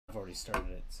I've already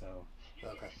started it, so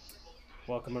Okay.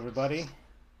 welcome everybody.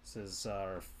 This is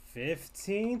our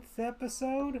 15th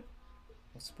episode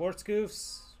of Sports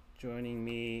Goofs. Joining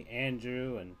me,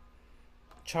 Andrew and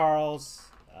Charles.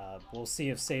 We'll see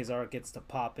if Cesar gets to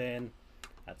pop in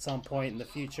at some point in the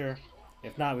future.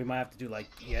 If not, we might have to do like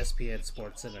ESPN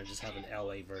Sports Center, just have an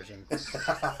LA version.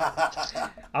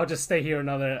 I'll just stay here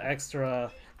another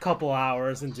extra couple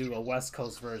hours and do a West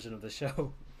Coast version of the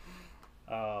show.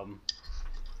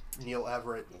 Neil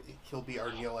Everett. He'll be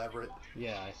our Neil Everett.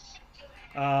 Yeah.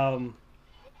 Um,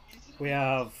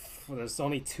 there's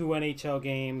only 2 NHL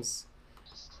games,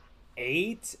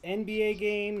 8 NBA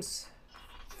games,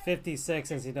 56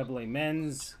 NCAA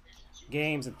men's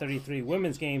games, and 33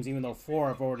 women's games, even though 4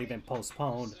 have already been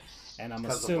postponed. And I'm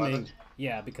Because of assuming, weather?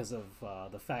 yeah, because of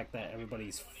the fact that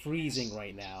everybody's freezing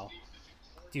right now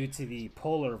due to the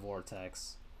polar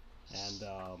vortex. And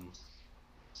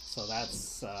so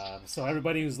that's so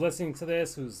everybody who's listening to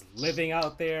this, who's living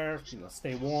out there,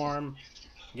 stay warm,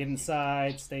 get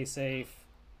inside, stay safe,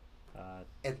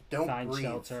 And don't find breathe.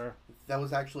 shelter. That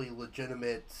was actually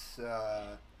legitimate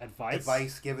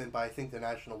Advice. given by, I think, the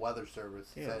National Weather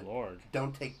Service. It Yeah, said, Lord.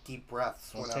 don't take deep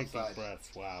breaths Don't when take outside. deep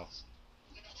breaths. Wow.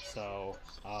 So,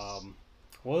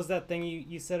 what was that thing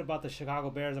you said about the Chicago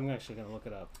Bears? I'm actually gonna look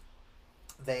it up.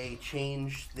 They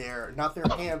changed not their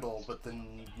handle, but the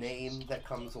name that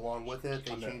comes along with it.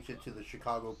 They changed it to the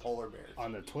Chicago Polar Bears.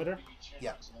 On their Twitter?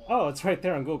 Yeah. Oh, it's right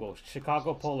there on Google.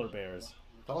 Chicago Polar Bears.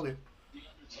 Told you.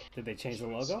 Did they change the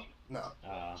logo? No.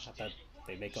 I thought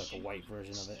they make like a white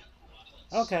version of it.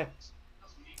 Okay.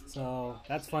 So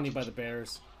that's funny by the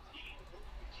Bears.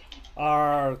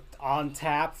 Are on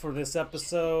tap for this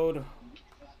episode.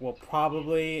 We'll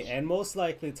probably and most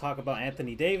likely talk about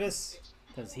Anthony Davis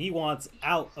because he wants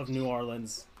out of New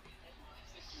Orleans.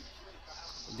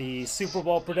 The Super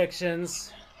Bowl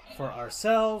predictions for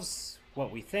ourselves,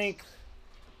 what we think,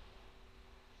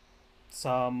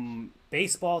 some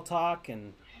baseball talk,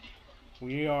 and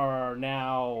we are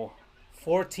now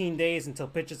 14 days until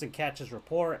pitchers and catchers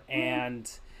report, and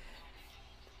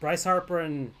Bryce Harper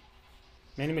and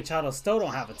Manny Machado still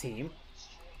don't have a team,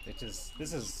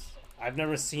 I've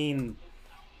never seen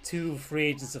 2 free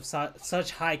agents of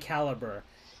such high caliber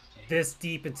this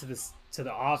deep into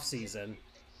the off season,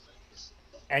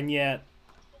 and yet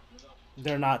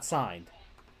they're not signed.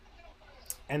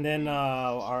 And then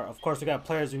of course we got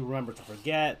players we remember to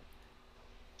forget.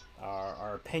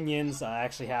 Our opinions. I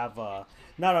actually have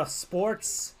not a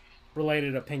sports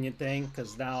related opinion thing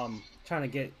because now I'm trying to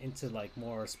get into like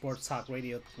more sports talk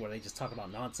radio where they just talk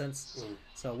about nonsense.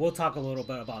 So we'll talk a little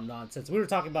bit about nonsense. We were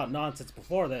talking about nonsense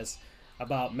before this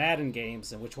about Madden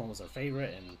games and which one was our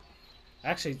favorite. And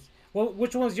actually,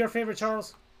 which one was your favorite,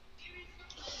 Charles?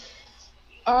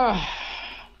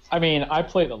 I mean, I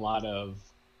played a lot of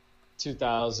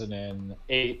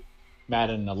 2008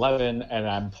 Madden 11, and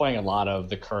I'm playing a lot of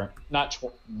the current, not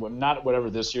whatever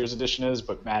this year's edition is,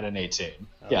 but Madden 18. Okay.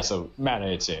 Yeah, so Madden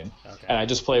 18. Okay. And I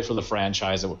just play for the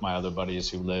franchise with my other buddies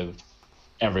who live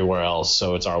everywhere else,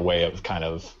 so it's our way of kind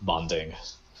of bonding.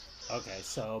 Okay,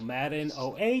 so Madden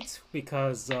 08,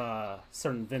 because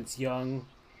certain Vince Young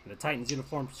in the Titans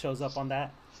uniform shows up on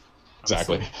that.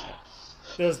 Exactly.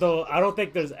 I don't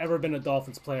think there's ever been a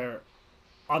Dolphins player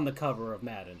on the cover of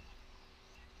Madden.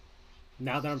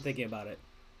 Now that I'm thinking about it.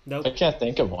 Nope. I can't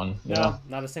think of one. No, Yeah.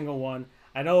 not a single one.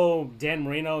 I know Dan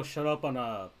Marino showed up on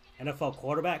a NFL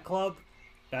quarterback club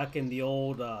back in the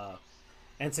old N64,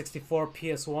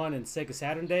 PS1, and Sega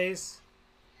Saturn days.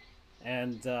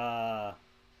 And I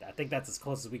think that's as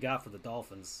close as we got for the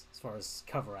Dolphins as far as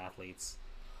cover athletes.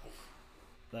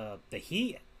 The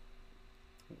Heat.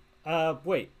 We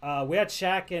had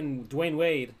Shaq and Dwayne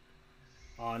Wade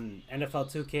on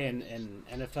NFL 2K and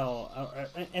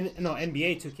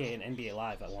NBA 2K and NBA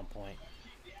Live at one point.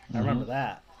 I remember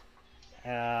that.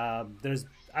 I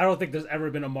don't think there's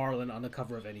ever been a Marlin on the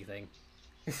cover of anything.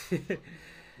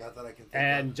 Not that I can think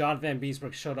And of. John Van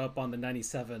Beesbrook showed up on the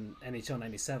NHL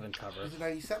 97 cover. Was it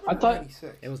 97 I or thought-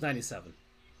 96? It was 97.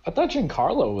 I thought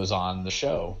Giancarlo was on the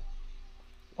show.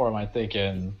 Or am I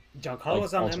thinking... Giancarlo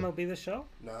was on also- MLB The Show?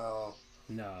 No.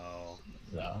 No.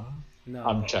 No.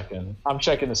 I'm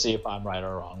checking to see if I'm right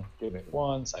or wrong. Give me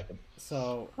 1 second.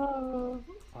 So, hold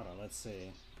on, let's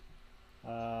see.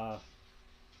 I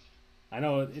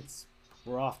know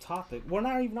we're off topic. We're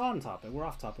not even on topic. We're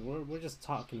off topic. We're just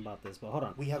talking about this, but hold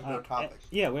on. We have no topic.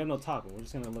 Yeah, we have no topic. We're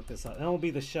just going to look this up. And it will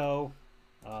be the show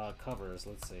covers.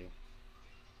 Let's see.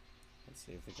 Let's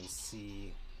see if we can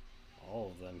see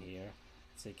all of them here.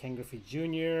 Let's see, Ken Griffey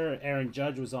Jr., Aaron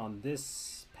Judge was on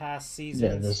this past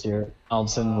season. Yeah, this year.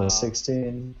 Alton was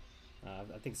 16.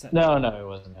 I think some, No, it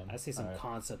wasn't him. I see some All right.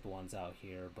 concept ones out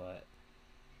here, but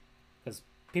because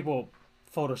people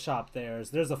Photoshop theirs.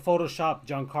 There's a Photoshop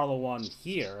Giancarlo one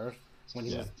here when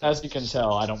he Yeah. was. As you can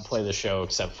tell, I don't play the show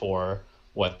except for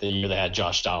the year they had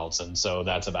Josh Donaldson, so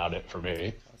that's about it for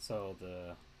me. So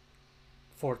the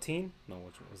 14? No,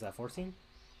 which was that 14?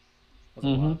 That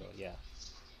was a while ago, yeah.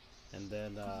 And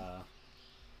then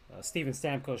Steven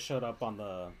Stamkos showed up on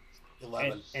the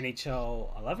 11.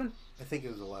 NHL 11 I think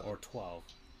it was 11. or 12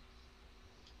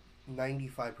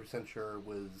 95% sure it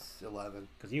was 11.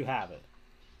 because you have it.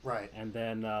 Right. And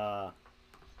then yeah,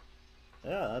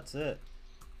 that's it.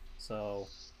 So,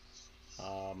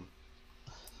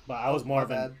 but I was more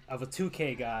of a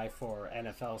 2K guy for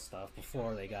NFL stuff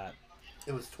before they got.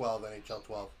 It was 12, NHL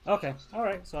 12. Okay, all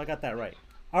right. So I got that right.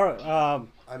 All right.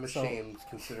 I'm ashamed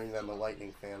considering that I'm a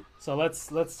Lightning fan. So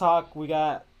let's talk. We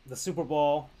got the Super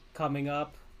Bowl coming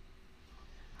up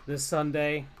this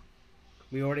Sunday.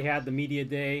 We already had the media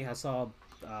day. I saw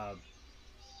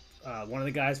one of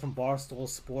the guys from Barstool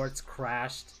Sports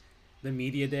crashed the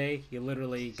media day. He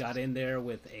literally got in there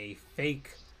with a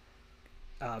fake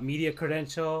media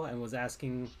credential and was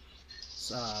asking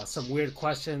some weird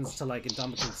questions to like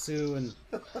Ndamukong Suh and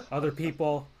other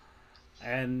people.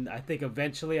 And I think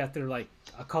eventually, after like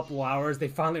a couple hours, they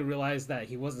finally realized that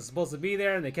he wasn't supposed to be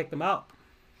there, and they kicked him out.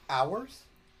 Hours?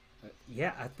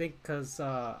 Yeah, I think because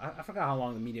I forgot how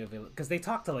long the media because they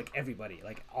talked to like everybody,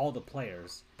 like all the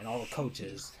players and all the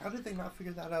coaches. How did they not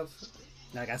figure that out?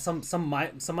 Like some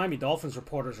Miami Dolphins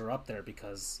reporters are up there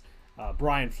because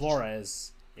Brian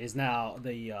Flores is now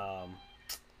the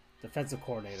defensive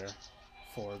coordinator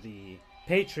for the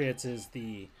Patriots. Is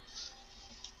the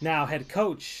now head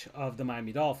coach of the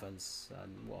Miami Dolphins.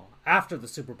 Well, after the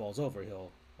Super Bowl's over,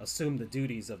 he'll assume the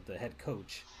duties of the head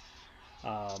coach.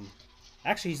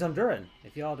 Actually, he's Honduran,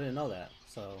 if y'all didn't know that.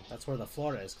 So that's where the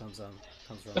Flores comes from.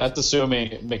 That's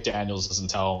assuming McDaniels doesn't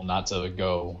tell him not to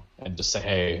go and just say,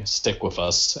 hey, stick with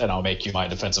us, and I'll make you my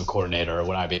defensive coordinator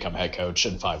when I become head coach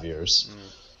in 5 years.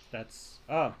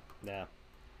 Yeah.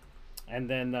 And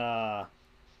then,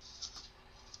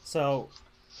 so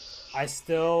I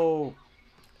still...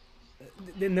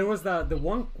 Then there was the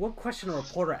one question a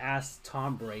reporter asked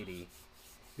Tom Brady,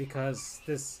 because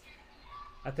this,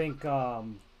 I think,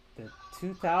 the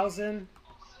 2000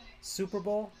 Super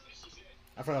Bowl,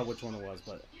 I forgot which one it was,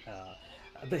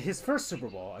 but his first Super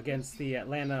Bowl against the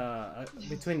Atlanta,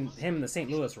 between him and the St.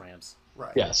 Louis Rams.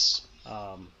 Right. Yes.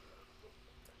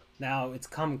 Now it's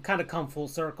come full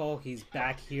circle. He's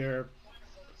back here.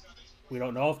 We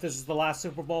don't know if this is the last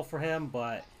Super Bowl for him,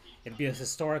 but it'd be a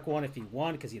historic one if he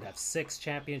won, because he'd have 6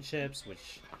 championships,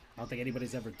 which I don't think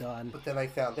anybody's ever done. But then I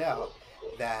found out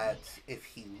that if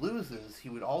he loses, he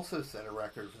would also set a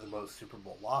record for the most Super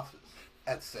Bowl losses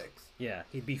at 6. Yeah,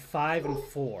 he'd be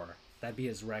 5-4. That'd be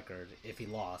his record if he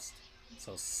lost.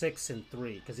 So 6-3,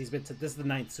 because he's been to this is the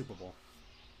 9th Super Bowl.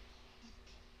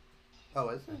 Oh,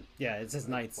 is it? Yeah, it's his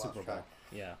 9th Super Bowl. Track.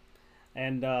 Yeah,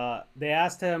 and they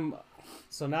asked him,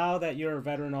 so now that you're a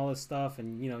veteran, all this stuff,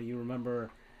 and you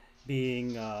remember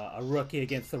being a rookie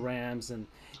against the Rams, and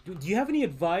do you have any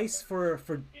advice for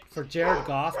Jared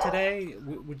Goff today?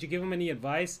 Would you give him any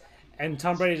advice? And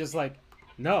Tom Brady just like,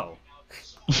 no,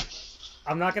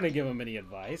 I'm not going to give him any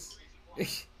advice.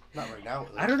 Not right now.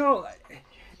 I don't know.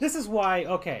 This is why,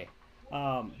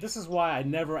 this is why I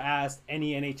never asked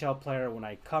any NHL player when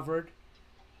I covered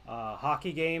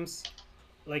hockey games,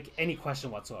 like, any question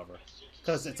whatsoever.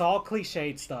 Because it's all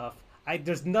cliched stuff.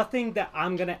 There's nothing that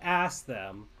I'm going to ask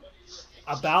them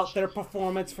about their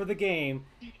performance for the game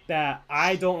that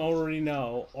I don't already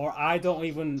know, or I don't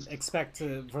even expect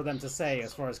for them to say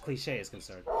as far as cliche is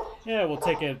concerned. Yeah, we'll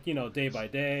take it, day by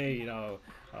day, we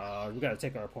got to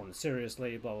take our opponent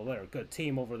seriously, blah, blah, blah. They're a good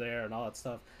team over there and all that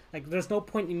stuff. Like, there's no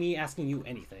point in me asking you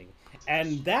anything.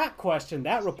 And that question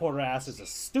that reporter asked is a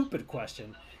stupid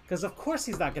question, because of course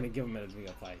he's not going to give him any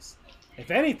advice. If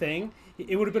anything,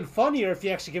 it would have been funnier if you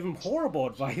actually give him horrible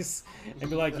advice and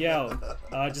be like, yo,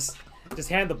 just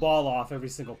hand the ball off every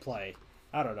single play.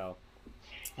 I don't know.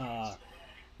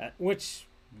 Which,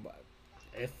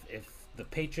 if the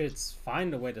Patriots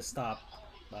find a way to stop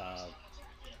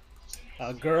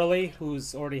Gurley,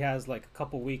 who's already has like a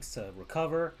couple weeks to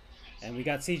recover, and we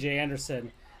got C.J.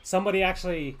 Anderson. Somebody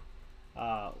actually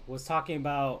was talking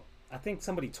about, I think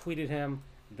somebody tweeted him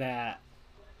that,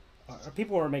 or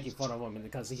people were making fun of him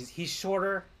because he's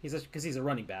shorter. Because he's a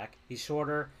running back. He's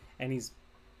shorter and he's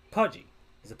pudgy.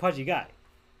 He's a pudgy guy.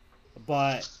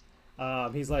 But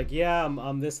he's like, yeah,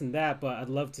 I'm this and that, but I'd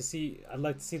like to see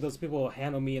those people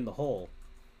handle me in the hole.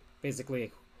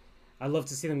 Basically, I'd love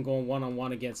to see them going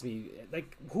one-on-one against me.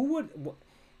 Like, who would...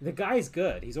 the guy's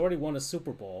good. He's already won a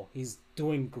Super Bowl. He's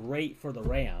doing great for the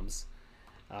Rams,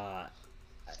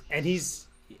 and he's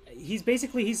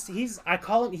basically I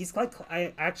call him, he's like,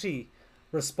 I actually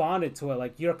responded to it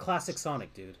like, you're a classic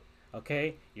Sonic, dude.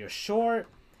 Okay, you're short,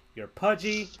 you're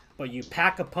pudgy, but you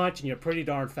pack a punch and you're pretty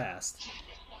darn fast.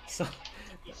 So,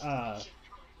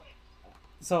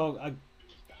 so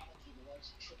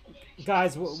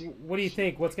guys, what do you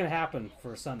think? What's gonna happen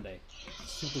for Sunday,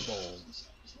 Super Bowl?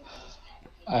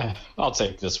 I'll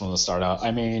take this one to start out.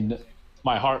 I mean,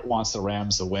 my heart wants the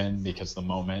Rams to win because the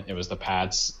moment it was the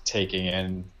Pats taking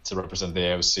in to represent the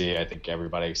AFC, I think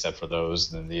everybody except for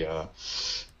those in the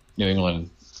New England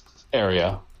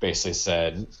area basically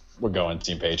said, we're going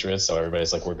Team Patriots. So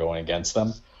everybody's like, we're going against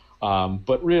them.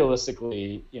 But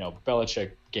realistically, you know,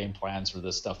 Belichick game plans for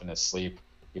this stuff in his sleep.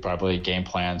 He probably game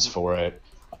plans for it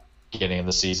beginning of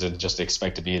the season, just to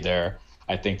expect to be there.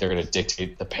 I think they're going to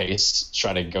dictate the pace,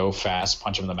 try to go fast,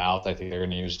 punch him in the mouth. I think they're going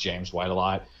to use James White a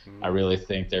lot. I really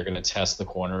think they're going to test the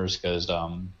corners because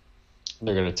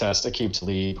they're going to test Aqib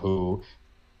Talib, who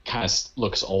kind of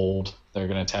looks old. They're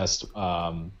going to test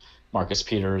Marcus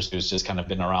Peters, who's just kind of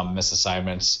been around missed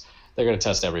assignments. They're going to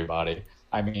test everybody.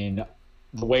 I mean,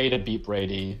 the way to beat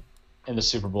Brady in the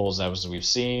Super Bowls, as we've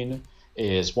seen,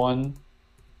 is one,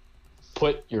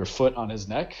 put your foot on his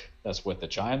neck. That's what the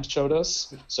Giants showed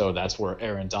us. So that's where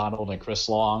Aaron Donald and Chris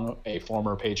Long, a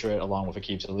former Patriot, along with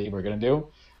Aqib Talib, are going to do.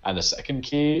 And the second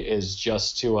key is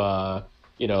just to,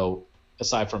 you know,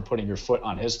 aside from putting your foot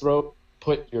on his throat,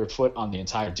 put your foot on the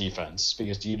entire defense,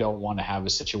 because you don't want to have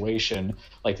a situation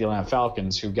like the Atlanta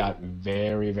Falcons, who got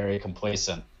very, very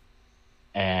complacent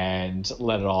and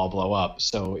let it all blow up.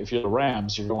 So if you're the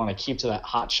Rams, you're going to want to keep to that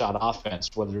hot shot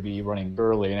offense, whether it be running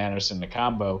Gurley and Anderson in the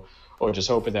combo, or just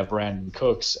hoping that Brandon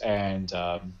Cooks and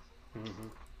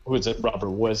who's it,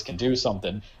 Robert Woods can do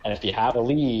something. And if you have a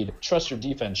lead, trust your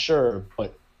defense, sure,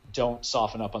 but don't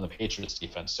soften up on the Patriots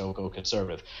defense. Don't go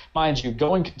conservative. Mind you,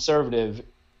 going conservative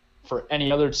for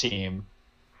any other team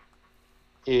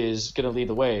is going to lead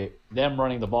the way. Them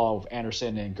running the ball with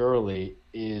Anderson and Gurley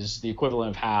is the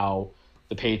equivalent of how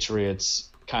the Patriots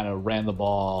kind of ran the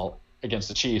ball against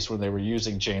the Chiefs when they were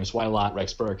using James White a lot,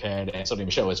 Rex Burkhead, and Sonny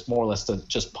Michel. It's more or less to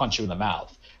just punch you in the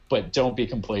mouth. But don't be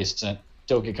complacent.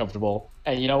 Don't get comfortable.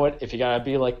 And you know what? If you got to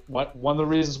be like, one of the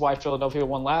reasons why Philadelphia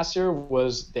won last year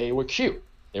was they were cute.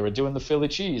 They were doing the Philly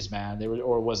cheese, man. They were,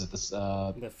 or was it this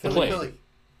the Philly?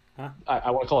 Huh?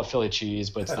 I want to call it Philly cheese,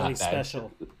 but it's Philly not that.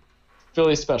 Special.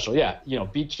 Philly special, yeah. You know,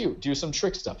 be cute. Do some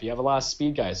trick stuff. You have a lot of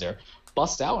speed guys there.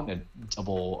 Bust out in a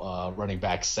double running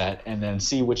back set and then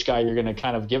see which guy you're going to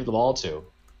kind of give the ball to.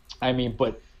 I mean,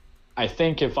 but I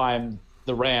think if I'm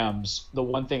the Rams, the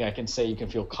one thing I can say you can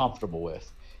feel comfortable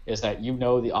with is that, you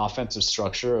know, the offensive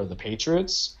structure of the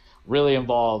Patriots really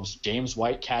involves James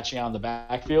White catching out in the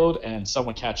backfield and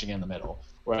someone catching in the middle.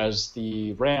 Whereas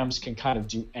the Rams can kind of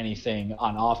do anything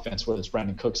on offense, whether it's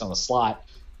Brandon Cooks on the slot,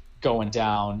 going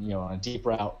down, you know, on a deep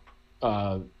route.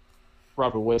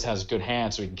 Robert Woods has good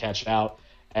hands, so he can catch it out.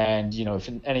 And, you know, if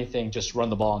anything, just run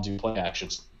the ball and do play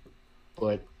actions.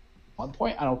 But 1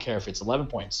 point, I don't care if it's 11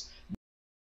 points.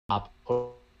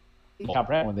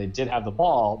 When they did have the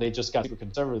ball, they just got super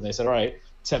conservative. They said, all right,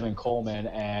 Tevin Coleman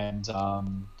and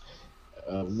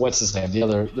what's his name? The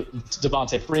other,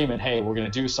 Devontae Freeman, hey, we're going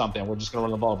to do something. We're just going to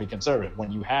run the ball and be conservative.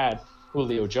 When you had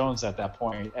Julio Jones at that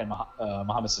point and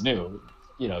Mohamed Sanu,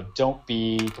 you know, don't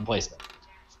be complacent.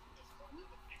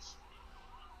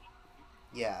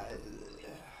 Yeah,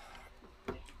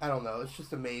 I don't know. It's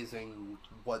just amazing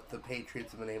what the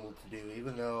Patriots have been able to do,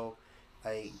 even though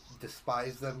I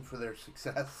despise them for their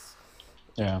success.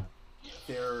 Yeah.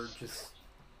 They're just...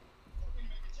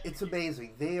 It's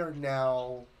amazing. They are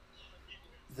now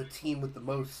the team with the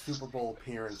most Super Bowl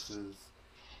appearances,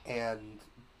 and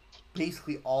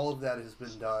basically all of that has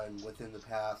been done within the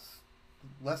past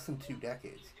less than 2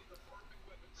 decades.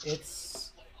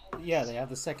 Yeah, they have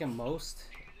the second most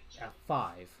at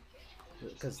 5,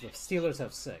 because the Steelers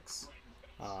have 6.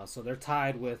 So they're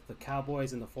tied with the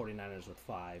Cowboys and the 49ers with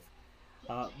 5.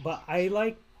 But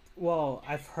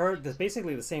I've heard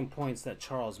basically the same points that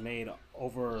Charles made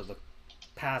over the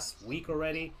past week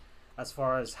already, as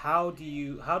far as how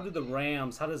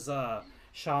does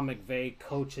Sean McVay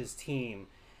coach his team,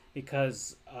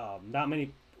 because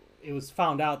it was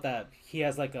found out that he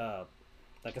has like a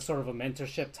sort of a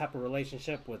mentorship type of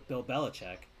relationship with Bill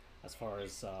Belichick, as far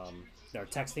as they're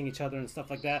texting each other and stuff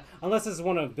like that. Unless it's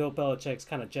one of Bill Belichick's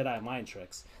kind of Jedi mind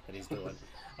tricks that he's doing,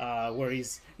 where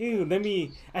he's,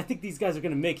 I think these guys are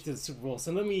gonna make it to the Super Bowl,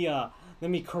 so let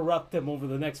me corrupt them over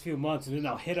the next few months, and then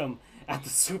I'll hit them at the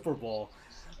Super Bowl.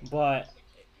 But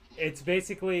it's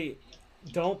basically,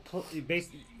 don't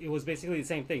it was basically the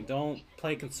same thing. Don't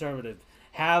play conservative.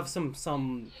 Have some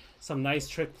nice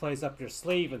trick plays up your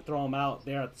sleeve and throw them out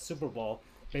there at the Super Bowl.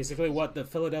 Basically, what the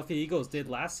Philadelphia Eagles did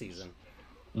last season.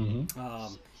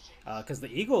 Because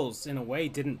the Eagles, in a way,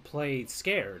 didn't play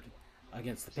scared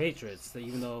against the Patriots.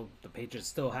 Even though the Patriots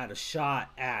still had a shot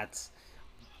at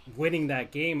winning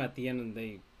that game at the end,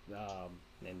 and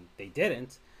they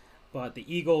didn't. But the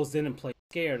Eagles didn't play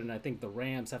scared, and I think the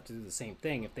Rams have to do the same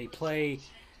thing. If they play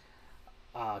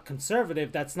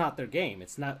conservative, that's not their game.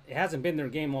 It hasn't been their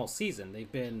game all season.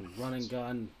 They've been run and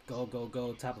gun, go go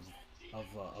go type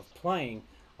of playing.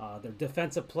 Their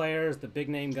defensive players, the big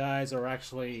name guys, are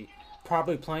actually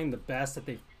probably playing the best that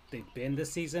they've been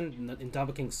this season.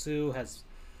 Ndamukong Suh has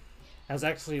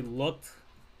actually looked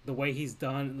the way he's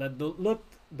done.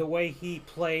 Looked the way he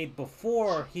played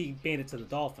before he made it to the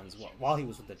Dolphins while he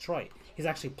was with Detroit. He's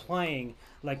actually playing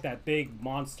like that big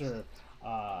monster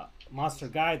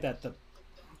guy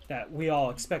that we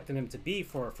all expected him to be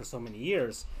for so many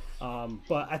years.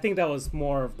 But I think that was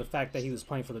more of the fact that he was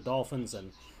playing for the Dolphins,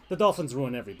 and the Dolphins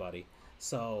ruin everybody.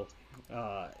 So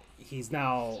he's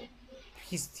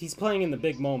playing in the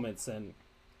big moments, and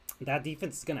that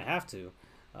defense is gonna have to.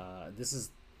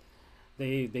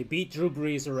 They beat Drew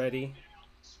Brees already,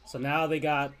 so now they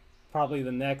got probably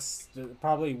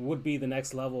would be the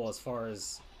next level as far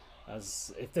as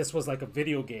if this was like a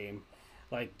video game.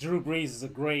 Like, Drew Brees is a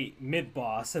great mid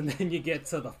boss, and then you get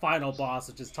to the final boss,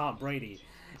 which is Tom Brady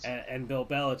and Bill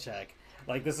Belichick.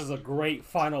 Like, this is a great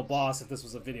final boss if this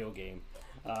was a video game.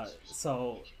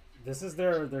 So this is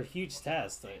their huge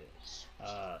test.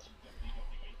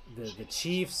 The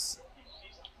Chiefs,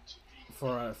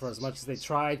 for as much as they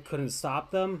tried, couldn't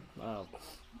stop them,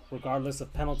 regardless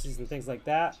of penalties and things like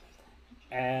that.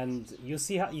 And you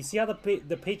see how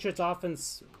the Patriots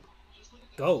offense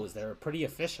goes. They're pretty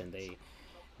efficient.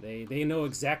 They know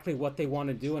exactly what they want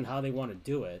to do and how they want to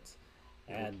do it,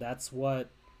 and that's what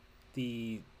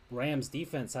the Rams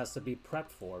defense has to be prepped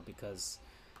for, because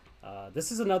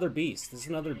this is another beast. This is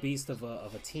another beast of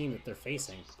a team that they're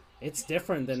facing. It's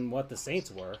different than what the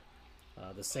Saints were.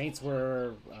 The Saints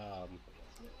were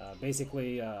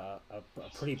basically a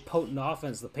pretty potent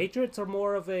offense. The Patriots are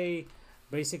more of a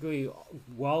basically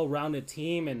well-rounded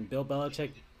team, and Bill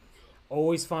Belichick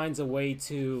always finds a way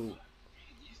to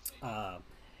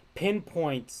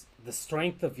pinpoint the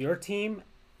strength of your team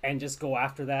and just go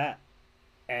after that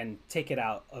and take it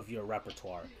out of your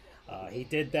repertoire. He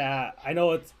did that. I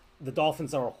know the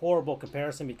Dolphins are a horrible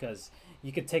comparison because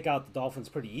you could take out the Dolphins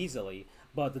pretty easily,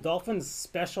 but the Dolphins'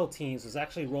 special teams was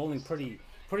actually rolling pretty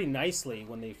nicely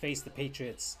when they faced the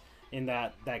Patriots in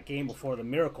that game before the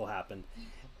miracle happened,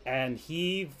 and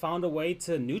he found a way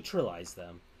to neutralize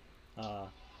them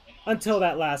until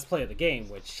that last play of the game,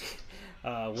 which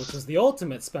was the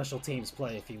ultimate special teams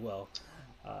play, if you will.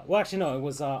 Well, actually, no, it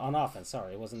was on offense.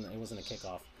 Sorry, it wasn't a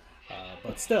kickoff.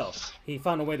 But still, he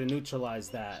found a way to neutralize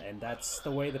that, and that's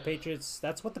the way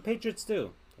that's what the Patriots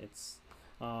do. It's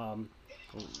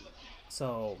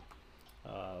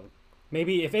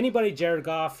maybe if anybody, Jared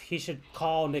Goff, he should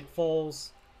call Nick Foles,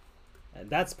 and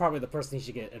that's probably the person he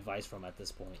should get advice from at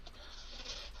this point,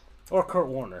 or Kurt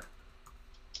Warner,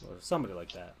 or somebody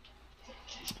like that.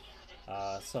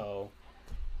 I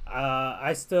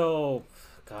still,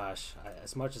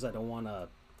 as much as I don't want to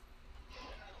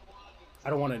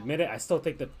admit it, I still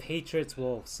think the Patriots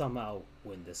will somehow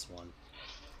win this one.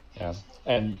 Yeah,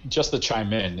 and just to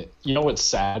chime in, you know what's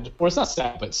sad? Or it's not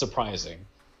sad, but surprising.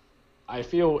 I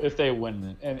feel if they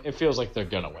win, and it feels like they're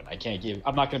gonna win.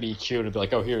 I'm not gonna be cute and be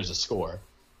like, oh, here's a score.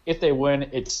 If they win,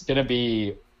 it's gonna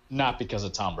be not because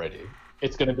of Tom Brady.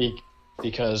 It's gonna be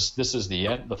because this is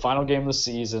the final game of the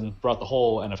season, throughout the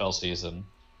whole NFL season,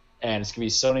 and it's gonna be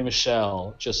Sony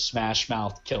Michel just smash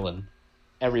mouth killing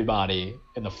everybody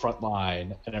in the front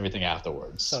line and everything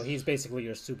afterwards. So he's basically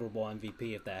your Super Bowl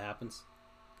MVP if that happens.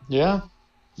 Yeah.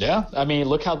 I mean,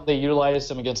 look how they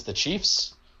utilized him against the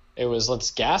Chiefs. It was,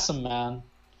 let's gas him, man.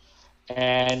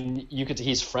 And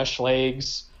he's fresh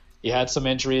legs. He had some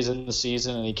injuries in the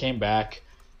season, and he came back.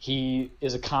 He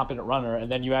is a competent runner.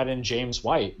 And then you add in James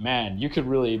White. Man, you could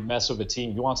really mess with a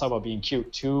team. You want to talk about being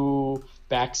cute. 2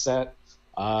 back set.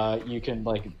 You can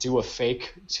do a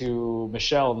fake to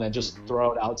Michelle and then just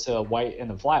throw it out to White in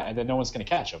the flat, and then no one's going to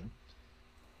catch him.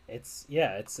 It's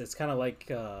kind of like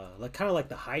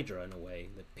the Hydra in a way.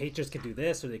 The Patriots could do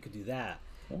this or they could do that,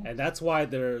 and that's why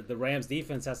the Rams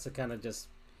defense has to kind of just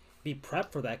be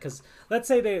prepped for that. Because let's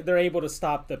say they're able to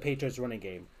stop the Patriots running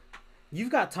game, you've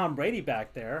got Tom Brady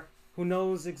back there who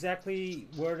knows exactly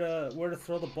where to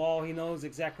throw the ball. He knows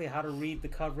exactly how to read the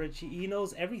coverage. He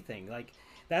knows everything.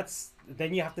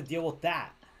 Then you have to deal with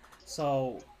that.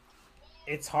 So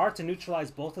it's hard to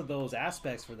neutralize both of those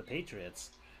aspects for the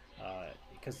Patriots.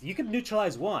 Because you can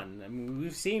neutralize one. I mean,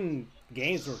 we've seen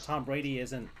games where Tom Brady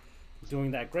isn't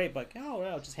doing that great, but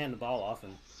well, just hand the ball off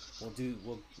and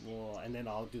and then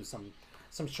I'll do some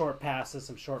short passes,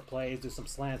 some short plays, do some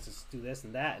slants, just do this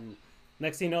and that, and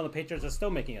next thing you know, the Patriots are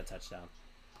still making a touchdown.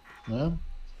 Yeah.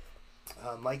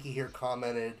 Mikey here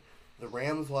commented, the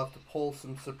Rams will have to pull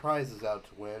some surprises out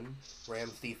to win.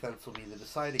 Rams defense will be the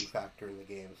deciding factor in the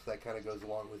game, so that kind of goes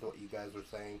along with what you guys were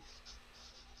saying.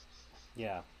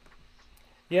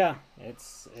 Yeah,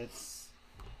 it's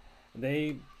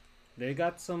they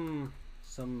got some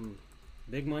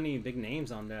big money, big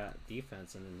names on that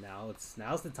defense, and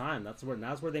now's the time.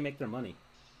 Now's where they make their money.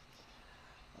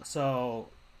 So,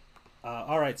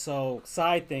 all right. So,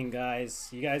 side thing, guys.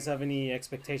 You guys have any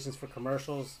expectations for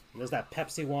commercials? There's that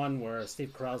Pepsi one where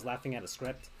Steve Carell's laughing at a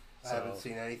script. I haven't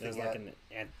seen anything yet.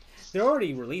 And they're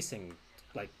already releasing.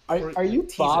 Like, are you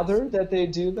teasers. bothered that they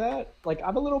do that? Like,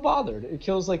 I'm a little bothered. It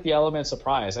kills like the element of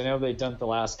surprise. I know they've done it the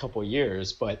last couple of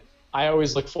years, but I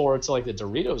always look forward to like the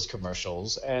Doritos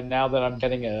commercials, and now that I'm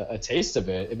getting a taste of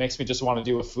it, it makes me just want to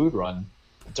do a food run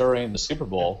during the Super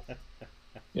Bowl.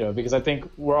 Because I think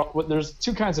there's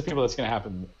two kinds of people that's going to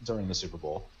happen during the Super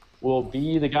Bowl. We'll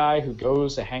be the guy who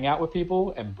goes to hang out with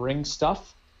people and bring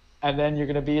stuff, and then you're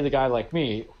going to be the guy like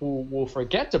me who will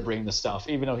forget to bring the stuff,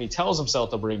 even though he tells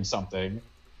himself to bring something,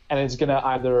 and it's going to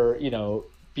either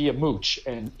be a mooch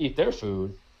and eat their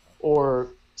food, or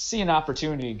see an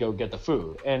opportunity to go get the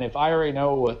food. And if I already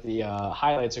know what the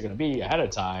highlights are going to be ahead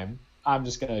of time, I'm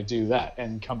just going to do that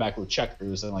and come back with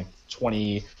checkers and like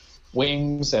 20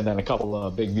 wings and then a couple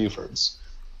of big Bufords.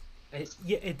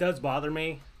 It does bother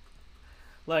me.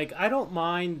 Like, I don't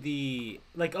mind the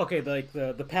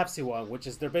Pepsi one, which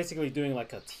is they're basically doing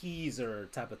like a teaser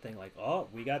type of thing. Like, oh,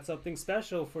 we got something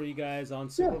special for you guys on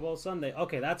Super Bowl Sunday.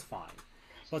 Okay, that's fine.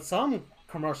 But some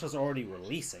commercials are already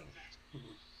releasing.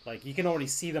 Like, you can already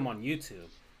see them on YouTube.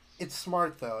 It's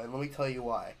smart, though, and let me tell you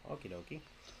why. Okie dokie.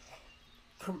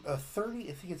 I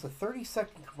think it's a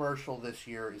 30-second commercial this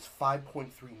year is $5.3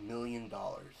 million.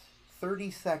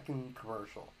 30-second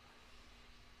commercial.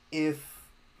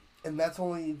 And that's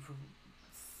only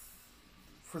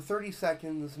for 30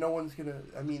 seconds, no one's going to,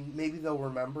 I mean, maybe they'll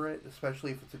remember it, especially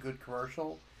if it's a good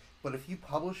commercial. But if you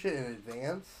publish it in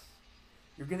advance,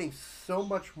 you're getting so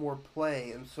much more play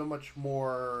and so much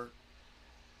more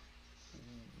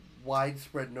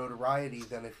widespread notoriety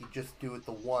than if you just do it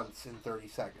the once in 30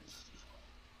 seconds.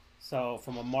 So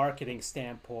from a marketing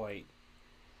standpoint,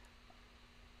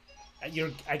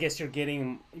 I guess you're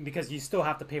getting, because you still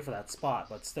have to pay for that spot,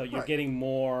 but still you're getting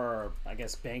more, I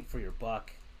guess, bang for your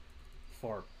buck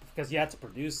because you have to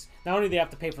produce. Not only do you have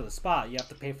to pay for the spot, you have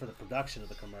to pay for the production of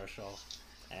the commercial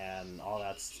and all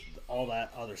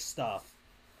that other stuff.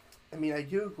 I mean, I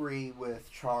do agree with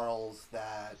Charles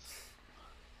that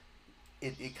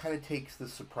it kind of takes the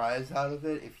surprise out of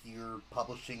it if you're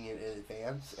publishing it in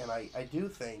advance. And I do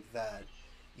think that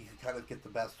you can kind of get the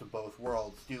best of both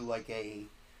worlds. Do like a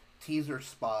teaser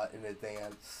spot in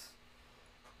advance,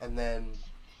 and then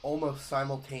almost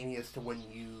simultaneous to when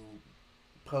you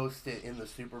post it in the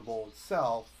Super Bowl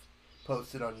itself,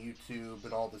 post it on YouTube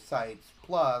and all the sites.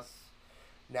 Plus,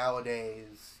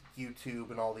 nowadays, YouTube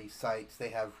and all these sites, they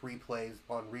have replays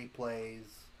on replays.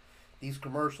 These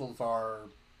commercials are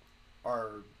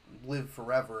live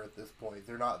forever at this point.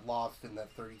 They're not lost in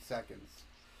that 30 seconds.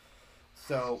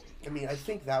 So, I mean, I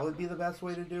think that would be the best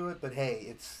way to do it, but hey,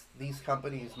 it's these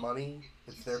companies' money.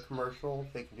 It's their commercial.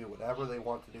 They can do whatever they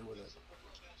want to do with it.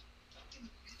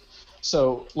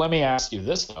 So, let me ask you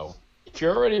this, though. If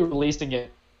you're already releasing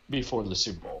it before the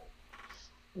Super Bowl,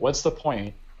 what's the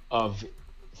point of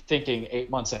thinking 8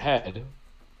 months ahead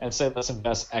and say, let's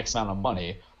invest X amount of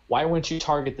money? Why wouldn't you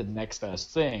target the next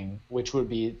best thing, which would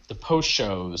be the post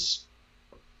shows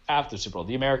after Super Bowl,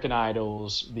 the American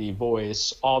Idols, The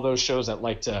Voice, all those shows that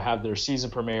like to have their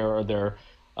season premiere or their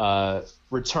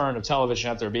return of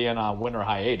television after being on winter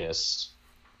hiatus?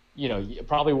 It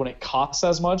probably wouldn't cost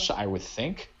as much, I would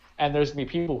think. And there's going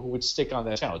to be people who would stick on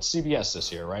that channel. It's CBS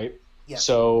this year, right? Yeah.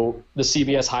 So the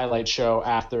CBS highlight show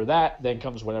after that, then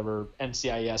comes whatever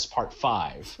NCIS Part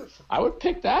 5. I would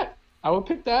pick that.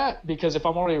 Because if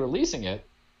I'm already releasing it,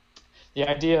 the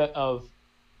idea of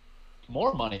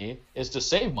more money is to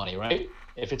save money, right?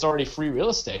 If it's already free real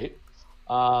estate,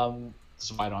 this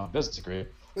is why I don't have a business degree.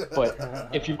 But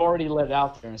if you've already let it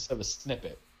out there instead of a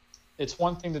snippet, it's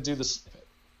one thing to do the snippet.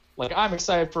 Like, I'm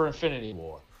excited for Infinity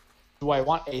War. Do I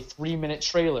want a 3-minute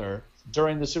trailer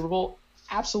during the Super Bowl?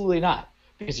 Absolutely not,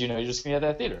 because you're just going to get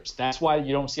that theaters. That's why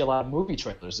you don't see a lot of movie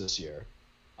trailers this year.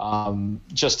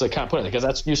 just to kind of put it, because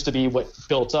that's used to be what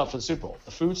built up for the Super Bowl,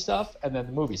 the food stuff and then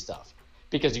the movie stuff.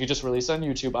 Because you could just release it on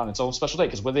YouTube on its own special day.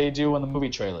 Because what they do in the movie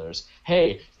trailers,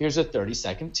 hey, here's a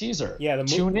 30-second teaser. Yeah,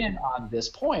 tune in on this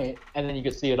point, and then you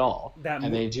can see it all.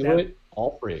 They do it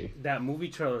all free. That movie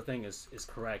trailer thing is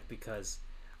correct, because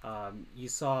you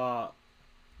saw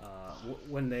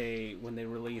when they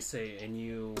release a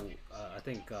new I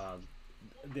think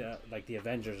the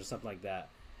Avengers or something like that,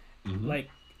 like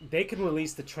they can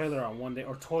release the trailer on one day,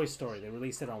 or Toy Story, they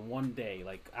released it on one day,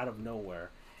 like out of nowhere.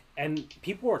 And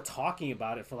people were talking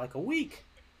about it for like a week,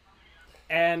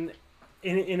 and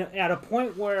at a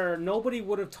point where nobody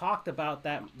would have talked about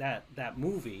that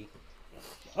movie.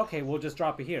 Okay, we'll just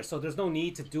drop it here. So there's no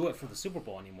need to do it for the Super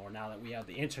Bowl anymore. Now that we have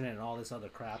the internet and all this other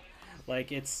crap, like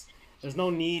there's no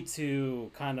need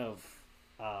to kind of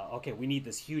okay, we need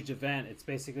this huge event. It's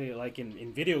basically like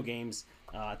in video games.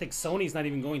 I think Sony's not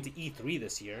even going to E3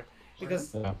 this year.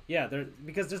 Because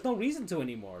because there's no reason to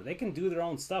anymore. They can do their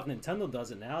own stuff. Nintendo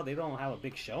does it now. They don't have a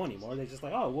big show anymore. They're just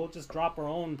like, oh, we'll just drop our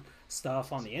own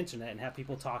stuff on the internet and have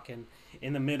people talking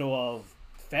in the middle of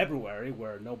February,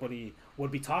 where nobody would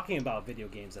be talking about video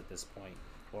games at this point,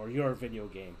 or your video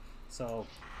game. So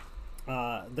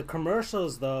the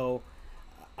commercials, though,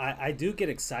 I do get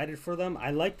excited for them.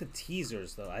 I like the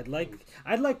teasers, though. I'd like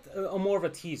a more of a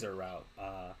teaser route.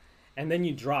 And then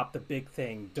you drop the big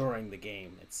thing during the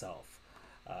game itself.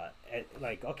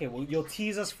 Like, okay, well, you'll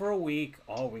tease us for a week.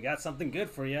 Oh, we got something good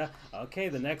for you. Okay,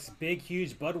 the next big,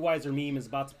 huge Budweiser meme is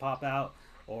about to pop out,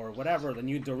 or whatever, the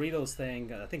new Doritos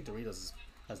thing. I think Doritos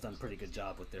has done a pretty good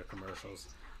job with their commercials.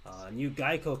 New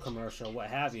Geico commercial, what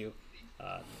have you.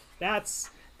 That's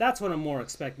what I'm more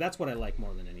expect. That's what I like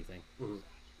more than anything. Mm-hmm.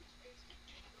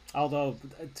 Although,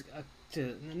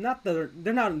 not the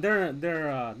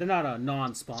they're not a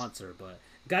non-sponsor, but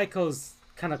Geico's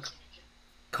kind of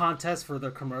contest for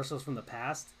their commercials from the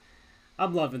past.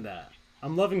 I'm loving that.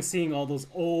 I'm loving seeing all those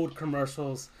old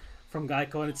commercials from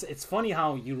Geico, and it's funny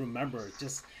how you remember it.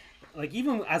 Just like,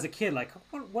 even as a kid, like,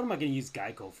 what am I going to use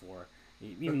Geico for?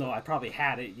 Even though I probably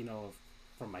had it,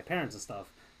 from my parents and stuff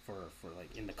for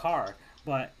like in the car,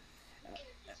 but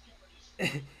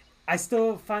I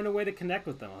still find a way to connect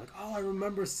with them. I'm like, oh, I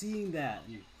remember seeing that.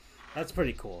 And that's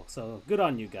pretty cool. So good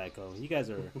on you, Geico. You guys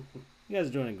are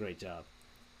doing a great job.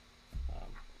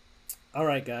 All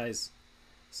right, guys.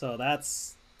 So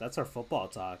that's our football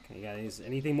talk. You guys,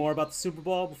 anything more about the Super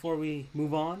Bowl before we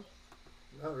move on?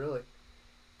 Not really.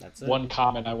 That's it. One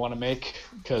comment I want to make,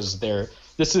 because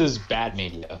this is bad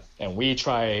media, and we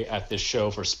try at this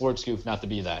show for Sports Goof not to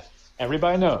be that.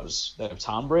 Everybody knows that if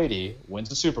Tom Brady wins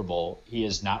the Super Bowl, he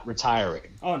is not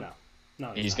retiring. Oh,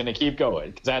 no. He's going to keep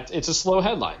going. It's a slow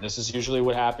headline. This is usually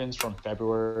what happens from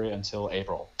February until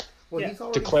April. Well, yeah. He's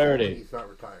already Declared he's not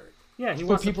retiring. Yeah, he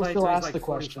wants to play still until ask he's the like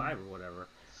question. 45 or whatever.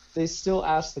 They still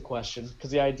ask the question,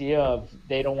 because the idea of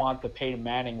they don't want the Peyton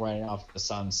Manning running off the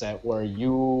sunset where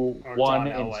you won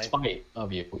in spite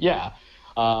of you. Yeah.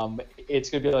 It's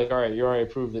going to be like, all right, you already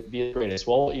proved that be the greatest.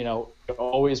 Well, you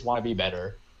always want to be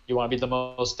better. You want to be the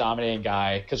most dominating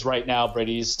guy, because right now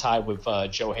Brady's tied with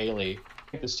Joe Haley.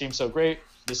 This team's so great.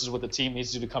 This is what the team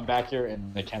needs to do to come back here,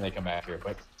 and they come back here.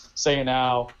 But saying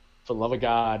now, for the love of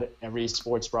God, every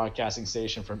sports broadcasting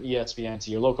station from ESPN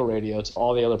to your local radio to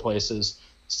all the other places,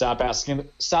 stop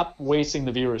wasting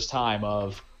the viewers' time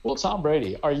of, well, Tom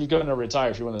Brady, are you going to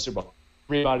retire if you win the Super Bowl?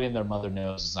 Everybody and their mother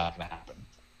knows it's not going to happen.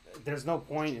 There's no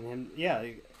point in him. Yeah,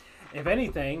 if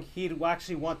anything, he'd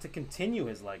actually want to continue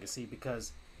his legacy,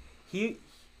 because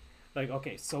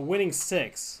so winning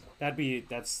 6,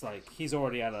 that's like, he's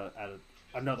already at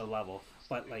another level.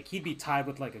 But like, he'd be tied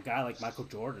with like a guy like Michael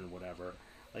Jordan or whatever.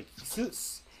 Like,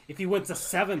 if he wins the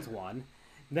 7th one,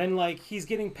 then like, he's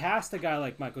getting past a guy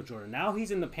like Michael Jordan. Now he's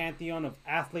in the pantheon of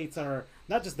athletes that are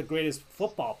not just the greatest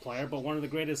football player, but one of the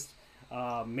greatest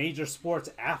major sports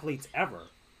athletes ever.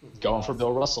 Going for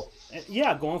Bill Russell.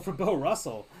 Yeah, going for Bill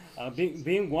Russell.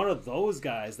 Being one of those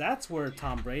guys, that's where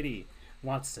Tom Brady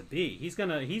wants to be.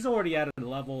 He's already at a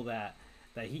level that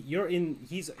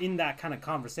he's in that kind of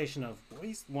conversation of, well,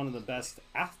 he's one of the best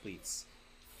athletes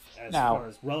as far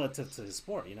as relative to his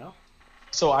sport,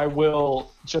 So I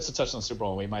will, just to touch on the Super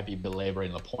Bowl, we might be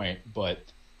belaboring the point, but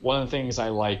one of the things I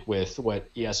like with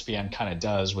what ESPN kind of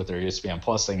does with their ESPN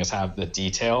Plus thing is have the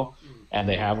detail, and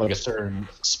they have like a certain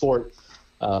sport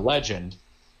legend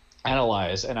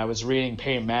analyze. And I was reading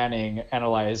Peyton Manning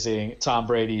analyzing Tom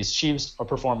Brady's Chiefs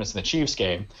performance in the Chiefs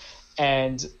game,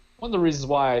 and one of the reasons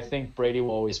why I think Brady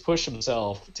will always push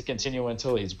himself to continue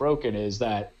until he's broken is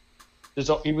that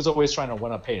he was always trying to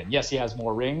one up Peyton. Yes, he has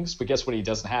more rings, but guess what he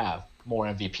doesn't have? More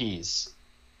MVPs.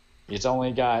 He's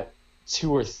only got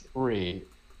 2 or 3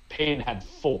 Payton had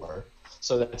 4.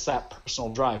 So that's that personal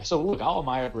drive. So look, I'll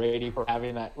admire Brady for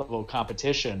having that level of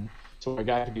competition to where a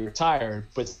guy could be retired,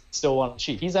 but still want to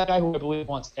cheat. He's that guy who I believe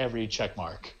wants every check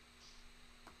mark.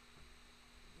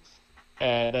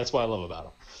 And that's what I love about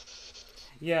him.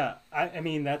 Yeah, I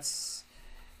mean that's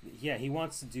he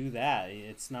wants to do that.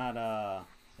 It's not a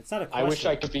question. I wish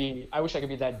I could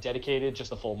be that dedicated just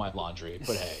to fold my laundry,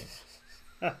 but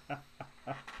hey.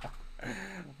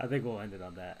 I think we'll end it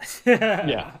on that.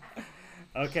 Yeah.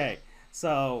 Okay,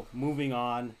 so moving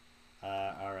on.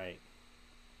 All right.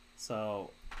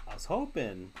 So I was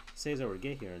hoping Cesar would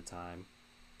get here in time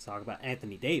to talk about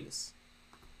Anthony Davis.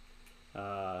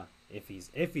 If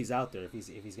he's out there, if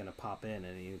he's gonna pop in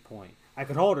at any point, I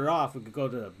could hold it off. We could go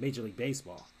to Major League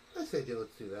Baseball. I say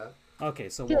let's do that. Okay,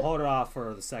 so we'll hold it off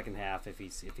for the second half if he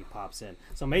pops in.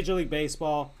 So Major League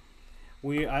Baseball,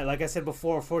 like I said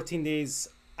before, 14 days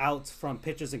out from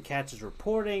pitchers and catchers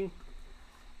reporting,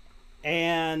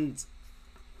 and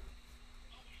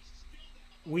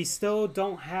we still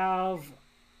don't have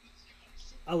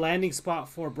a landing spot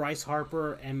for Bryce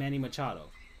Harper and Manny Machado.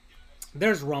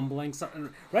 There's rumblings.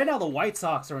 Right now, the White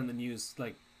Sox are in the news,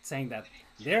 like saying that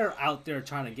they're out there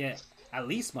trying to get at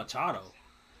least Machado.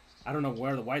 I don't know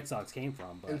where the White Sox came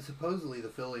from, but and supposedly the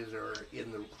Phillies are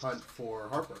in the hunt for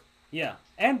Harper. Yeah,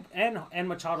 and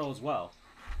Machado as well.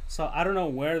 So I don't know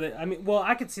where they. I mean, well,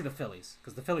 I could see the Phillies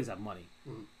because the Phillies have money.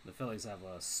 Mm-hmm. The Phillies have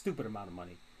a stupid amount of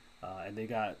money, and they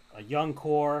got a young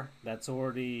core that's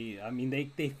already. I mean,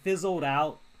 they fizzled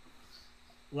out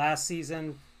last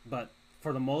season, but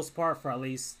for the most part, for at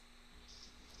least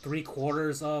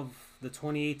 3/4 of the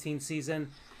 2018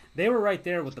 season, they were right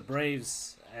there with the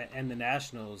Braves and the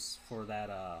Nationals for that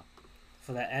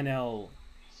NL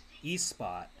East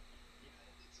spot.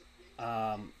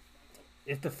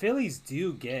 If the Phillies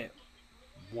do get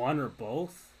one or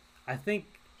both, I think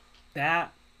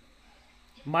that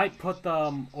might put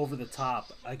them over the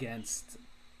top against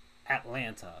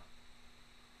Atlanta.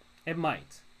 It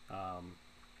might.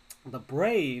 The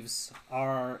Braves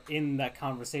are in that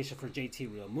conversation for JT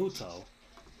Realmuto.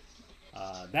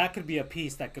 That could be a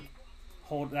piece that could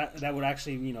hold that would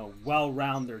actually well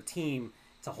round their team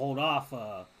to hold off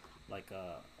a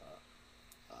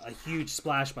huge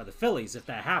splash by the Phillies if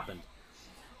that happened.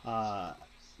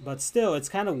 But still, it's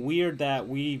kind of weird that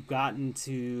we've gotten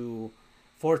to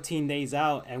 14 days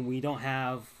out and we don't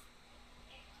have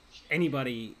any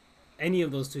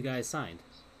of those two guys signed.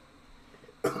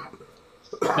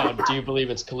 Now, do you believe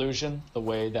it's collusion, the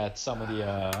way that some of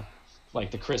the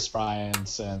the Chris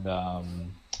Bryants and a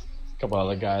couple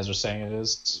other guys are saying it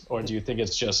is, or do you think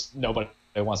it's just nobody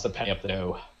wants to pony up the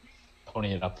dough,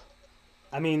 pony it up?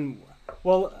 I mean,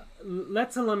 well,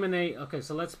 let's eliminate. Okay,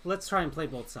 so let's try and play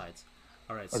both sides.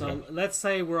 All right, so Okay. let's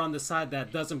say we're on the side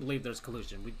that doesn't believe there's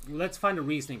collusion. Let's find a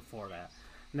reasoning for that.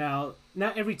 Now,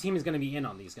 not every team is going to be in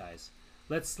on these guys.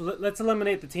 Let's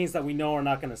eliminate the teams that we know are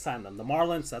not going to sign them. The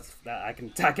Marlins, I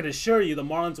can assure you, the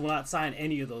Marlins will not sign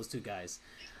any of those two guys.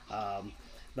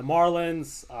 The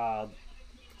Marlins,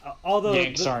 although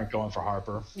Yanks aren't going for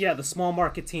Harper. Yeah, the small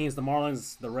market teams, the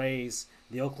Marlins, the Rays,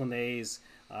 the Oakland A's,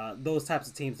 those types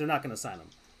of teams, they're not going to sign them.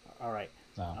 All right.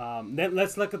 No. Then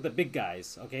let's look at the big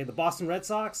guys. Okay, the Boston Red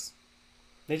Sox,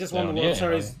 they just won the World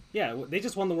Series. Yeah, they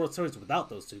just won the World Series without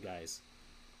those two guys.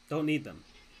 Don't need them.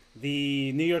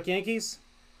 The New York Yankees,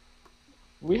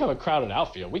 we have a crowded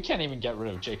outfield. We can't even get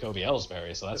rid of Jacoby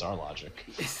Ellsbury, so that's our logic.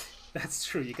 That's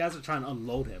true. You guys are trying to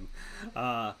unload him.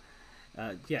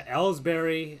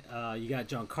 Ellsbury. You got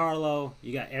Giancarlo.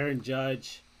 You got Aaron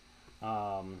Judge.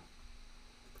 You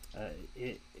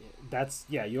guys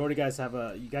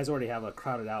already have a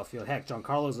crowded outfield. Heck,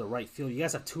 Giancarlo's the right field. You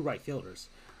guys have two right fielders.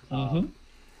 And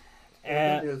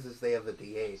the good news is they have a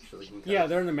DH. So they can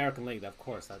they're in the American League. Of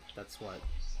course, that's what.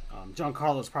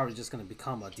 Giancarlo's probably just going to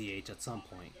become a DH at some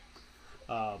point.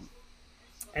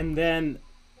 And then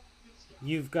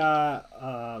you've got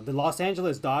the Los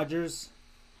Angeles Dodgers,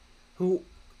 who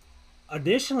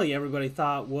additionally everybody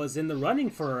thought was in the running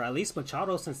for at least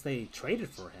Machado since they traded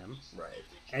for him. Right.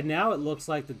 And now it looks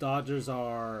like the Dodgers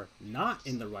are not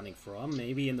in the running for him,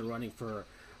 maybe in the running for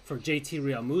JT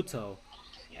Realmuto.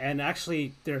 And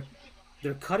actually, they're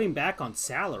cutting back on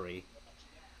salary,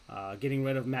 getting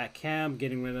rid of Matt Kemp,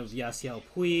 getting rid of Yasiel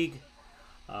Puig.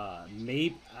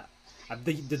 The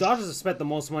Dodgers have spent the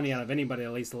most money out of anybody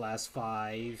at least the last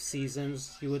 5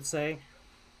 seasons, you would say.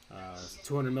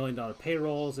 $200 million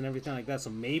payrolls and everything like that. So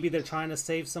maybe they're trying to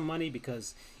save some money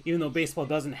because even though baseball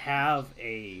doesn't have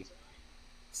a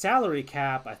salary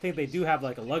cap, I think they do have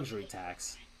like a luxury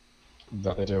tax.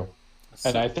 That they do.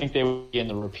 And I think they would be in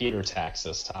the repeater tax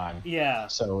this time. Yeah.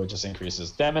 So it just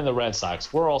increases. Them and the Red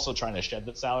Sox. We're also trying to shed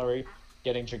the salary.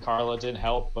 Getting Giancarlo didn't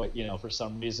help, but for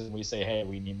some reason we say, hey,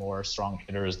 we need more strong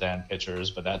hitters than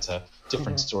pitchers, but that's a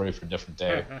different story for a different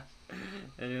day.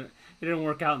 It didn't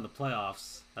work out in the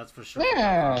playoffs. That's for sure.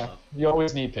 Yeah, you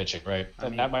always need pitching, right?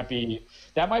 And that might be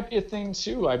a thing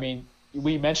too. I mean,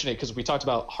 we mentioned it because we talked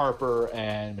about Harper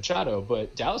and Machado,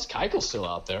 but Dallas Keuchel's still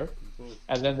out there.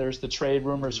 And then there's the trade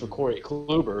rumors for Corey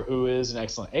Kluber, who is an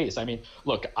excellent ace. I mean,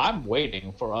 look, I'm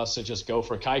waiting for us to just go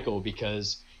for Keuchel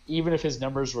because even if his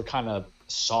numbers were kind of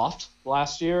soft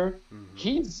last year,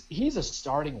 he's a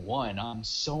starting one on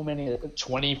so many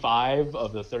 25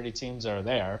 of the 30 teams that are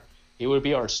there. He would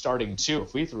be our starting two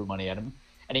if we threw money at him,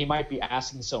 and he might be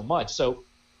asking so much. So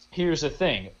here's the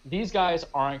thing. These guys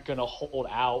aren't going to hold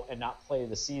out and not play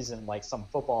the season like some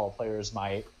football players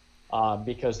might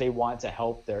because they want to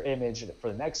help their image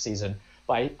for the next season.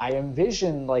 But I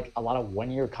envision like a lot of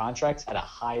one-year contracts at a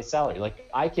high salary. Like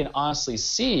I can honestly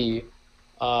see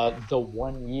the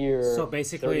 1 year, so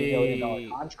basically $30 million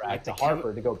contract to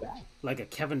Harper to go back. Like a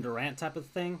Kevin Durant type of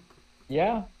thing?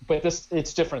 Yeah, but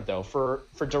it's different though. For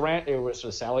Durant, it was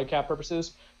for salary cap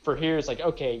purposes. For here, it's like,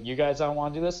 okay, you guys don't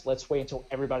want to do this. Let's wait until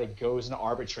everybody goes into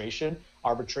arbitration.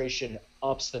 Arbitration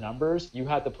ups the numbers. You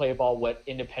have to play ball what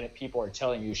independent people are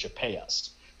telling you should pay us.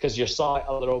 Because you saw it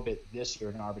a little bit this year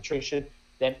in arbitration.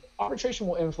 Then arbitration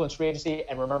will influence free agency.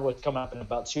 And remember what's coming up in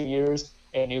about 2 years,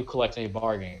 a new collective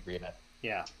bargaining agreement.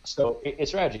 Yeah. So it's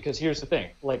tragic because here's the thing.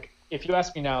 Like, if you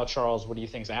ask me now, Charles, what do you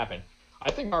think's happened? I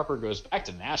think Harper goes back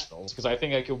to Nationals because I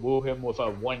think I could woo him with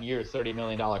a 1 year, $30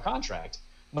 million contract.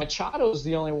 Machado's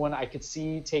the only one I could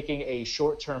see taking a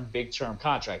short-term, big-term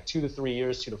contract, 2 to 3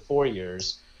 years, 2 to 4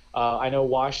 years. I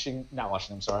know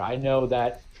I know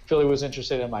that Philly was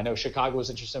interested in him. I know Chicago was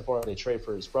interested in him. They trade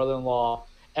for his brother-in-law.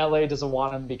 LA doesn't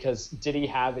want him because did he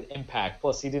have an impact?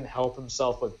 Plus, he didn't help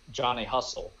himself with Johnny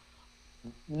Hustle.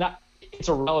 It's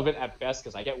irrelevant at best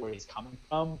because I get where he's coming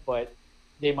from, but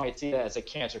they might see that as a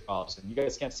cancer cause. And you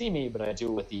guys can't see me, but I do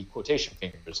with the quotation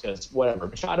fingers because whatever.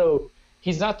 Machado,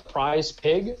 he's not the prize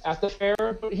pig at the fair,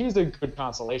 but he's a good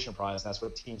consolation prize. And that's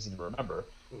what teams need to remember.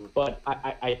 But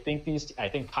I think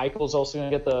Keichel's also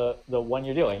going to get the 1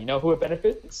 year deal. And you know who it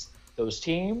benefits? Those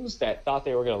teams that thought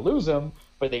they were going to lose him,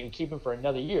 but they can keep him for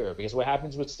another year. Because what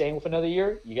happens with staying with another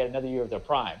year? You get another year of their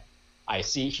prime. I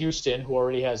see Houston, who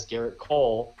already has Garrett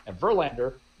Cole and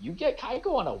Verlander. You get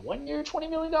Keuchel on a 1 year, $20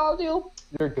 million deal,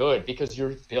 you're good because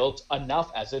you're built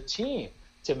enough as a team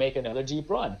to make another deep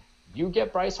run. You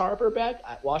get Bryce Harper back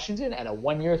at Washington at a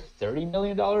 1 year, $30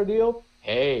 million deal.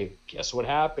 Hey, guess what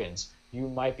happens? You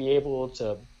might be able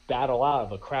to battle out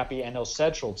of a crappy NL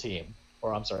Central team,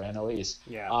 or I'm sorry, NL East.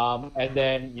 Yeah. And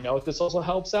then, you know what this also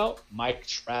helps out? Mike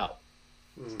Trout.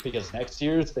 Because next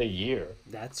year's the year.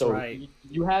 That's so right.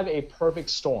 You have a perfect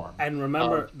storm. And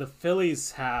remember, the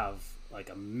Phillies have like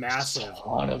a massive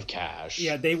ton of cash.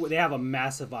 Yeah, they have a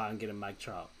massive eye on getting Mike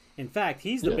Trout. In fact,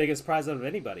 he's the biggest prize out of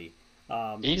anybody.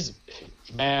 He's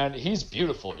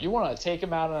beautiful. You want to take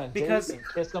him out on a date and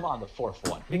kiss him on the fourth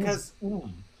one. Because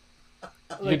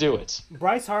you do it.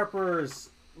 Bryce Harper's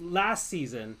last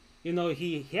season,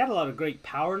 he had a lot of great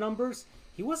power numbers.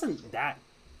 He wasn't that,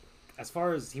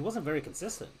 he wasn't very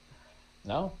consistent.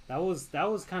 No. That was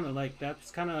kind of like,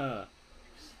 that's kind of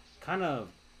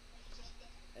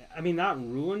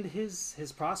not ruined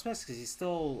his prospects because he's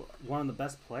still one of the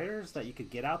best players that you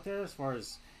could get out there as far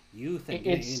as youth and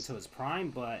getting into his prime,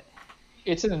 but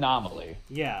it's an anomaly.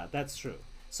 Yeah, that's true.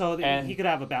 So he could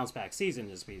have a bounce back season,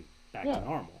 just be back to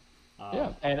normal.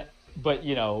 But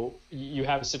you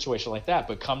have a situation like that.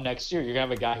 But come next year, you're gonna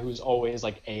have a guy who's always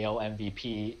like AL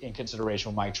MVP in consideration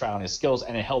with Mike Trout and his skills,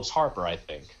 and it helps Harper, I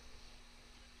think.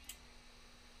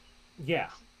 Yeah.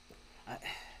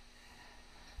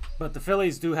 But the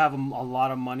Phillies do have a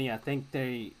lot of money. I think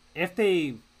they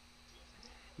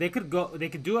could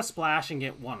do a splash and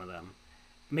get one of them,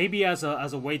 maybe as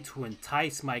a way to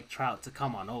entice Mike Trout to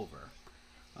come on over,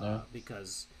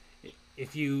 because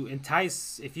if you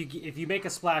make a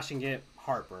splash and get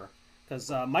Harper,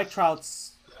 because Mike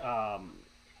Trout's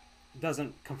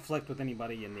doesn't conflict with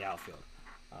anybody in the outfield.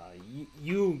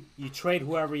 You trade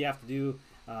whoever you have to do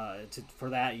for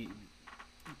that.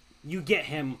 You get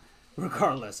him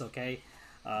regardless, okay?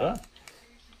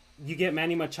 You get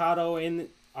Manny Machado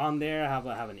on there, have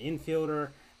an infielder,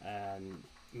 and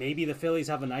maybe the Phillies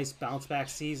have a nice bounce back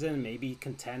season, maybe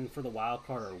contend for the wild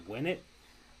card or win it,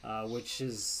 which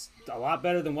is a lot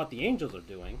better than what the Angels are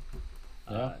doing.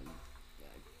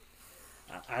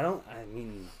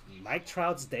 Mike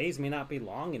Trout's days may not be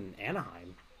long in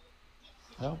Anaheim.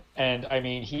 No, and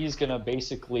he's gonna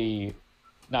basically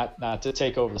not to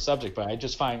take over the subject, but I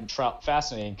just find Trout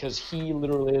fascinating because he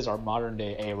literally is our modern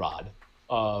day A-Rod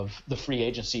of the free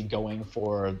agency going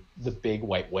for the big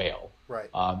white whale. Right.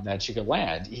 That you could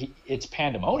land. It's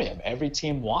pandemonium. Every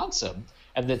team wants him,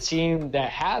 and the team that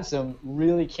has him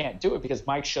really can't do it because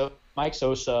Mike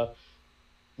Sosa,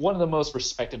 one of the most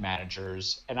respected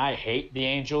managers, and I hate the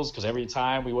Angels because every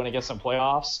time we went against some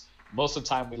playoffs, most of the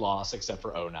time we lost except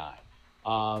for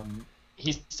 2009.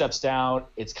 He steps down.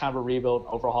 It's kind of a rebuild,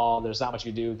 overhaul. There's not much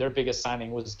you can do. Their biggest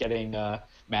signing was getting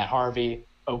Matt Harvey.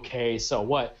 Okay, so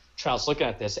what? Trout's looking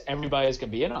at this. Everybody's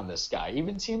going to be in on this guy.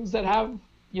 Even teams that have,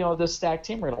 this stacked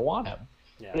team are going to want him.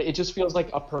 Yeah. But it just feels like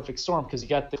a perfect storm because you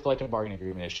got the collective bargaining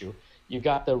agreement issue. You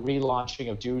got the relaunching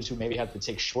of dudes who maybe have to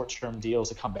take short-term deals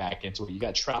to come back into it. You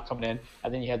got Trout coming in,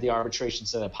 and then you had the arbitration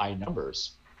set up high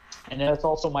numbers. And that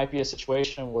also might be a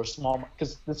situation where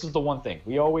because this is the one thing.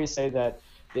 We always say that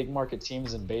big market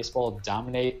teams in baseball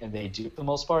dominate, and they do for the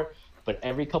most part. But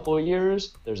every couple of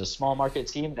years, there's a small market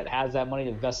team that has that money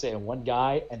invested in one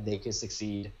guy, and they can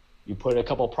succeed. You put a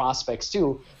couple prospects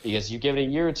too, because you give it a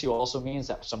year or two also means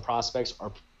that some prospects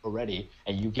are ready,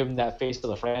 and you give them that face to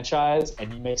the franchise,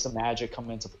 and you make some magic come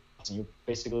into playoffs, and you're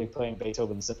basically playing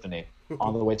Beethoven's Symphony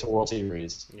on the way to World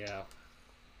Series. Yeah.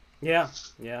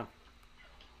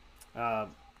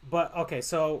 But okay,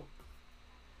 so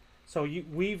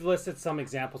we've listed some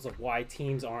examples of why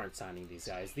teams aren't signing these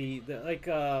guys.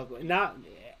 Not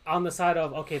on the side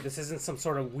of, okay, this isn't some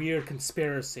sort of weird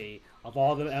conspiracy of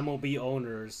all the MLB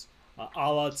owners,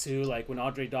 a la to like when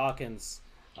Andre Dawkins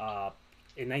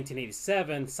in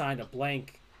 1987 signed a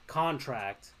blank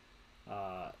contract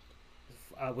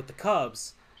with the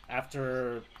Cubs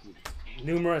after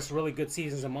numerous really good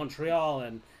seasons in Montreal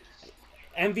and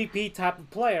MVP type of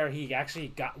player. He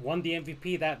actually won the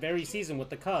MVP that very season with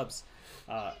the Cubs,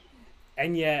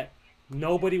 and yet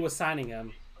nobody was signing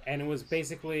him, and it was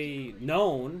basically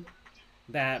known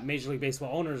that Major League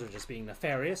Baseball owners are just being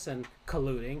nefarious and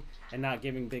colluding and not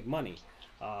giving big money.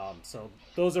 So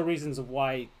those are reasons of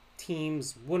why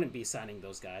teams wouldn't be signing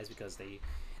those guys, because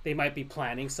they might be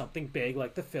planning something big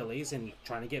like the Phillies and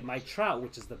trying to get Mike Trout,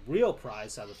 which is the real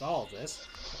prize out of all of this,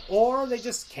 or they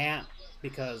just can't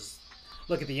because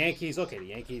look at the Yankees. Okay, the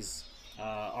Yankees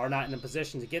are not in a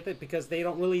position to get it because they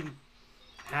don't really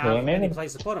have any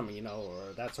place to put them,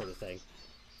 or that sort of thing.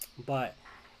 But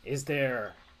is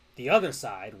there the other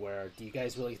side where do you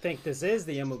guys really think this is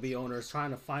the MLB owners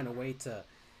trying to find a way to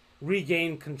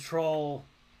regain control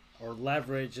or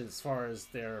leverage as far as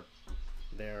their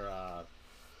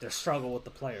struggle with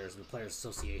the players and the Players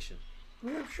Association? I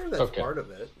mean, I'm sure that's part of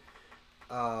it.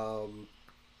 I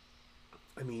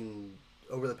mean,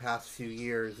 over the past few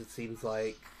years, it seems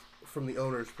like from the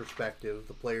owner's perspective,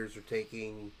 the players are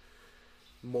taking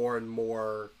more and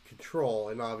more control,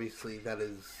 and obviously that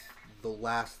is the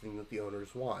last thing that the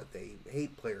owners want. They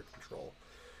hate player control.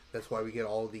 That's why we get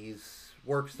all these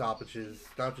work stoppages,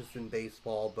 not just in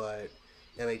baseball, but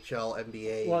NHL,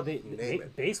 NBA, well, you name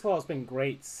it. Baseball has been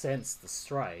great since the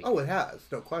strike. Oh, it has,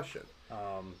 no question.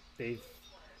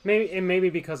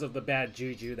 Maybe because of the bad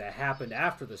juju that happened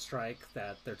after the strike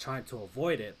that they're trying to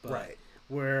avoid it. But right.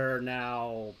 We're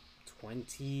now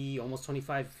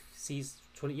 25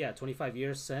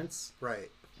 years since. Right.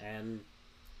 And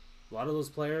a lot of those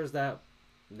players that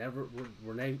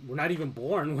were not even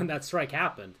born when that strike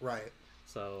happened. Right.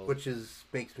 So which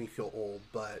makes me feel old,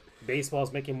 but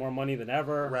baseball's making more money than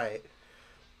ever. Right.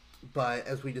 But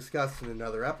as we discussed in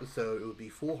another episode, it would be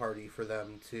foolhardy for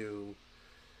them to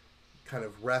kind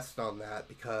of rest on that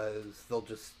because they'll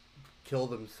just kill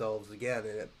themselves again,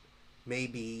 and it may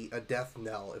be a death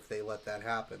knell if they let that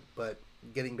happen. But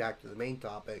getting back to the main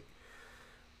topic,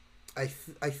 I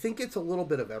think it's a little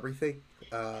bit of everything.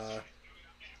 I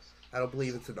don't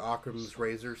believe it's an Occam's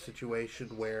razor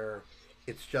situation where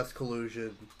it's just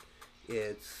collusion,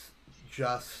 it's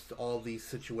just all these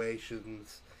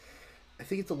situations. I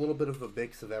think it's a little bit of a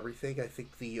mix of everything. I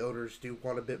think the owners do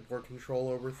want a bit more control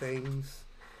over things.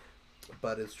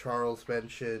 But as Charles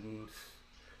mentioned,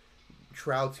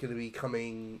 Trout's going to be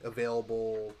coming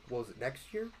available, what was it,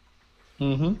 next year?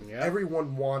 Mm-hmm. Yeah.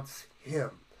 Everyone wants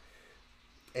him.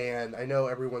 And I know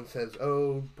everyone says,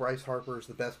 oh, Bryce Harper is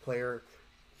the best player.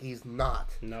 He's not.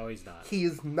 No, he's not. He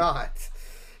is not.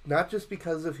 Not just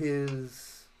because of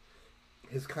his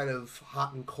kind of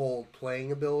hot and cold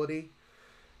playing ability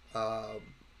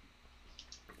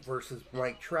versus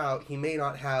Mike Trout. He may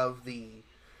not have the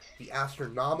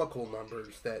astronomical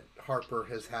numbers that Harper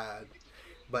has had,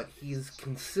 but he's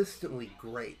consistently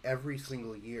great every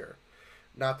single year.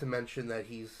 Not to mention that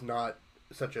he's not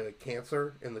such a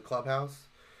cancer in the clubhouse.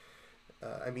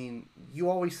 I mean,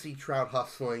 you always see Trout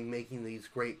hustling, making these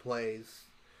great plays,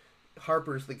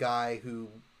 Harper's the guy who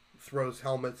throws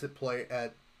helmets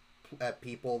at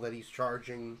people that he's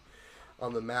charging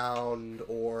on the mound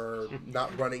or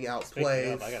not running out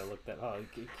plays. I gotta look that. Oh,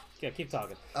 keep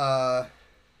talking.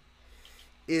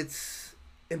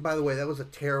 And by the way, that was a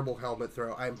terrible helmet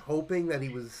throw. I'm hoping that he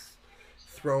was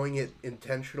throwing it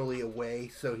intentionally away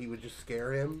so he would just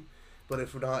scare him. But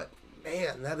if not,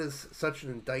 man, that is such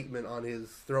an indictment on his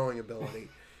throwing ability.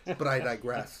 But I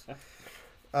digress.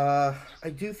 I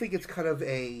do think it's kind of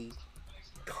a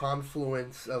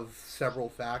confluence of several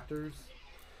factors.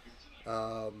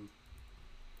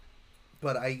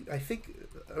 But I think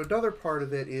another part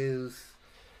of it is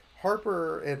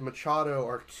Harper and Machado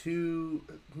are too...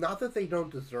 Not that they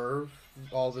don't deserve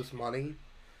all this money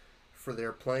for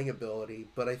their playing ability,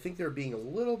 but I think they're being a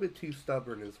little bit too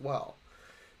stubborn as well.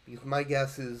 Because my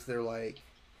guess is they're like,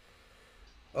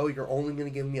 oh, you're only going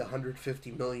to give me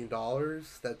 $150 million?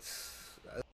 That's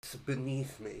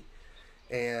beneath me.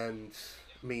 And,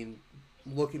 I mean,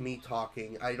 look at me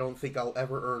talking. I don't think I'll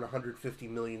ever earn $150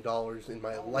 million in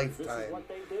my lifetime,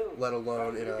 let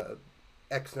alone in a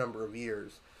X number of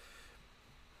years.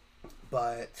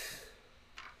 But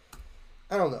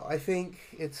I don't know. I think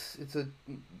it's a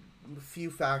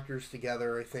few factors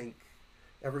together. I think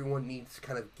everyone needs to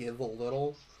kind of give a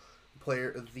little.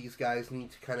 These guys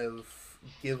need to kind of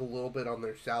give a little bit on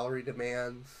their salary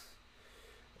demands.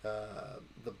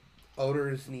 The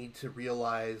owners need to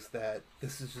realize that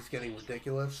this is just getting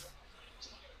ridiculous,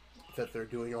 that they're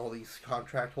doing all these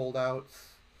contract holdouts.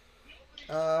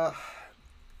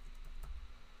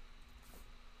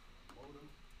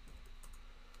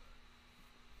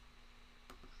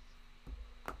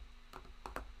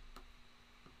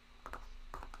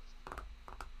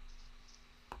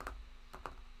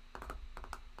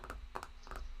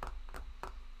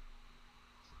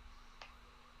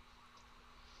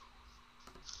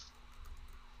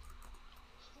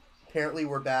 Apparently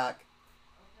we're back.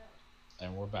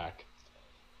 And we're back.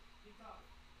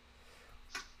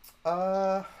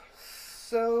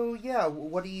 So yeah,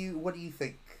 what do you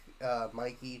think,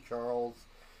 Mikey, Charles?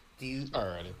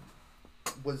 Alrighty.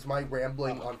 Was my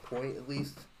rambling on point at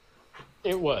least?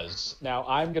 It was. Now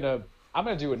I'm gonna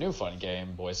do a new fun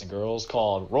game, boys and girls,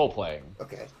 called role playing.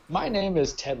 Okay. My name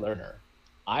is Ted Lerner.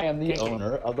 I am the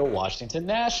owner of the Washington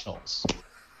Nationals.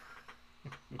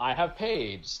 I have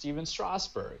paid Steven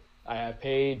Strasburg. I have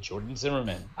paid Jordan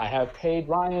Zimmerman. I have paid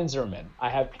Ryan Zimmerman.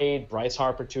 I have paid Bryce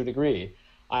Harper to a degree.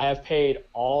 I have paid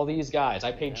all these guys.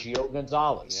 I paid Gio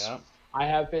Gonzalez. Yeah. I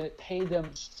have paid them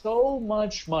so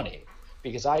much money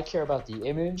because I care about the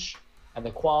image and the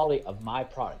quality of my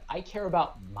product. I care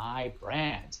about my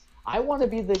brand. I want to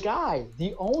be the guy,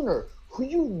 the owner, who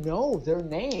you know their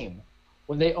name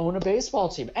when they own a baseball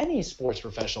team, any sports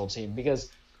professional team,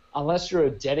 because unless you're a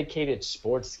dedicated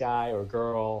sports guy or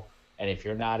girl, and if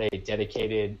you're not a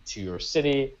dedicated to your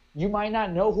city, you might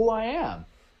not know who I am.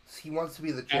 He wants to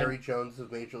be the Jerry Jones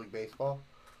of Major League Baseball.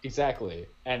 Exactly.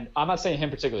 And I'm not saying him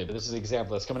particularly, but this is an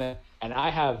example that's coming in. And I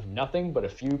have nothing but a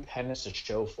few pennants to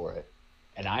show for it.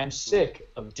 And I am sick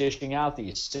of dishing out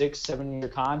these 6-7 year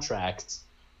contracts.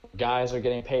 Guys are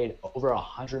getting paid over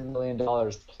 $100 million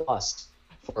plus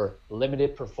for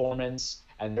limited performance,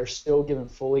 and they're still giving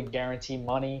fully guaranteed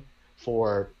money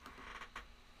for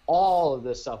all of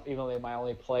this stuff, even though they might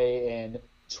only play in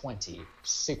 20,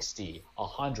 60,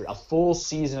 100, a full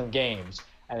season of games,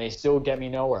 and they still get me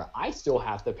nowhere. I still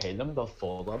have to pay them the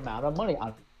full amount of money on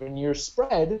a 7-year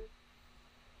spread,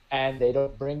 and they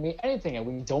don't bring me anything, and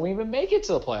we don't even make it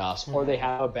to the playoffs, or they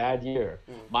have a bad year.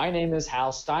 My name is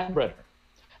Hal Steinbrenner,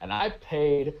 and I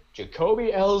paid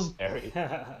Jacoby Ellsbury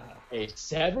a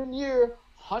 7-year,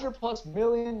 $100+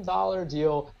 million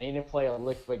deal, and he didn't play a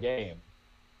lick of a game.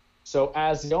 So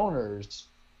as the owners,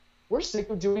 we're sick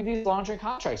of doing these long-term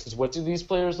contracts. Because what do these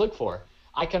players look for?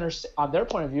 I can understand, on their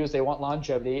point of view, is they want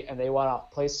longevity and they want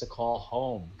a place to call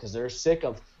home because they're sick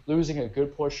of losing a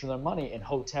good portion of their money in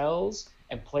hotels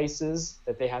and places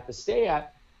that they have to stay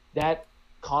at that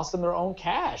cost them their own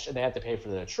cash, and they have to pay for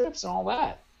their trips and all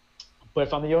that. But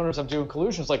if I'm the owners, I'm doing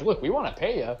Collusion. It's like, look, we want to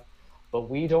pay you,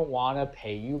 but we don't want to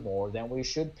pay you more than we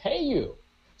should pay you.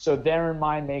 So therein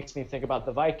mind makes me think about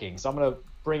the Vikings. I'm going to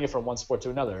bring it from one sport to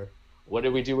another. What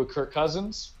did we do with Kirk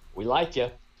Cousins? We like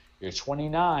you. You're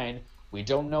 29. We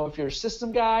don't know if you're a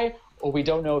system guy or we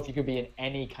don't know if you could be an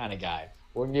any kind of guy.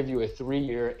 We're going to give you a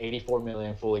 3-year, $84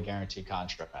 million fully guaranteed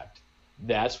contract.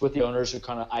 That's what the owners who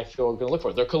kind of, I feel, are going to look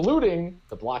for. They're colluding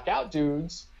to block out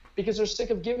dudes because they're sick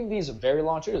of giving these very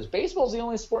long terms. Baseball's the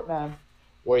only sport, man,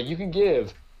 where you can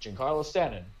give Giancarlo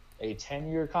Stanton a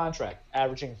 10-year contract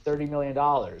averaging $30 million,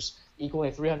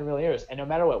 equaling 300 million years. And no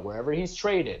matter what, wherever he's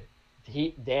traded,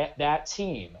 that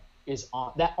team is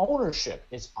on that ownership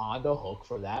is on the hook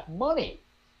for that money.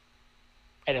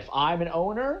 And if I'm an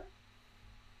owner,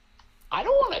 I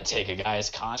don't want to take a guy's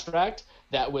contract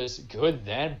that was good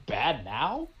then, bad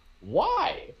now.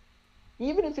 Why?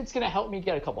 Even if it's going to help me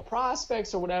get a couple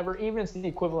prospects or whatever, even if it's the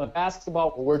equivalent of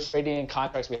basketball where we're trading in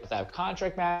contracts, we have to have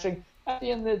contract matching. At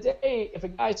the end of the day, if a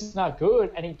guy's just not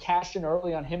good and he cashed in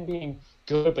early on him being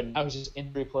good, but now he's just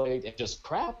injury plagued and just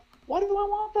crap, why do I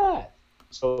want that?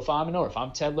 So if I'm an owner, if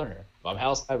I'm Ted Lerner, if I'm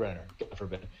Hal Steinbrenner, God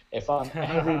forbid, if I'm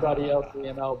everybody else in the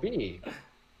MLB,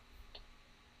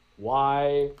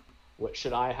 what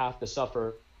should I have to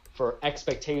suffer for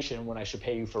expectation when I should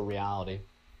pay you for reality?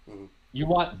 Mm-hmm. You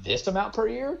want this amount per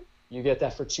year? You get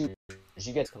that for 2 years.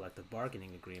 You get collective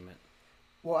bargaining agreement.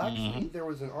 Well, actually, there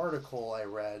was an article I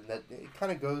read that it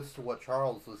kind of goes to what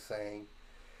Charles was saying,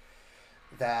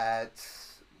 that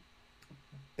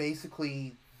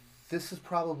basically this is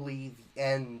probably the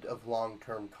end of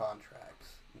long-term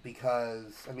contracts.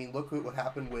 Because, I mean, look at what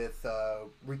happened with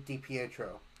Rick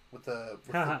DiPietro.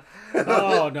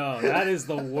 Oh, no, that is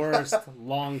the worst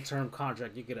long-term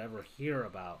contract you could ever hear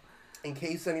about. In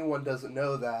case anyone doesn't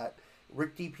know that,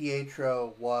 Rick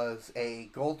DiPietro was a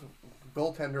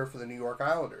goaltender for the New York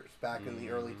Islanders back in the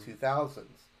early 2000s.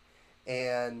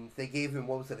 And they gave him,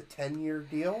 what was it, a 10-year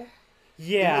deal?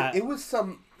 Yeah. It was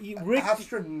some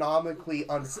astronomically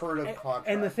unheard of contract.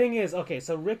 And the thing is, okay,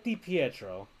 so Rick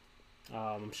DiPietro,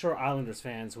 I'm sure Islanders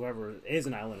fans, whoever is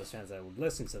an Islanders fans that would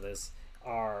listen to this,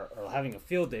 are having a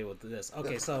field day with this.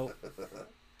 Okay, so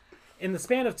in the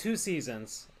span of 2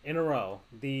 seasons in a row,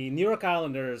 the New York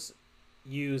Islanders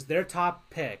used their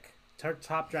top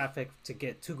draft pick to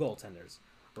get 2 goaltenders,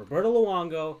 Roberto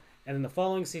Luongo, and in the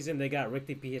following season they got Rick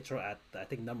DiPietro at, I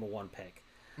think, number 1 pick.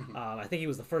 I think he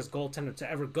was the first goaltender to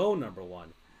ever go number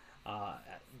 1.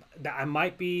 It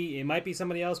might be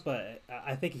somebody else, but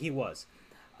I think he was.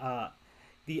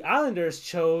 The Islanders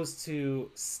chose to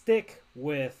stick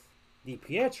with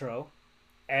DiPietro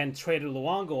and traded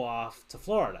Luongo off to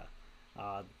Florida.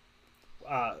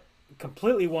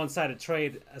 Completely one-sided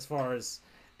trade as far as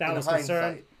that was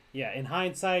concerned. Yeah, in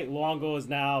hindsight, Luongo is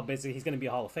now basically he's going to be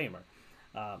a Hall of Famer.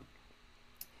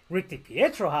 Rick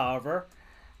DiPietro, however,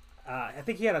 I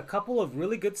think he had a couple of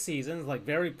really good seasons, like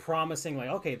very promising. Like,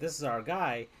 okay, this is our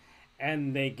guy,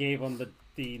 and they gave him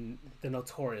the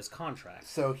notorious contract.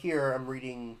 So here I'm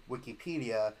reading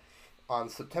Wikipedia. On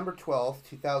September 12th,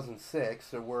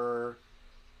 2006, so we're a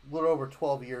little over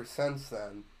 12 years since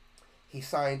then, he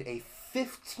signed a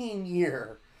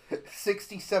 15-year,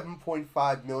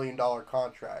 $67.5 million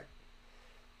contract.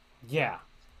 Yeah.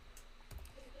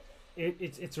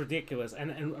 It's ridiculous.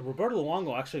 And Roberto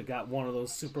Luongo actually got one of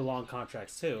those super long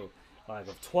contracts too, like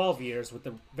of 12 years with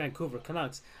the Vancouver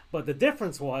Canucks. But the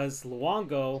difference was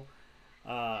Luongo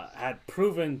had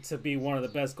proven to be one of the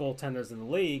best goaltenders in the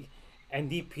league, and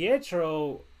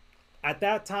DiPietro, at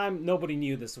that time, nobody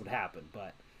knew this would happen,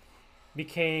 but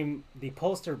became the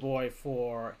poster boy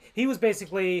for... He was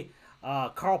basically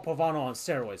Carl Pavano on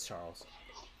steroids, Charles.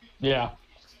 Yeah,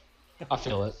 I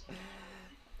feel it.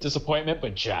 Disappointment,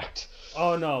 but jacked.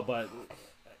 Oh, no, but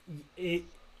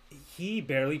he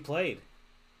barely played.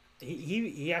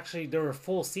 He actually... There were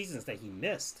full seasons that he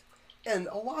missed. And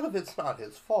a lot of it's not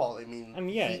his fault. I mean,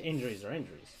 injuries are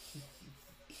injuries.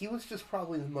 He was just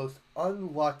probably the most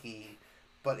unlucky,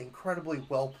 but incredibly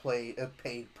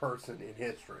paid person in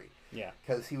history. Yeah,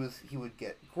 because he would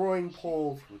get groin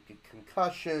pulls, he would get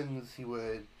concussions,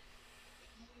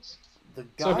 the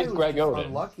guy was Greg Oden.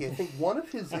 Unlucky. I think one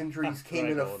of his injuries came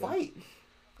in a fight.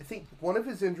 I think one of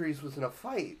his injuries was in a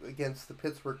fight against the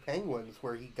Pittsburgh Penguins,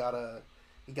 where he got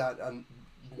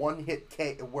one hit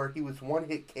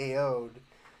KO'd,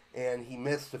 and he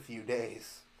missed a few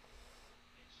days.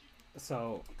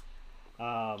 So,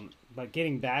 but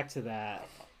getting back to that,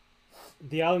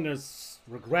 the Islanders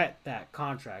regret that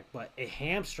contract, but it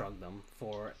hamstrung them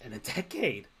for a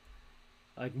decade.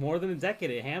 Like, more than a decade,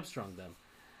 it hamstrung them.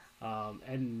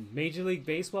 And Major League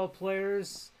Baseball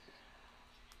players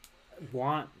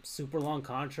want super long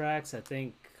contracts. I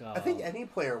think any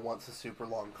player wants a super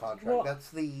long contract. Well, a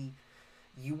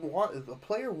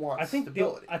player wants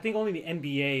stability. I think only the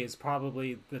NBA is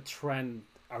probably the trend,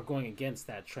 are going against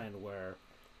that trend, where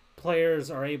players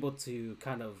are able to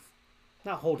kind of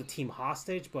not hold a team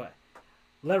hostage, but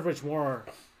leverage more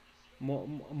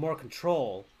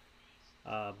control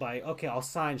by, okay, I'll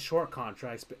sign short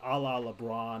contracts, a la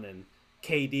LeBron and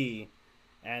KD,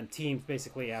 and teams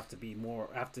basically have to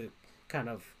kind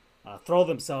of throw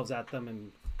themselves at them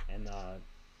and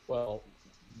well,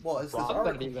 as this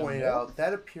article pointed out,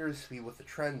 that appears to be what the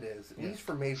trend is, at least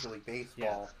for Major League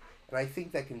Baseball. And I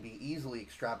think that can be easily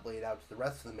extrapolated out to the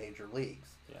rest of the major leagues.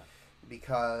 Yeah.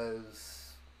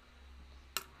 Because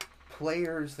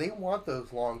players, they want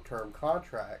those long-term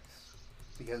contracts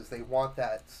because they want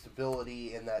that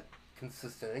stability and that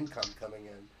consistent income coming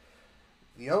in.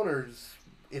 The owners,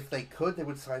 if they could, they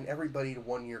would sign everybody to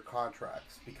one-year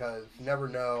contracts because you never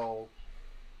know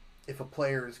if a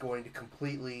player is going to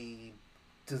completely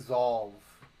dissolve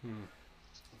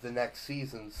the next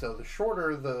season. So the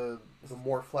shorter, the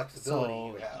more flexibility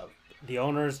you have. The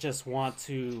owners just want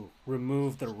to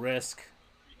remove the risk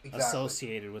Exactly.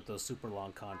 associated with those super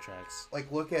long contracts.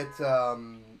 Like, look at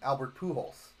Albert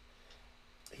Pujols.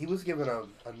 He was given a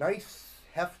nice,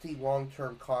 hefty,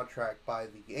 long-term contract by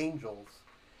the Angels.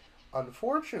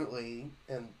 Unfortunately,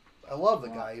 and I love the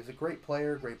guy. He's a great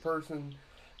player, great person,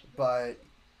 but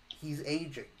he's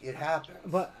aging. It happens.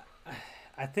 But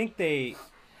I think they...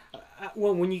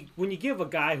 Well, when you give a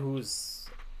guy who's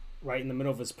right in the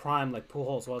middle of his prime, like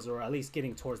Pujols was, or at least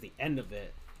getting towards the end of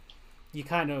it, you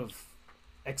kind of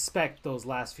expect those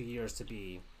last few years to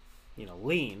be,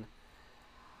 lean.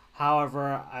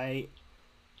 However, I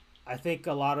think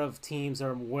a lot of teams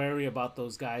are wary about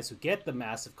those guys who get the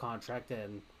massive contract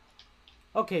and,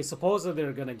 okay, supposedly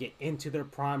they're going to get into their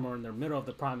prime or in their middle of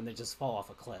the prime and they just fall off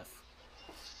a cliff.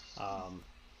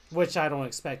 Which I don't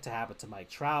expect to happen to Mike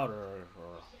Trout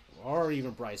or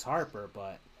even Bryce Harper,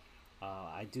 but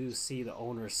I do see the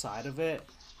owner's side of it.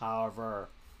 However,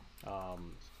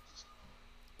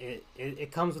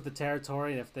 it comes with the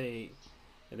territory, and if they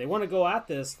want to go at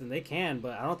this, then they can.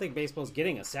 But I don't think baseball's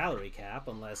getting a salary cap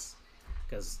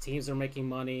because teams are making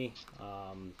money.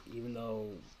 Even though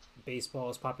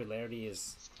baseball's popularity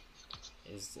is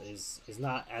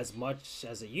not as much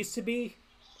as it used to be,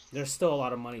 there's still a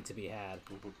lot of money to be had.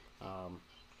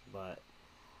 But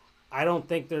I don't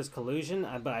think there's collusion,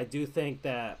 but I do think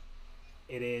that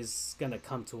it is going to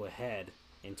come to a head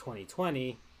in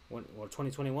 2020 or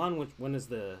 2021. When is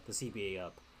the CBA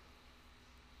up?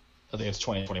 I think it's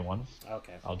 2021.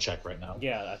 Okay. I'll check right now.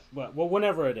 Yeah, well,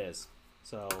 whenever it is.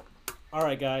 So, all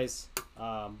right, guys.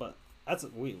 But that's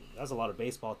a lot of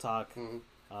baseball talk.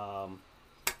 Mm-hmm.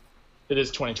 It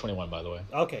is 2021, by the way.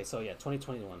 Okay, so yeah,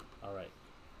 2021. All right.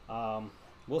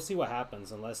 We'll see what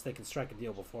happens unless they can strike a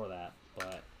deal before that.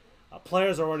 But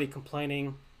players are already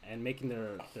complaining and making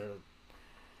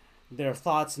their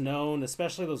thoughts known,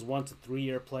 especially those 1 to 3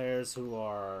 year players who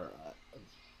are.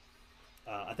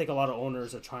 I think a lot of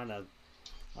owners are trying to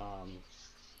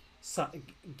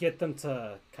get them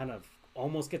to kind of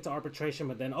almost get to arbitration,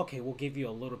 but then okay, we'll give you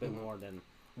a little bit more, then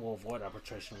we'll avoid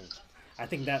arbitration. I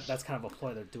think that's kind of a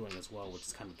ploy they're doing as well, which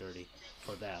is kind of dirty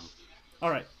for them. All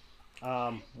right.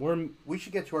 We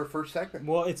should get to our first segment.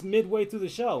 Well, it's midway through the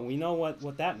show. We know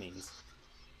what that means.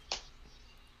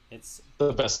 It's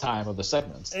the best time of the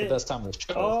segments. The best time of the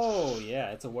show. Oh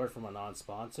yeah, it's a word from our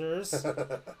non-sponsors.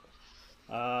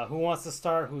 Who wants to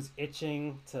start? Who's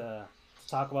itching to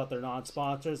talk about their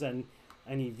non-sponsors? And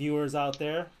any viewers out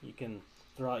there, you can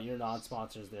throw out your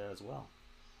non-sponsors there as well.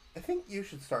 I think you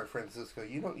should start, Francisco.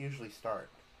 You don't usually start.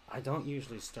 I don't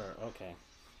usually start. Okay.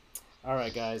 All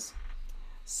right, guys.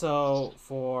 So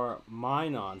for my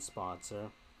non-sponsor,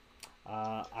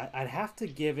 I'd have to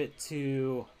give it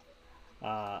to.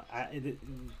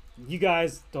 You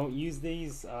guys don't use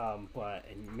these, but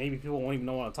and maybe people won't even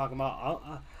know what I'm talking about.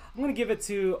 I'm going to give it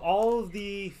to all of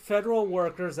the federal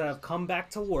workers that have come back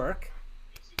to work.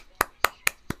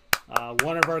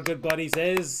 One of our good buddies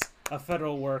is a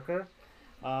federal worker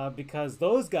because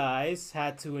those guys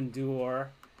had to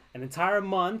endure an entire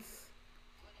month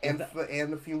and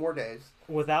a few more days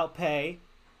without pay.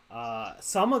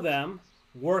 Some of them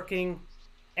working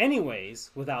anyways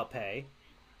without pay.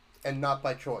 And not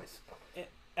by choice.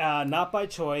 Not by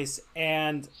choice,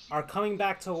 and are coming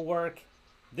back to work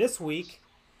this week,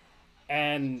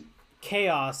 and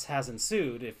chaos has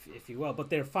ensued, if you will. But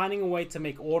they're finding a way to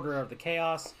make order of the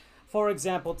chaos. For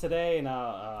example, today, and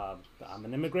I'm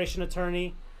an immigration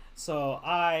attorney, so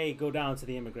I go down to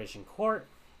the immigration court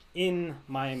in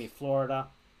Miami, Florida,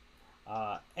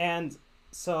 and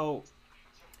so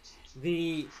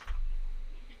I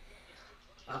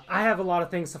have a lot of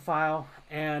things to file,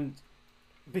 and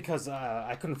because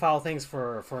I couldn't file things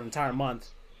for an entire month,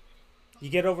 you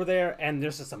get over there, and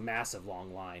there's just a massive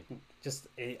long line.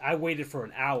 I waited for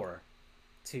an hour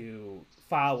to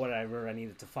file whatever I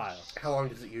needed to file. How long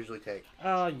does it usually take?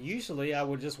 Usually I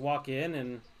would just walk in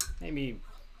and maybe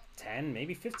 10,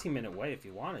 maybe 15-minute wait if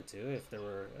you wanted to, if there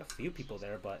were a few people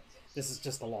there, but this is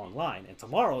just a long line. And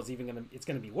tomorrow it's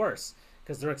gonna be worse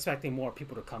because they're expecting more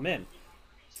people to come in.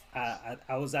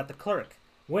 I was at the clerk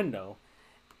window,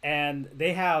 and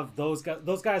they have those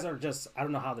guys are just, I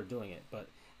don't know how they're doing it, but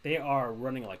they are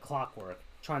running like clockwork,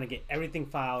 trying to get everything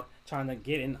filed, trying to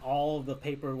get in all of the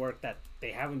paperwork that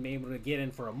they haven't been able to get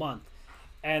in for a month.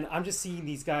 And I'm just seeing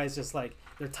these guys just like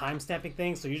they're time stamping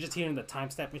things. So you're just hearing the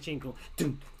time stamp machine go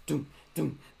doom, doom,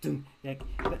 doom, doom. Like,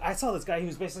 I saw this guy. He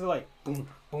was basically like boom,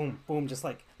 boom, boom, just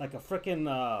like a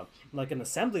freaking like an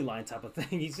assembly line type of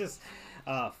thing. He's just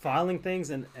filing things,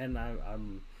 and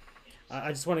I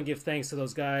just want to give thanks to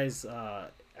those guys.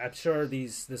 I'm sure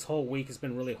this whole week has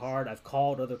been really hard. I've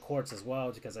called other courts as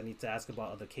well because I need to ask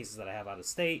about other cases that I have out of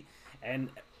state, and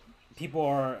people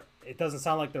are. It doesn't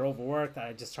sound like they're overworked.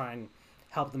 I just try and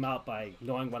help them out by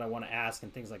knowing what I want to ask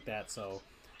and things like that. So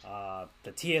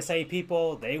the TSA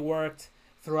people, they worked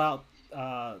throughout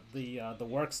the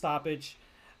work stoppage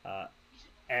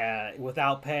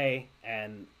without pay,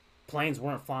 and planes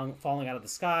weren't falling out of the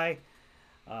sky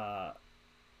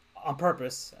on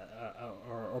purpose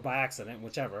or by accident,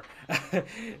 whichever.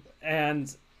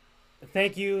 And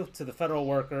thank you to the federal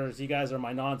workers. You guys are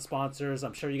my non-sponsors.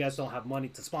 I'm sure you guys don't have money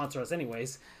to sponsor us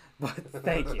anyways, but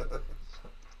thank you.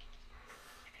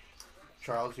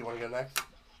 Charles, you want to go next?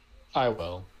 I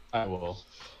will.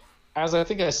 As I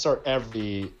think I start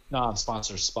every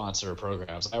sponsor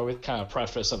programs, I always kind of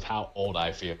preface of how old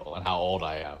I feel and how old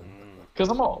I am. Because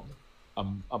I'm old.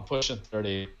 I'm pushing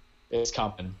 30. It's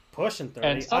coming. Pushing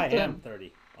 30? I am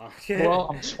 30.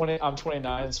 Well, I'm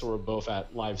 29, so we're both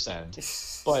at life's end.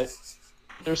 But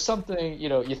there's something,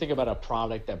 you think about a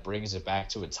product that brings it back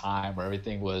to a time where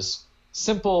everything was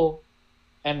simple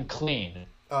and clean.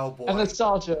 Oh, boy. And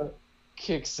nostalgia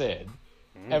kicks in.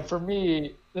 And for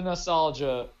me, the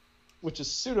nostalgia, which is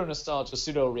pseudo-nostalgia,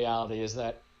 pseudo-reality, is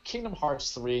that Kingdom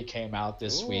Hearts 3 came out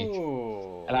this week.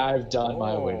 And I've done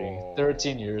my waiting.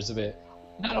 13 years of it.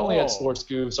 Not only at Sports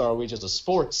GOOFS are we just a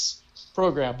sports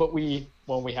program, but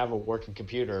when we have a working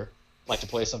computer, like to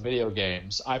play some video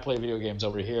games. I play video games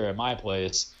over here at my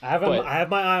place. I have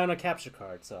my eye on a capture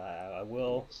card, so I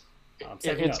will.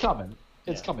 It's coming.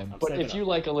 It's coming. But if you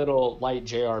like a little light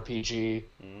JRPG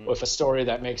with a story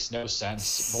that makes no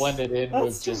sense, blended in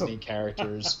with Disney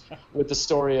characters, with the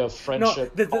story of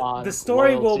friendship, the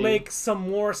story loyalty. will make some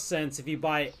more sense if you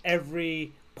buy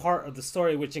every part of the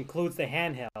story, which includes the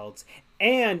handhelds.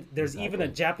 And there's even I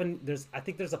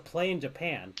think there's a play in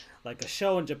Japan, like a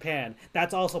show in Japan.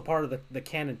 That's also part of the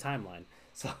canon timeline.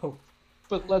 So.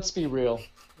 But let's be real.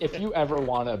 If you ever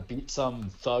want to beat some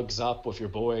thugs up with your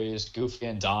boys, Goofy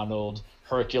and Donald,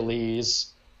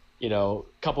 Hercules, a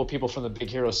couple of people from the Big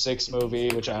Hero 6 movie,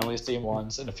 which I only seen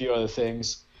once, and a few other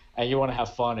things, and you want to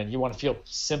have fun and you want to feel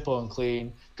simple and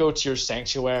clean, go to your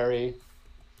Sanctuary.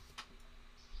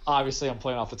 Obviously, I'm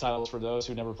playing off the titles for those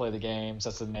who never play the games.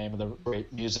 That's the name of the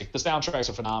great music. The soundtracks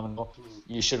are phenomenal.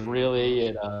 You should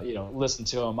really, listen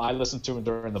to them. I listened to them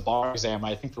during the bar exam.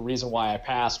 I think the reason why I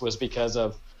passed was because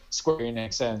of Square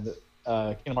Enix and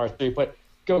Kingdom Hearts 3. But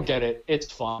go get it.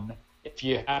 It's fun. If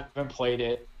you haven't played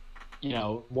it,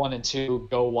 1 and 2,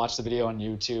 go watch the video on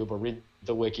YouTube or read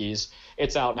the wikis.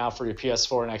 It's out now for your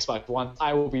PS4 and Xbox One.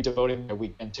 I will be devoting my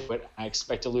weekend to it. I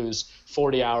expect to lose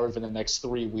 40 hours in the next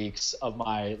 3 weeks of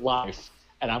my life,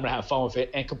 and I'm going to have fun with it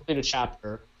and complete a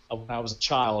chapter of when I was a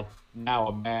child, now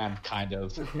a man, kind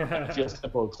of. I feel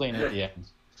simple and clean at the end.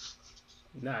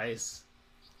 Nice.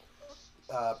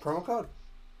 Promo code?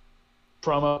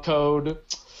 Promo code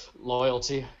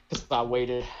loyalty, because I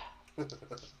waited.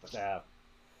 Yeah.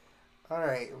 All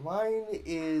right, mine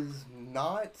is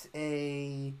not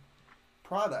a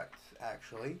product,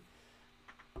 actually.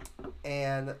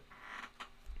 And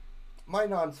my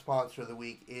non-sponsor of the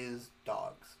week is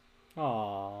dogs.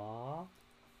 Aww.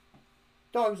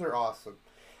 Dogs are awesome.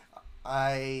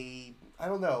 I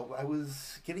don't know. I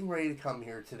was getting ready to come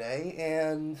here today,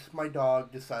 and my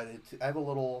dog decided to... I have a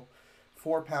little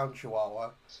 4-pound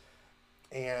Chihuahua,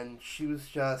 and she was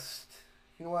just,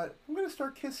 you know what? I'm going to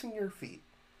start kissing your feet.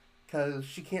 Because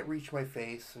she can't reach my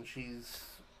face, and she's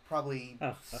probably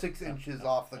 6 inches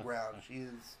off the ground. She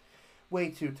is way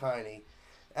too tiny.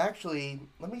 Actually,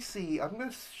 let me see. I'm going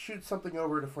to shoot something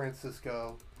over to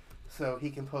Francisco so he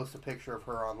can post a picture of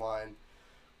her online.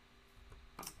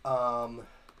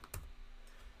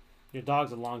 Your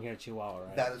dog's a long-haired Chihuahua,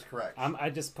 right? That is correct. I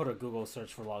just put a Google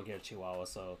search for long-haired Chihuahua,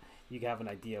 so you have an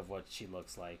idea of what she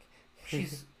looks like.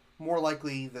 She's more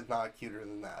likely than not cuter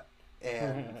than that.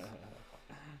 And...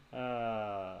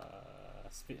 all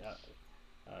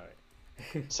right.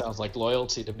 Sounds like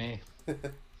loyalty to me.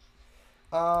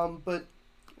 But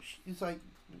she's like,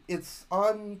 it's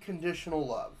unconditional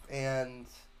love, and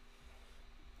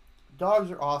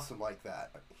dogs are awesome like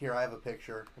that. Here, I have a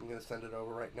picture. I'm going to send it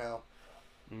over right now.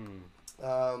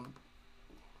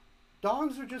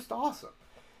 Dogs are just awesome.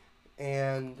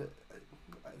 And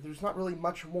there's not really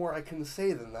much more I can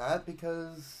say than that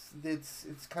because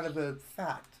it's kind of a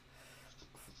fact.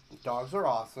 Dogs are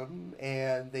awesome,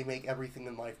 and they make everything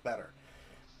in life better.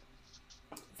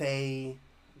 They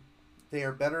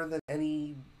are better than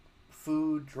any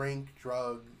food, drink,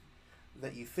 drug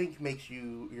that you think makes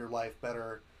your life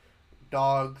better.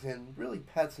 Dogs, and really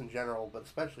pets in general, but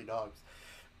especially dogs,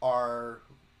 are...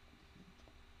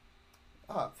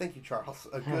 thank you, Charles.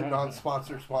 A good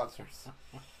non-sponsor sponsors.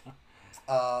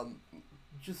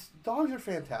 Just dogs are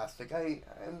fantastic.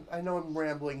 I know I'm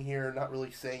rambling here, not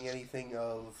really saying anything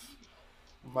of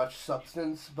much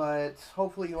substance, but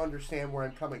hopefully you understand where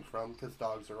I'm coming from because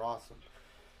dogs are awesome.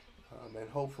 And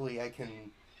hopefully I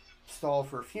can stall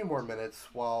for a few more minutes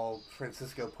while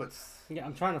Francisco puts... Yeah,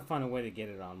 I'm trying to find a way to get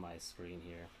it on my screen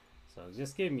here. So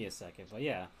just give me a second. But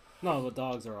yeah, no, the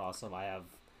dogs are awesome. I have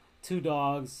 2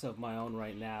 dogs of my own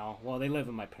right now. Well, they live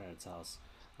in my parents' house.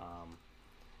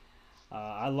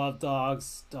 I love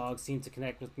dogs. Dogs seem to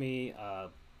connect with me.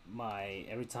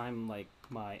 Every time like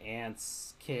my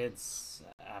aunt's kids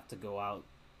have to go out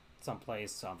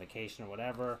someplace on vacation or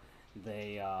whatever,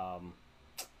 they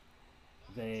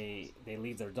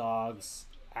leave their dogs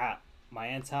at my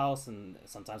aunt's house, and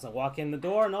sometimes I walk in the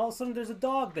door and all of a sudden there's a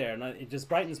dog there, and it just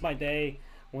brightens my day.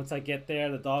 Once I get there,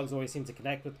 the dogs always seem to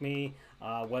connect with me,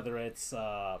 whether it's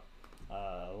a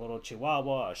little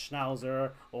Chihuahua, a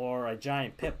Schnauzer, or a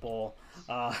giant pit bull.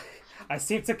 I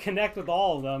seem to connect with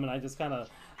all of them, and I just kind of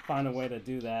find a way to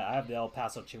do that. I have the El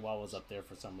Paso Chihuahuas up there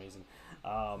for some reason.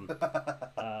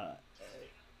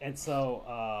 And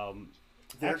so...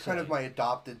 they're kind of my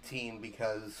adopted team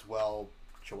because, well,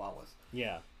 Chihuahuas.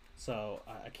 Yeah. So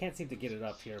I can't seem to get it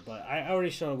up here, but I already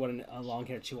showed what a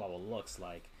long-haired Chihuahua looks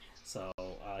like. So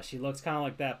she looks kind of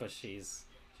like that, but she's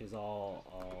all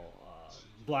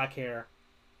black hair,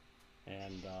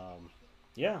 and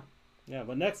yeah.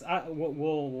 But next,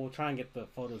 we'll try and get the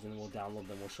photos and we'll download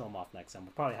them. We'll show them off next time.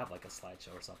 We'll probably have like a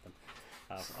slideshow or something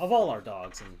of all our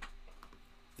dogs, and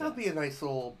that'd be a nice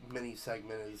little mini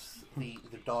segment. Is the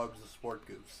dogs of sport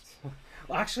goofs?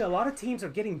 Well, actually, a lot of teams are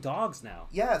getting dogs now.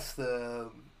 Yes,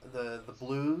 the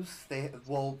Blues.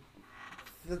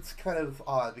 That's kind of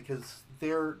odd because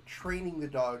they're training the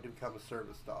dog to become a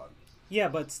service dog. Yeah,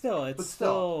 but still, it's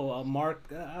still a I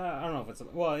don't know if it's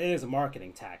it is a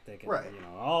marketing tactic, and, right?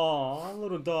 A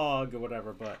little dog or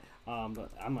whatever. But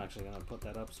I'm actually gonna put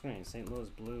that up screen. St. Louis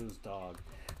Blues dog.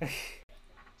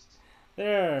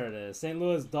 There it is. St.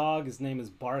 Louis dog. His name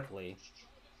is Barkley.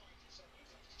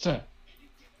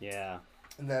 Yeah.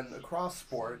 And then across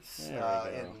sports,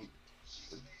 and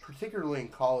particularly in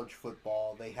college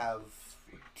football, they have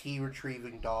tee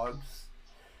retrieving dogs,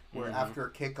 where after a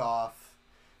kickoff,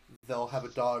 they'll have a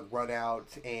dog run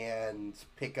out and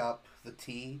pick up the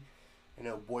tee. I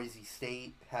know Boise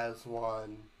State has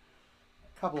one,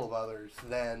 a couple of others.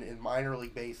 Then in minor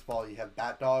league baseball, you have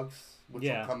bat dogs, which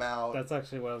will come out. That's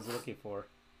actually what I was looking for.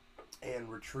 And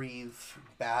retrieve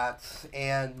bats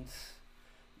and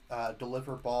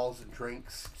deliver balls and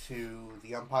drinks to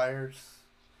the umpires.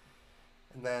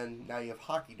 And then now you have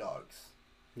hockey dogs.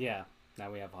 Yeah,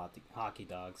 now we have hockey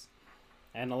dogs.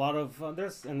 And a lot of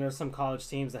there's some college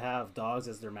teams that have dogs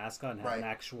as their mascot and have an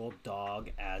actual dog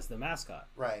as the mascot.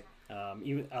 Right.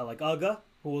 Even like Uga,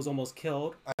 who was almost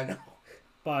killed. I know.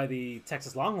 By the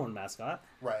Texas Longhorn mascot.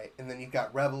 Right, and then you've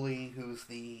got Reveille, who's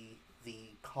the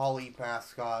collie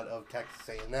mascot of Texas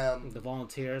A&M. The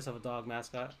Volunteers have a dog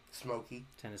mascot. Smokey.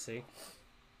 Tennessee.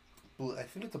 I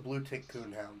think it's a blue tick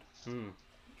coonhound.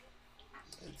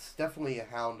 It's definitely a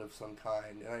hound of some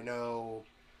kind, and I know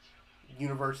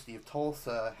University of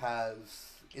Tulsa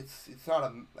has it's not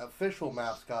an official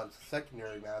mascot, it's a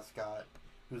secondary mascot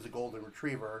who's a golden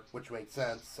retriever, which makes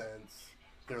sense since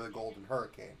they're the Golden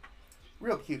Hurricane.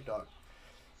 Real cute dog.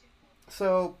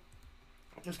 So,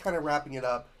 just kind of wrapping it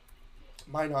up,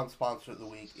 my non-sponsor of the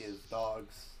week is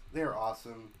dogs. They're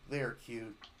awesome. They're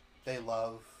cute. I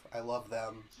love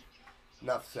them.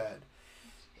 Enough said.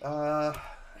 I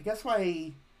guess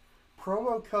my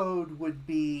promo code would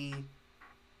be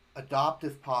adopt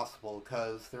if possible,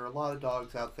 because there are a lot of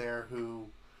dogs out there who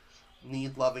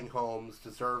need loving homes,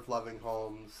 deserve loving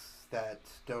homes, that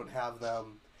don't have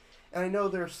them. And I know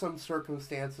there's some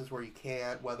circumstances where you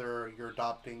can't, whether you're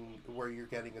where you're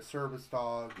getting a service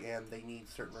dog and they need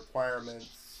certain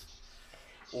requirements,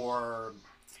 or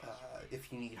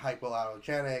if you need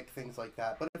hypoallergenic, things like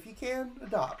that. But if you can,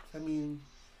 adopt. I mean,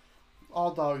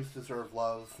 all dogs deserve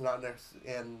love,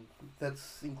 and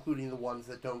that's including the ones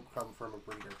that don't come from a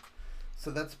breeder.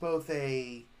 So that's both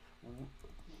a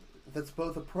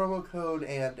promo code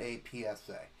and a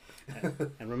PSA.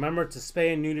 And remember to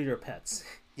spay and neuter your pets.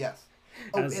 Yes.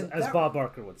 as Bob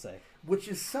Barker would say. Which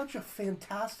is such a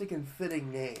fantastic and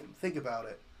fitting name. Think about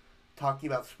it. Talking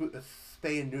about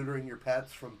spay and neutering your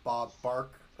pets from Bob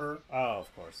Barker. Oh,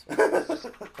 of course.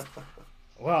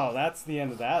 Well, that's the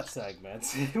end of that segment.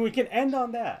 We can end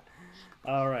on that.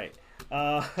 All right.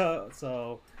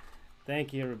 So,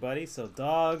 thank you, everybody. So,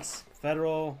 dogs,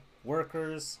 federal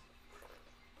workers,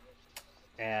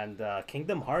 and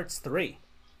Kingdom Hearts 3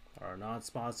 are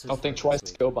non-sponsors. Don't think twice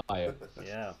to go buy it.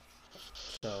 Yeah.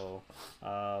 So,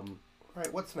 all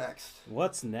right, what's next?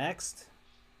 What's next?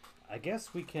 I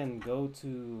guess we can go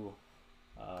to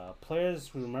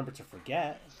players we remember to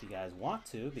forget, if you guys want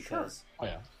to, because... Sure.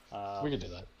 Oh, yeah. We can do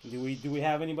that. Do we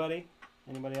have anybody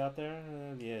out there?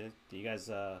 Do you guys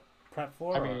prep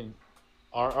for? I mean,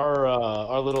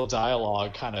 our little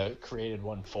dialogue kind of created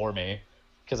one for me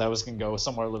because I was gonna go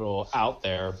somewhere a little out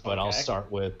there, but okay. I'll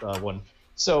start with one.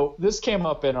 So this came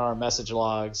up in our message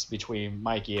logs between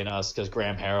Mikey and us because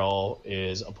Graham Harrell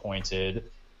is appointed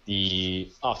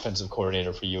the offensive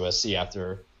coordinator for USC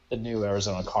after the new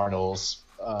Arizona Cardinals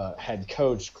head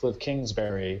coach Cliff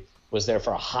Kingsbury was there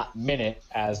for a hot minute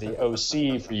as the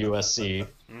OC for USC.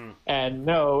 And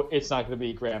no, it's not going to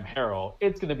be Graham Harrell.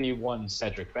 It's going to be one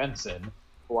Cedric Benson,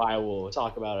 who I will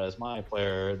talk about as my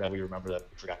player that we remember that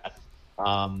we forgot.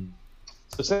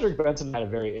 So Cedric Benson had a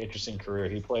very interesting career.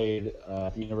 He played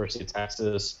at the University of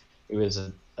Texas. He was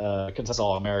a contested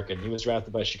All-American. He was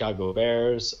drafted by Chicago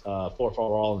Bears, 4th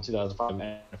overall in the 2005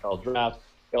 NFL Draft.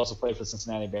 He also played for the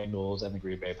Cincinnati Bengals and the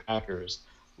Green Bay Packers.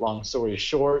 Long story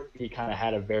short, he kind of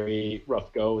had a very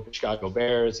rough go with the Chicago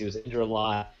Bears. He was injured a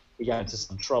lot. He got into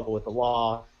some trouble with the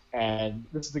law. And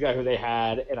this is the guy who they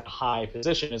had in a high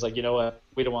position. Is like, you know what?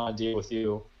 We don't want to deal with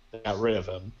you. They got rid of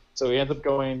him. So he ended up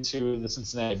going to the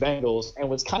Cincinnati Bengals and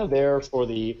was kind of there for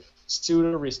the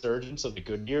pseudo resurgence of the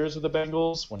good years of the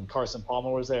Bengals when Carson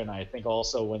Palmer was there. And I think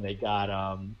also when they got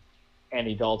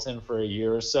Andy Dalton for a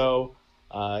year or so.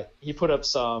 He put up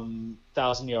some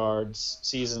 1,000 yards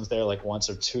seasons there, like once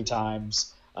or two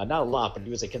times. Not a lot, but he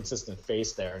was a consistent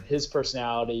face there. And his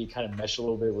personality kind of meshed a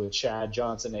little bit with Chad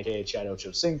Johnson, a.k.a. Chad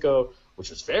Ochocinco, which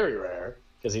was very rare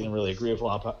because he didn't really agree with a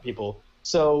lot of people.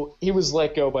 So he was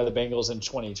let go by the Bengals in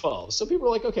 2012. So people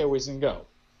were like, okay, where's he going to go?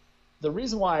 The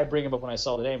reason why I bring him up when I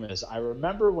saw the name is I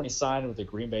remember when he signed with the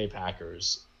Green Bay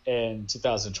Packers in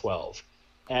 2012.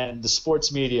 And the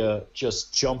sports media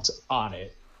just jumped on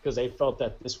it because they felt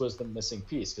that this was the missing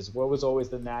piece. Because what was always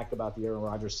the knack about the Aaron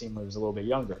Rodgers team when he was a little bit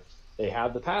younger? They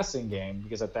had the passing game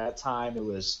because at that time it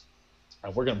was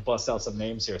we're going to bust out some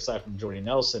names here aside from Jordy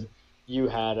Nelson. You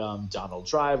had Donald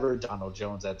Driver, Donald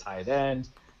Jones at tight end,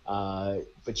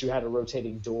 but you had a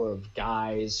rotating door of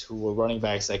guys who were running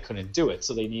backs that couldn't do it.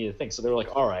 So they needed to think. So they were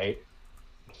like, all right,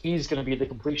 he's going to be the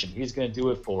completion. He's going to do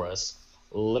it for us.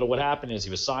 What happened is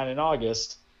he was signed in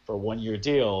August for a one-year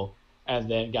deal and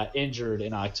then got injured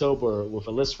in October with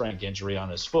a Lisfranc injury on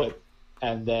his foot.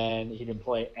 And then he didn't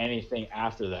play anything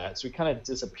after that. So he kind of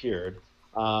disappeared.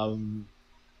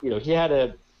 He had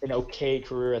an okay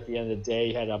career at the end of the day.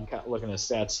 He had, I'm kind of looking at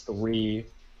stats,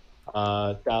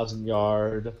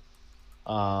 3,000-yard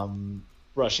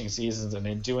rushing seasons and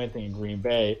didn't do anything in Green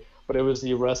Bay. But it was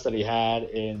the arrest that he had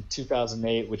in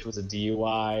 2008, which was a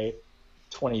DUI,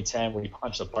 2010 when he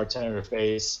punched a bartender in the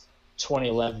face,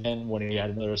 2011 when he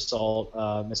had another assault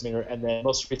misdemeanor, and then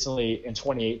most recently in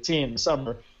 2018, in the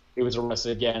summer, he was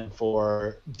arrested again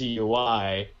for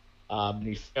DUI, and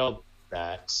he failed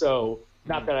that. So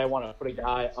not that I want to put a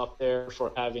guy up there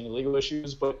for having legal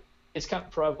issues, but it's kind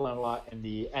of prevalent a lot in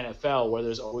the NFL where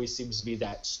there's always seems to be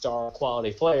that star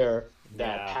quality player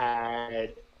that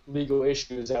had legal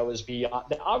issues that was beyond –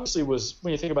 that obviously was,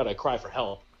 when you think about it, a cry for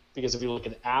help. Because if you look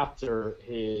at after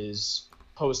his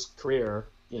post-career,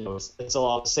 it's a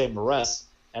lot of the same arrests.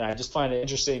 And I just find it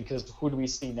interesting because who do we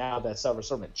see now that suffers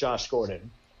from it? Josh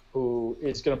Gordon, who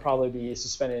is going to probably be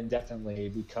suspended indefinitely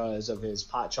because of his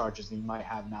pot charges, and he might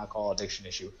have an alcohol addiction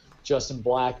issue. Justin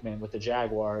Blackman with the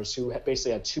Jaguars, who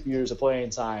basically had 2 years of playing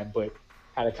time, but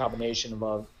had a combination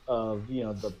of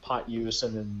the pot use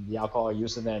and then the alcohol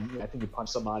use, and then I think he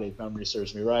punched somebody, if memory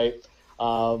serves me right.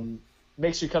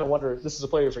 Makes you kind of wonder, this is a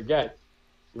player you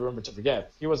remember to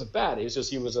forget. He wasn't bad. He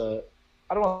was a,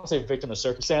 I don't want to say victim of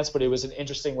circumstance, but it was an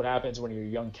interesting what happens when you're a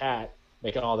young cat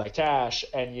making all that cash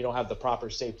and you don't have the proper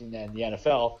safety net in the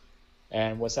NFL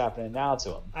and what's happening now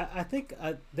to him. I think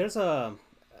there's a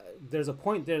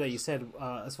point there that you said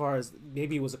as far as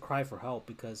maybe it was a cry for help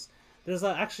because there's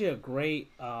actually a great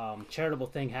charitable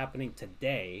thing happening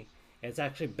today. It's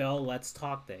actually Bell Let's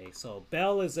Talk Day. So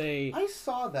Bell is I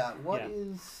saw that. What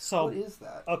is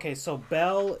that? Okay, so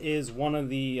Bell is one of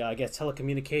the,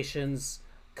 telecommunications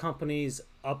companies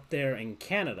up there in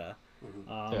Canada.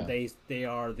 They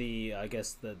are the, I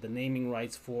guess, the naming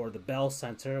rights for the Bell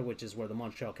Center, which is where the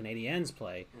Montreal Canadiens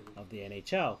play of the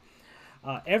NHL.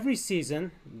 Every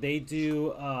season, they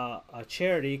do a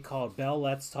charity called Bell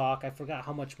Let's Talk. I forgot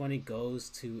how much money goes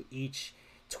to each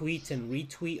tweet and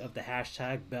retweet of the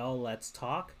hashtag Bell Let's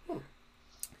Talk.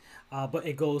 But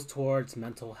it goes towards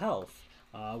mental health,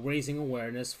 raising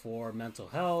awareness for mental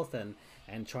health and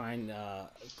trying to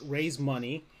raise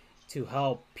money to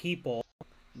help people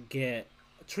get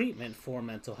treatment for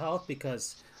mental health,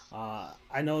 because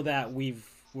I know that we've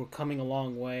come a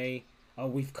long way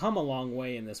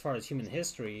in as far as human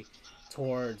history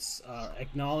towards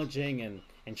acknowledging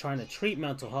and trying to treat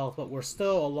mental health, but we're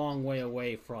still a long way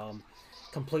away from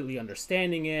completely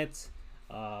understanding it,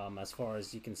 as far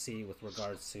as you can see with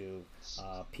regards to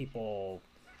people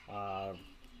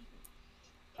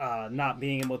not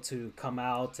being able to come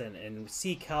out and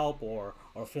seek help, or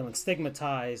feeling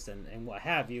stigmatized and what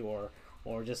have you,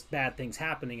 or just bad things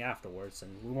happening afterwards,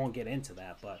 and we won't get into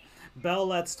that. But Bell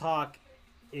Let's Talk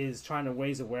is trying to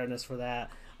raise awareness for that.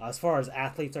 As far as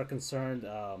athletes are concerned,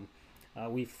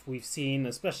 we've seen,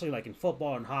 especially like in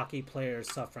football and hockey,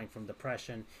 players suffering from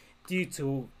depression due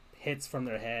to hits from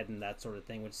their head and that sort of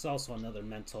thing, which is also another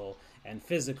mental and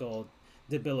physical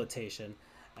debilitation.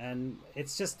 And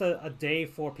it's just a day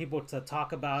for people to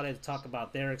talk about it, talk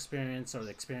about their experience or the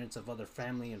experience of other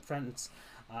family and friends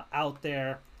out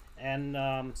there. And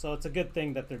so it's a good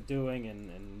thing that they're doing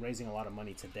and raising a lot of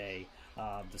money today.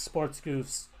 The Sports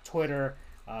Goofs Twitter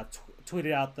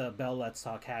tweeted out the Bell Let's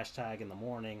Talk hashtag in the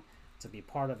morning to be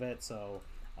part of it. So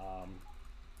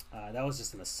that was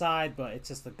just an aside, but it's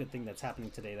just a good thing that's happening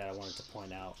today that I wanted to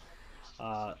point out.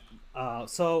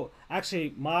 So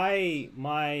actually,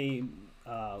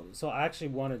 so I actually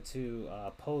wanted to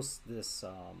post this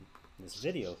this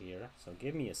video here. So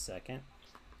give me a second.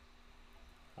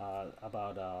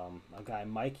 About a guy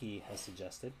Mikey has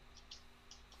suggested.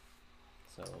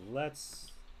 So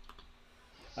let's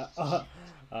go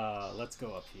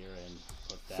up here and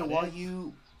put that. So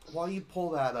in. while you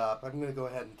pull that up, I'm going to go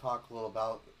ahead and talk a little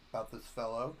about this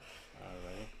fellow. All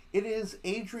right. It is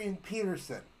Adrian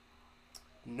Peterson.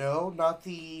 No, not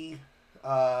the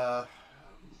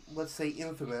let's say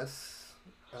infamous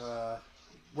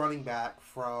running back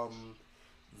from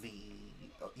the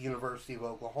University of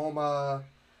Oklahoma,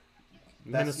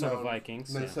 Minnesota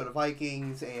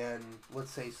Vikings, and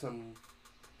let's say some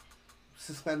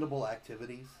suspendable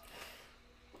activities.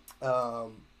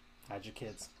 Hide your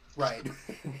kids. Right.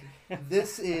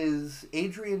 This is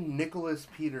Adrian Nicholas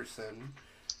Peterson,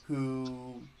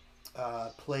 who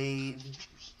played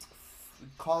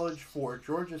college for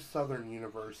Georgia Southern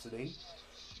University,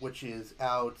 which is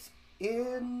out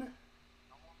in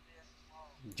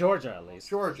Georgia, at least.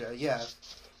 Georgia, yes.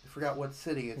 I forgot what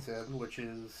city it's in, which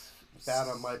is bad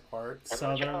on my part.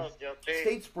 Southern.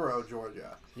 Statesboro,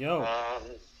 Georgia. Yo.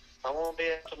 I won't be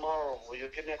here tomorrow. Will you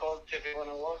give me a call if you want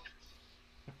to work?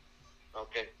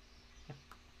 Okay.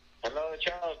 Hello,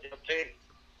 Charles, JP.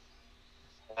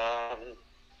 I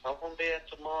won't be here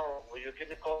tomorrow. Will you give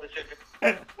me a call if you...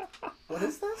 What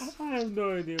is this? I have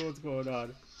no idea what's going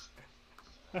on.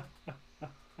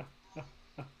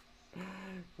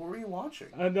 What were you watching?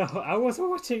 No, I wasn't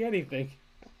watching anything.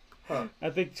 Huh. I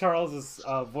think Charles's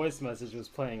voice message was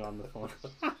playing on the phone.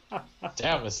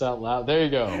 Damn, it's that loud. There you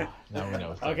go. Now we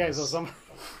know. Okay, so some.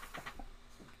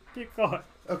 Keep going.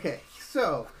 Okay,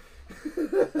 so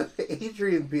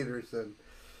Adrian Peterson.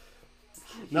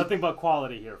 Nothing but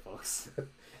quality here, folks.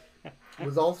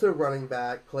 Was also running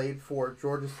back, played for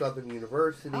Georgia Southern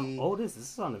University. How old is this?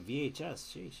 This is on a VHS.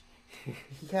 Sheesh.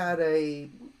 He had a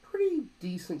pretty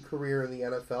decent career in the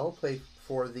NFL, played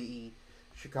for the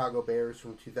Chicago Bears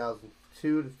from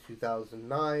 2002 to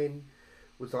 2009,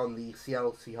 was on the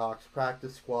Seattle Seahawks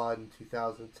practice squad in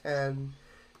 2010,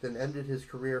 then ended his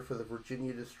career for the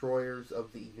Virginia Destroyers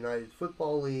of the United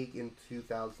Football League in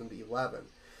 2011.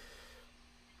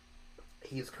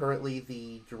 He is currently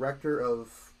the director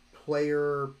of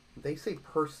player, they say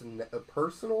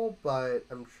personal, but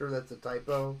I'm sure that's a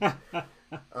typo.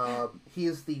 He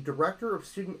is the director of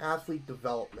student athlete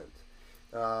development.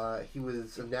 He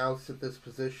was announced at this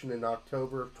position in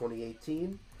October of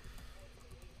 2018,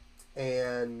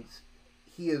 and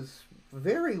he is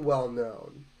very well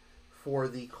known for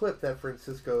the clip that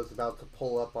Francisco is about to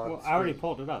pull up on screen. I already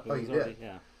pulled it up. You did?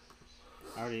 Yeah.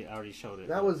 I already showed it.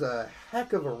 That was a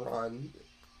heck of a run.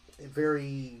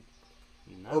 Very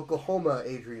Oklahoma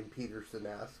Adrian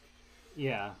Peterson-esque.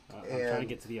 Yeah. I'm trying to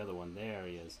get to the other one. There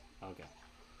he is. Okay.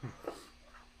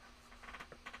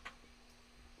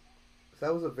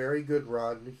 That was a very good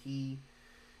run.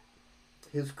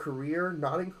 His career,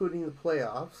 not including the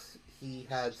playoffs, he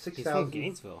had He's from 6,000.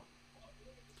 Gainesville.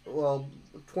 Well,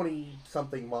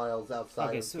 20-something miles outside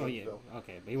Okay, of so Gainesville. yeah,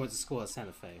 okay, but he went to school at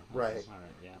Santa Fe. Okay, Right. All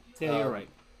right. Yeah. Yeah, you're right.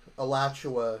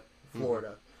 Alachua,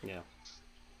 Florida. Yeah.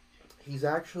 He's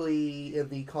actually in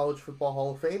the College Football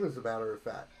Hall of Fame, as a matter of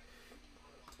fact.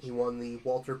 He won the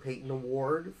Walter Payton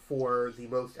Award for the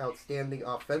most outstanding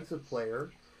offensive player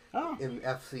in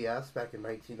FCS back in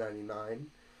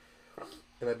 1999.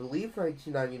 And I believe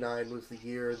 1999 was the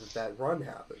year that run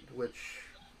happened, which...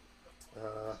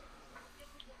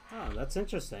 Oh, that's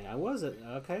interesting. I wasn't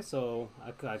okay. So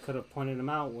I could have pointed him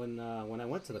out when I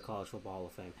went to the College Football Hall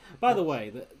of Fame. By the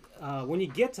way, when you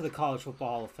get to the College Football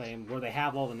Hall of Fame, where they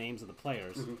have all the names of the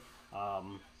players,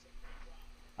 I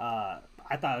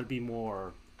thought it'd be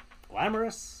more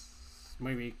glamorous,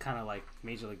 maybe kind of like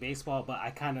Major League Baseball. But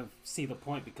I kind of see the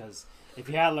point, because if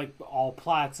you had like all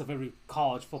plaques of every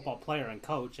college football player and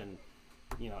coach and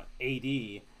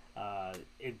AD.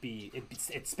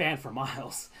 It spanned for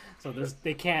miles, so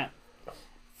they can't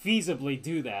feasibly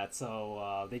do that.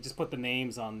 So they just put the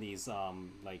names on these I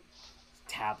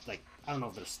don't know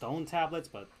if they're stone tablets,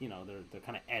 but they're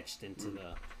kind of etched into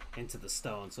the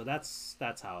stone. So that's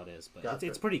how it is. But Gotcha.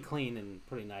 it's pretty clean and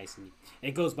pretty nice, and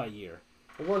it goes by year.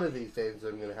 One of these days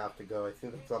I'm going to have to go. I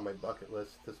think that's on my bucket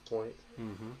list at this point.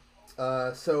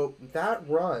 So that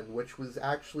run, which was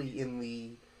actually in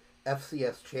the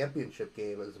FCS championship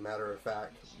game, as a matter of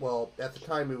fact. Well, at the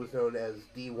time it was known as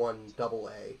D1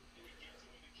 AA.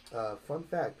 Fun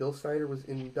fact, Bill Snyder was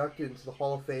inducted into the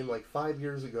Hall of Fame like 5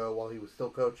 years ago while he was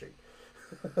still coaching.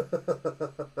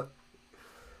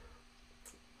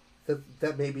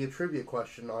 That may be a trivia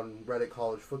question on Reddit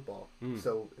College Football.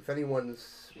 So if anyone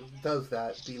does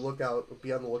that, be on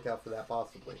the lookout for that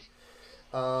possibly.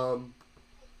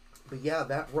 But yeah,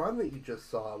 that run that you just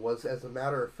saw was, as a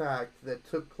matter of fact, that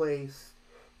took place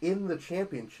in the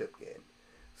championship game.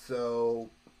 So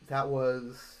that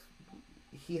was...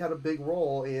 He had a big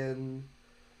role in...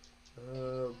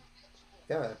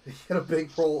 he had a big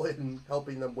role in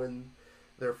helping them win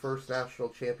their first national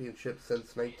championship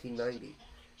since 1990.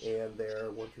 And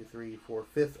they're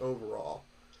 5th overall.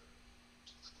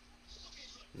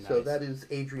 Nice. So that is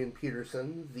Adrian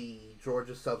Peterson, the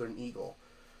Georgia Southern Eagle.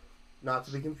 Not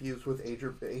to be confused with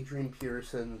Adrian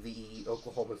Peterson, the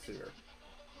Oklahoma Sooner.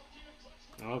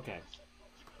 Okay.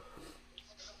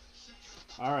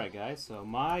 All right, guys. So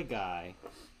my guy,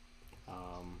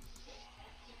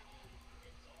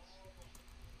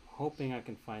 hoping I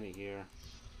can find it here.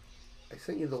 I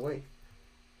sent you the link.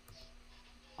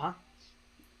 Huh?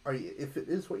 Are you? If it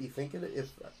is what you think it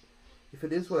is, if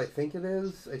it is what I think it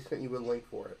is, I sent you a link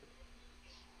for it.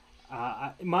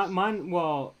 Mine.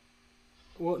 Well,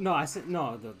 no, I said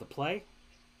no. The play.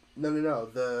 No.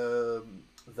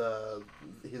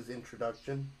 His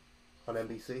introduction on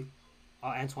NBC.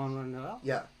 Antoine Randall.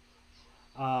 Yeah.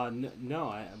 No.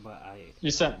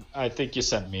 I think you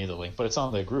sent me the link, but it's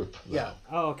on the group. Though. Yeah.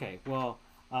 Oh, okay. Well,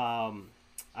 I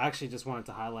actually just wanted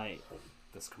to highlight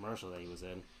this commercial that he was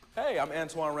in. Hey, I'm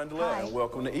Antoine Randall, and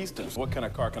welcome to Easton's. What kind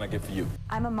of car can I get for you?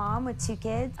 I'm a mom with 2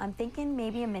 kids. I'm thinking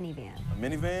maybe a minivan. A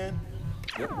minivan?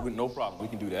 Yep, no problem. We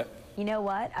can do that. You know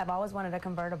what? I've always wanted a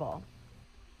convertible.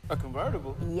 A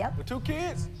convertible? Yep. With 2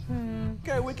 kids?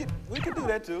 Okay, we can do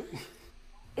that too.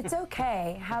 It's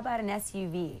okay. How about an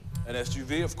SUV? An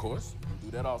SUV, of course. We can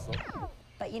do that also.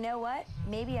 But you know what?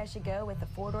 Maybe I should go with a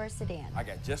 4-door sedan. I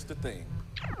got just the thing.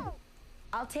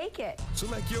 I'll take it.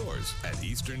 Select yours at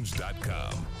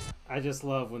Easterns.com. I just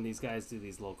love when these guys do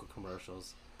these local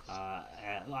commercials. I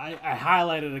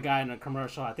highlighted a guy in a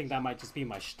commercial. I think that might just be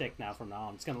my shtick now from now on.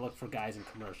 I'm just going to look for guys in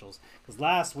commercials. Because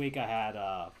last week I had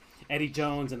Eddie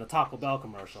Jones in a Taco Bell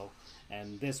commercial.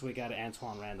 And this week I had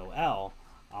Antoine Randall L.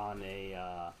 on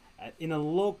in a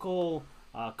local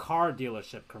car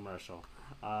dealership commercial.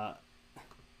 Hold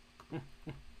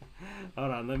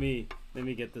on, let me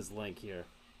get this link here.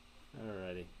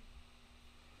 Alrighty.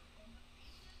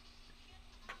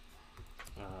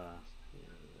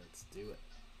 Let's do it.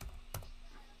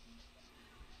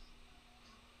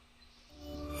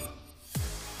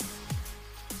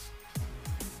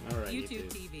 Alright, YouTube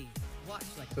TV. Watch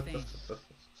like a fan. As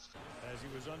he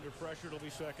was under pressure, it'll be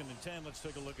 2nd and 10. Let's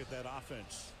take a look at that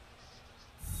offense.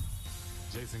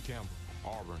 Jason Campbell,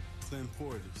 Auburn. Clint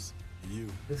Portis, you.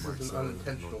 This is an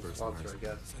unintentional sponsor, I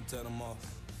guess. And tell them off.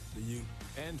 The you.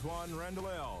 Antoine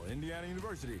Randall, Indiana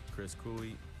University. Chris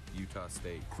Cooley, Utah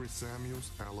State. Chris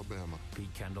Samuels, Alabama.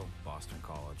 Pete Kendall, Boston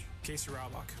College. Casey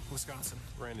Raubach, Wisconsin.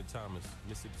 Brandon Thomas,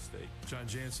 Mississippi State. John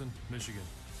Jansen, Michigan.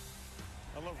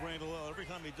 I love Randall L. Every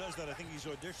time he does that, I think he's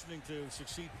auditioning to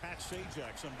succeed Pat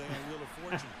Sajak someday on Wheel of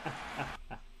Fortune.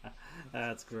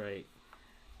 That's great.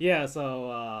 Yeah,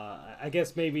 so I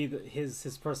guess maybe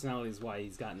his personality is why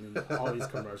he's gotten in all these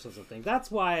commercials and things. That's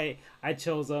why I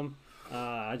chose him.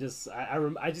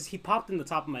 He popped in the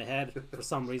top of my head for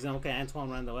some reason. Okay, Antoine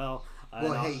Randall.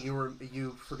 Well, hey,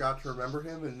 you forgot to remember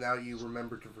him, and now you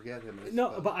remember to forget him.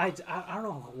 No, but I don't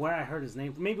know where I heard his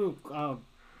name. Maybe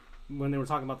when they were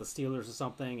talking about the Steelers or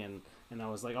something, and I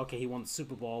was like, okay, he won the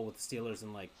Super Bowl with the Steelers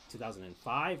in like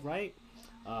 2005, right?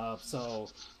 So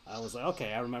I was like,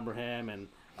 okay, I remember him, and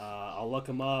I'll look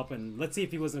him up, and let's see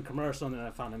if he was in a commercial. And then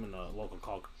I found him in a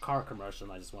local car commercial,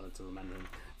 and I just wanted to remember him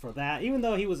for that, even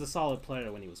though he was a solid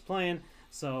player when he was playing.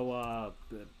 So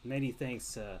many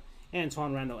thanks to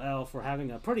Antoine Randall for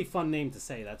having a pretty fun name to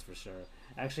say, that's for sure.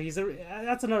 Actually,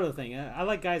 that's another thing. I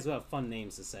like guys who have fun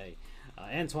names to say.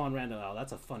 Antoine Randall,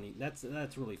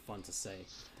 that's really fun to say.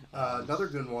 Another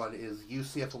good one is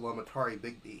UCF alum Atari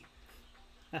Bigby.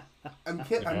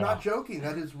 I'm not joking.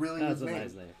 That is really his name.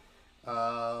 That's a nice name.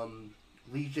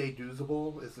 Lee J.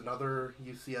 Doozable is another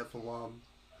UCF alum.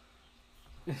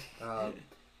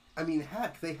 I mean,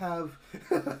 heck, they have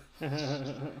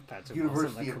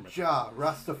University of Ja,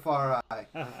 Rastafari.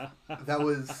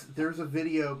 There's a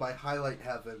video by Highlight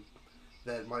Heaven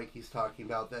that Mikey's talking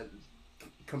about that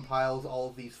compiles all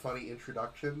of these funny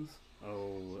introductions.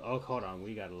 Oh, hold on,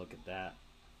 we gotta look at that.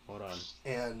 Hold on.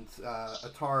 And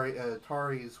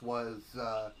Atari's was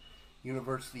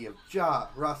University of Ja,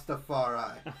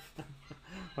 Rastafari.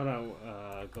 Hold on,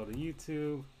 go to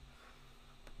YouTube.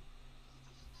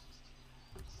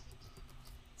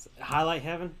 Highlight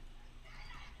Heaven.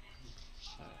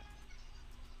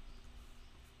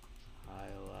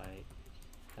 Highlight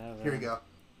Heaven. Here we go.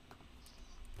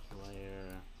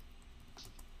 Player.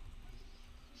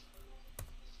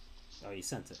 Oh, you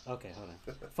sent it. Okay, hold on.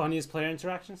 Funniest player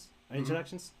interactions?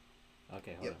 Introductions?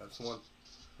 Okay, hold on. That's the one.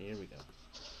 Here we go.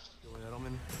 Julian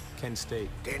Edelman, Kent State.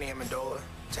 Danny Amendola,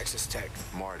 Texas Tech.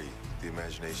 Marty, the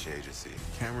Imagination Agency.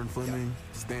 Cameron Fleming,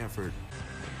 Stanford.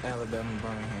 Alabama,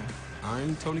 Birmingham.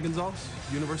 I'm Tony Gonzalez,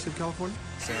 University of California.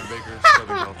 Sam Baker,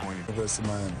 Southern California. University of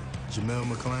Miami. Jamel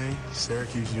McClain,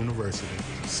 Syracuse University.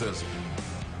 Sizzle,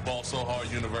 Ball So Hard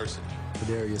University.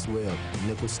 Kadarius Webb,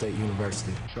 Nicholls State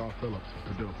University. Shaw Phillips,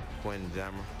 Purdue. Quentin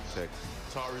Jammer, Texas.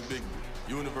 Tari Bigby,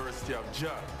 University of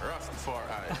Ja,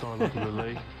 Rastafari. Carlos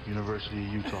Lele, University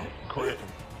of Utah. Creighton.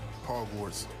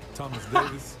 Hogwarts. Thomas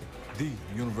Davis, the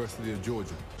University of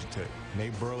Georgia. Tech.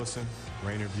 Nate Burleson,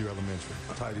 Rainier View Elementary.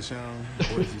 Ty Deshawn,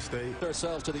 Boise State.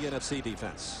 Ourselves to the NFC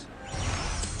defense.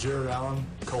 Jared Allen,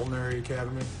 Culinary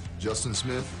Academy. Justin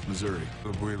Smith, Missouri.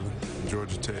 Wheeler,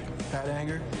 Georgia Tech. Pat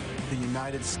Anger, the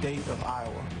United State of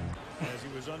Iowa. As he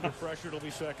was under pressure, it'll be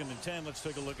 2nd and 10. Let's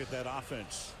take a look at that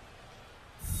offense.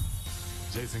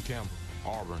 Jason Campbell,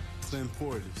 Auburn. Clint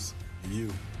Portis, the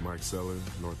U. Mike Seller,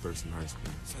 North Thurston High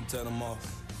School. Santana Moss,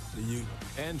 the U.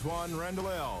 Antoine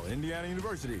Randall, Indiana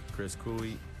University. Chris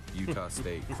Cooley, Utah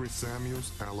State. Chris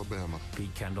Samuels, Alabama.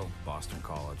 Pete Kendall, Boston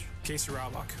College. Casey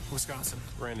Raubach, Wisconsin.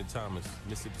 Brandon Thomas,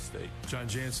 Mississippi State. John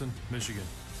Jansen, Michigan.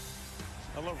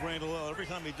 I love Randall. Every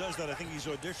time he does that, I think he's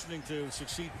auditioning to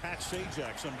succeed Pat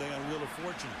Sajak someday on Wheel of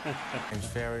Fortune. James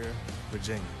Farrier,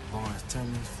 Virginia. Lawrence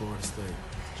Timmons, Florida State.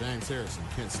 James Harrison,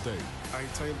 Kent State.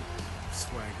 Ike Taylor,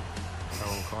 Swagger.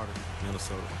 Tyrone Carter,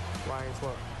 Minnesota. Ryan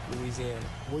Clark, Louisiana.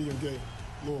 William Gay,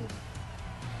 Louisville.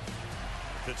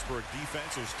 Pittsburgh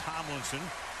defense as Tomlinson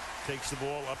takes the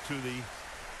ball up to the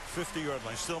 50-yard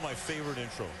line. Still my favorite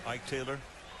intro. Ike Taylor,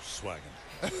 swagging.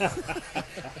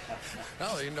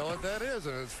 Oh, you know what that is,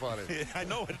 and it's funny. Yeah, I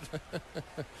know it.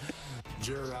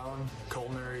 Jared Allen,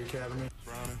 Culinary Academy.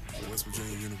 Browner, West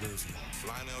Virginia University.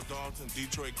 Lionel Dalton,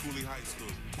 Detroit Cooley High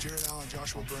School. Jared Allen,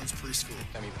 Joshua Burns Preschool.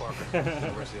 Emmy Parker,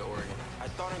 University of Oregon.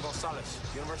 Thornton Gonzalez,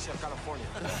 University of California.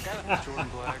 Jordan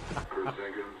Black. Chris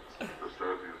Jenkins,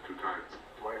 Astasias 2 times.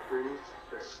 Dwight Freeman,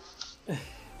 6.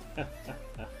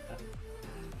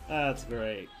 That's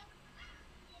great.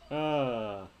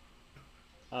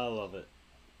 I love it.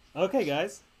 Okay,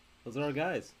 guys. Those are our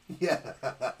guys. Yeah.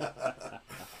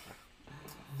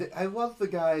 I love the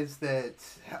guys that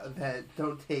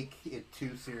don't take it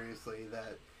too seriously.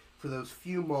 That for those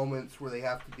few moments where they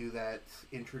have to do that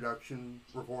introduction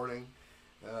recording,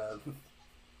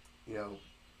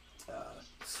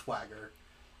 swagger,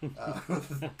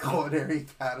 Culinary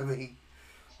Academy,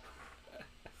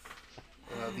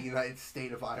 the United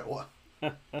State of Iowa.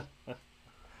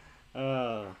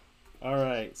 All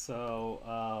right,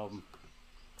 so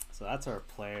that's our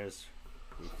players.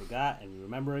 We forgot and we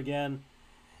remember again.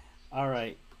 All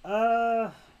right,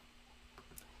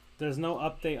 there's no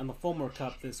update on the Fulmer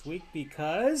Cup this week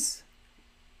because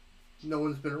no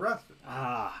one's been arrested.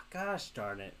 Ah, gosh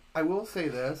darn it. I will say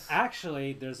this.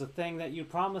 Actually, there's a thing that you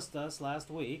promised us last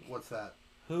week. What's that?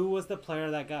 Who was the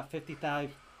player that got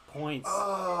 55 points?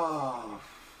 Oh,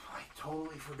 I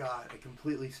totally forgot. I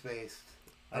completely spaced.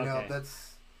 I know,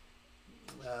 that's...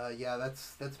 yeah,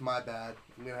 that's my bad.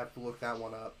 I'm going to have to look that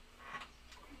one up.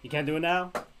 You can't do it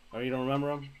now? Or you don't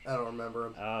remember him? I don't remember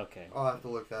him. Okay. I'll have to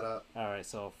look that up. All right,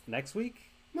 so next week?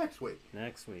 Next week.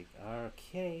 Next week.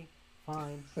 Okay,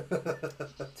 fine.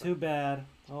 Too bad.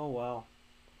 Oh, well.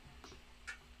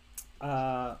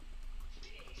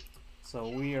 So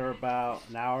we are about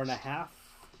an hour and a half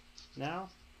now.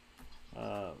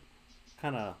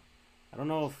 Kind of, I don't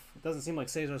know if, it doesn't seem like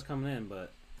Cesar's coming in,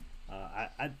 but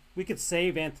we could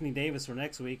save Anthony Davis for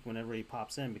next week whenever he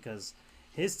pops in, because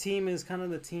his team is kind of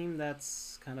the team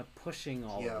that's kind of pushing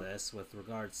all of this with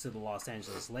regards to the Los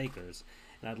Angeles Lakers.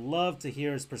 And I'd love to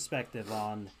hear his perspective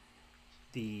on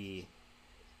the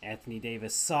Anthony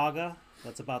Davis saga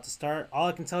that's about to start. All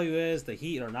I can tell you is the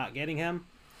Heat are not getting him.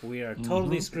 We are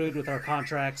totally screwed with our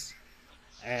contracts,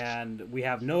 and we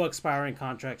have no expiring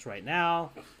contracts right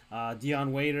now.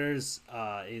 Dion Waiters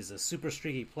is a super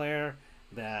streaky player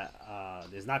that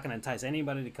is not going to entice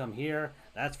anybody to come here.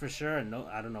 That's for sure. And no,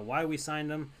 I don't know why we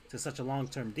signed him to such a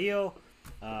long-term deal.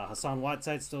 Hassan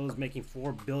Whiteside still is making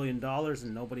 $4 billion,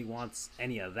 and nobody wants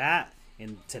any of that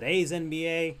in today's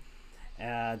NBA.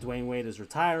 Dwayne Wade is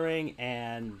retiring,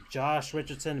 and Josh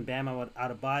Richardson and Bam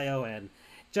Adebayo and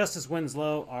Justice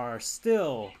Winslow are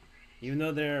still, even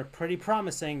though they're pretty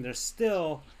promising, they're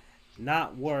still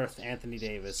not worth Anthony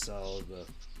Davis. So the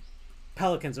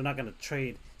Pelicans are not going to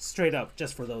trade straight up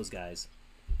just for those guys,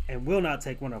 and will not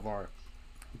take one of our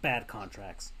bad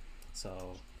contracts.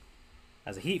 So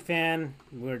as a Heat fan,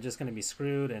 we're just going to be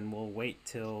screwed, and we'll wait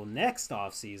till next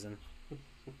offseason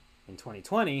in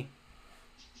 2020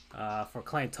 for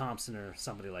Klay Thompson or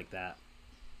somebody like that.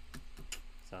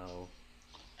 So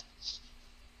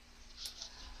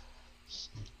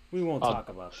we won't talk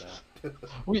about that.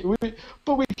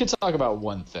 But we can talk about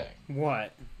one thing.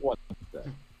 What?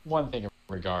 One thing in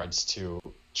regards to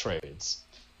trades.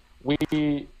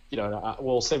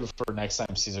 We'll save it for next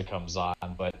time Caesar comes on,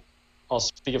 but I'll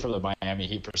speak it from the Miami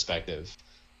Heat perspective.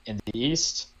 In the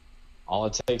East, all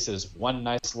it takes is one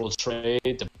nice little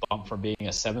trade to bump from being a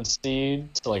 7th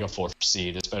seed to like a 4th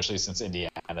seed, especially since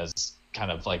Indiana's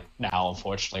kind of like now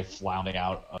unfortunately floundering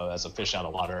out as a fish out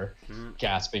of water,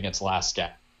 gasping its last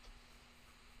gap.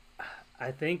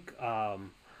 I think,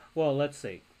 well, let's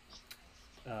see.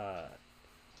 That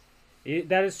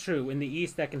is true. In the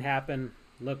East, that can happen.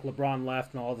 Look, LeBron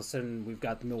left, and all of a sudden we've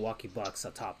got the Milwaukee Bucks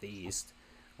atop the East.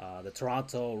 The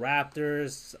Toronto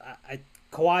Raptors,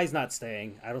 Kawhi's not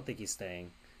staying. I don't think he's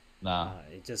staying. Nah.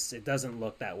 It doesn't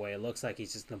look that way. It looks like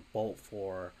he's just going to bolt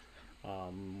for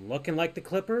looking like the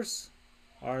Clippers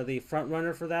are the front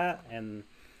runner for that, and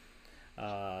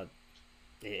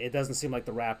it doesn't seem like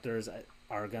the Raptors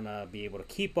are going to be able to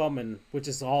keep him, and which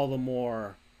is all the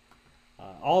more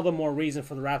reason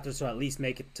for the Raptors to at least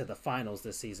make it to the finals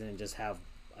this season and just have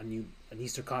an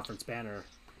Eastern Conference banner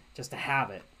just to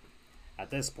have it at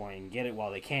this point and get it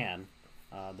while they can.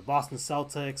 The Boston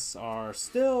Celtics are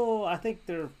still, I think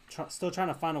they're still trying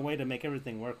to find a way to make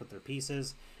everything work with their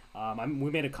pieces. We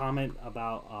made a comment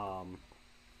about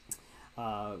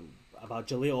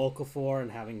Jahlil Okafor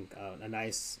and having a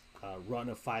nice run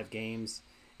of 5 games.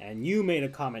 And you made a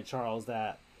comment, Charles,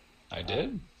 that I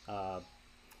did.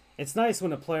 It's nice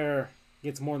when a player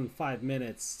gets more than 5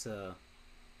 minutes to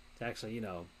actually,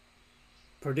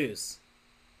 produce.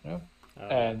 Yeah.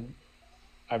 And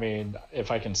I mean,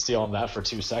 if I can steal on that for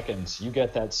 2 seconds, you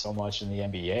get that so much in the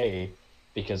NBA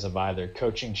because of either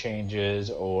coaching changes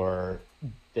or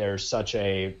there's such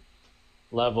a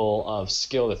level of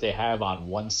skill that they have on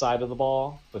one side of the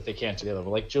ball, but they can't do the other.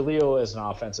 Like Jahlil is an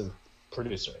offensive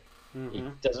producer. Mm-hmm. He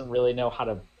doesn't really know how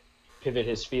to pivot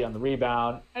his feet on the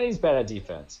rebound, and he's bad at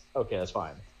defense. Okay, that's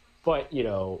fine. But,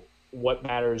 what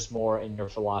matters more in your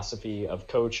philosophy of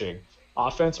coaching?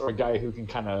 Offense or a guy who can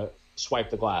kind of swipe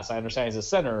the glass? I understand he's a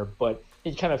center, but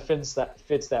he kind of fits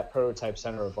that prototype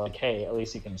center of like, hey, at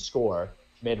least he can score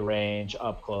mid-range,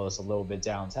 up close, a little bit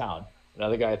downtown.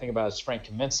 Another guy I think about is Frank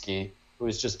Kaminsky, who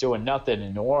is just doing nothing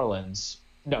in New Orleans.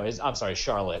 No,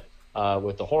 Charlotte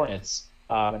with the Hornets.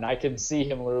 And I can see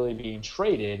him literally being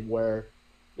traded where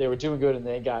they were doing good and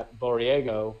they got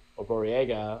Borrega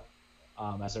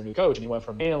as their new coach, and he went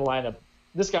from being in the lineup.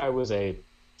 This guy was a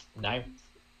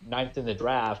ninth in the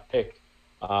draft pick,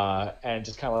 and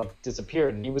just kind of like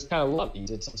disappeared. And he was kind of lucky. He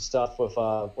did some stuff with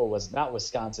not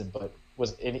Wisconsin, but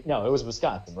it was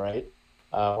Wisconsin, right?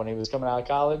 When he was coming out of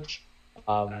college.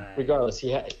 Regardless,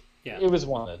 he Yeah. It was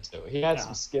one of the two. He had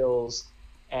some skills,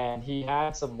 and he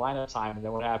had some lineup time. And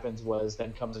then what happens was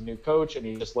then comes a new coach, and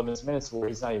he just limits minutes where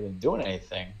he's not even doing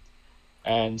anything.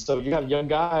 And so you have young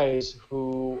guys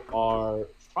who are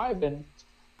thriving,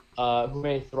 who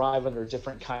may thrive under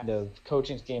different kind of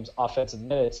coaching schemes, offensive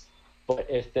minutes. But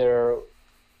if they're,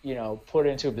 put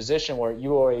into a position where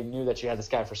you already knew that you had this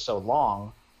guy for so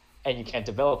long, and you can't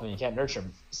develop him, you can't nurture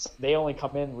him. They only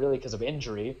come in really because of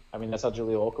injury. I mean, that's how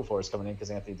Julio Okafor is coming in,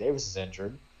 because Anthony Davis is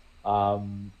injured.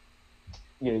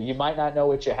 You might not know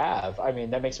what you have. I mean,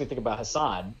 that makes me think about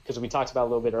Hassan, because we talked about a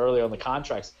little bit earlier on the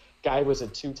contracts. Guy was a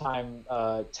 2-time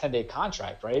 10-day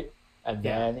contract, right? And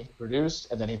then he produced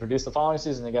the following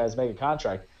season. The guy's mega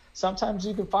contract. Sometimes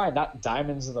you can find not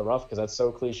diamonds in the rough, because that's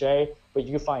so cliche, but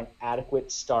you can find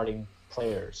adequate starting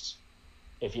players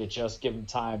if you just give them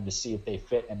time to see if they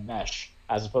fit and mesh,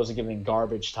 as opposed to giving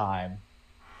garbage time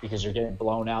because you're getting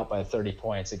blown out by 30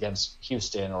 points against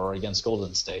Houston or against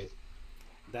Golden State.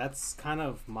 That's kind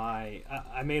of I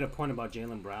made a point about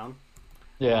Jaylen Brown.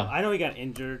 Yeah. I know he got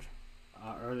injured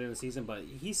earlier in the season, but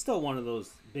he's still one of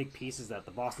those big pieces that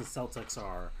the Boston Celtics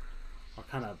are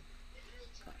kind of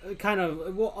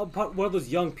one of those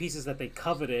young pieces that they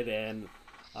coveted and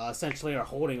essentially are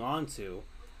holding on to.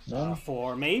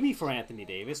 For Anthony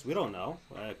Davis. We don't know.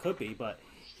 It could be, but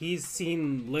he's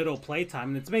seen little play time,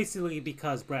 and it's basically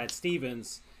because Brad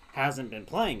Stevens hasn't been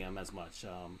playing him as much.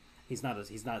 He's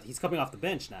coming off the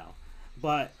bench now.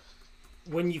 But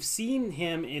when you've seen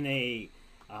him in a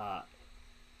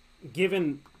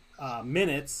given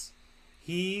minutes,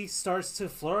 he starts to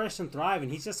flourish and thrive,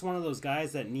 and he's just one of those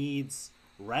guys that needs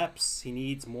reps. He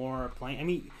needs more playing. I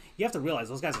mean, you have to realize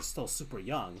those guys are still super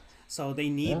young. So they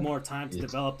need more time to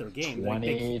develop their game.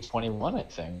 21, I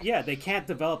think. Yeah, they can't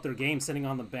develop their game sitting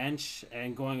on the bench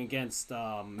and going against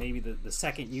maybe the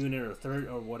second unit or third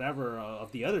or whatever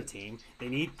of the other team. They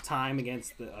need time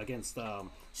against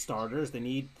starters.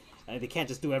 They can't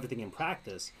just do everything in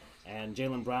practice. And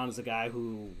Jaylen Brown is a guy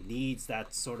who needs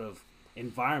that sort of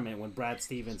environment. When Brad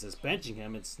Stevens is benching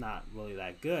him, it's not really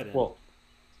that good. And,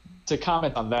 to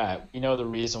comment on that, the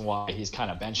reason why he's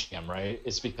kind of benching him, right?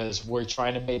 It's because we're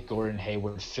trying to make Gordon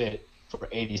Hayward fit for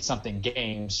 80-something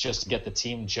games just to get the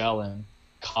team gelling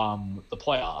come the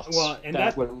playoffs. Well, and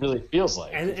that's what it really feels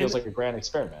like. It feels like a grand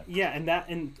experiment. Yeah, and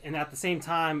at the same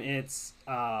time, it's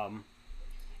the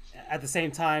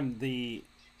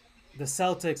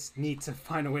Celtics need to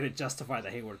find a way to justify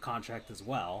the Hayward contract as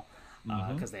well,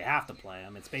 because they have to play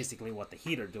him. It's basically what the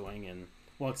Heat are doing, and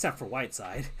well, except for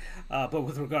Whiteside. But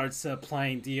with regards to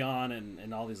playing Dion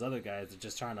and all these other guys, they're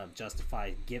just trying to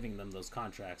justify giving them those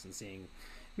contracts and seeing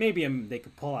maybe they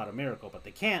could pull out a miracle, but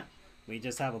they can't. We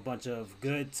just have a bunch of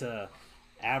good to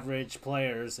average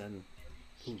players and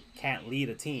who can't lead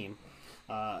a team.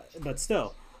 But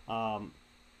still, the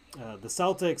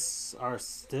Celtics are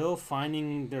still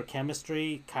finding their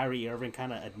chemistry. Kyrie Irving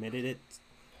kind of admitted it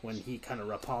when he kind of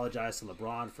apologized to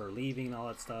LeBron for leaving and all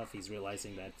that stuff. He's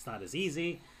realizing that it's not as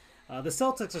easy. The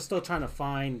Celtics are still trying to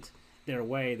find their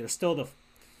way. They're still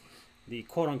the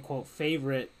quote unquote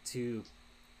favorite to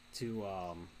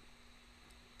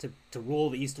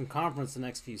rule the Eastern Conference the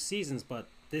next few seasons, but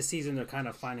this season they're kind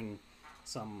of finding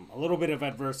a little bit of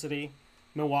adversity.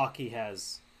 Milwaukee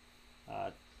has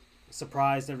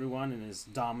surprised everyone and is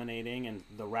dominating, and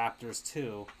the Raptors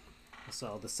too.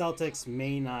 So the Celtics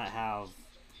may not have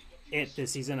it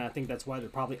this season. I think that's why they're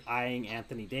probably eyeing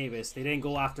Anthony Davis. They didn't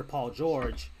go after Paul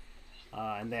George,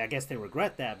 and I guess they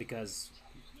regret that because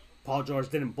Paul George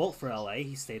didn't bolt for LA.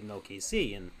 He stayed in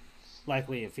OKC, and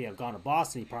likely if he had gone to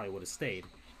Boston, he probably would have stayed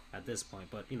at this point.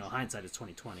 But hindsight is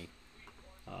 2020.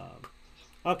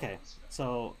 Okay,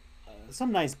 so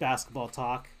some nice basketball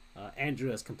talk.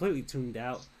 Andrew has completely tuned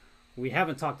out. We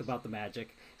haven't talked about the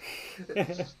Magic.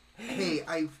 Hey,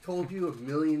 I've told you a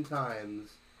million times.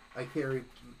 I care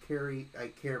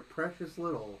precious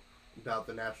little about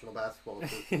the National Basketball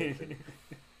Association.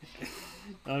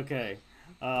 Okay.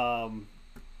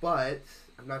 But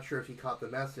I'm not sure if you caught the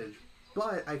message.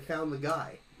 But I found the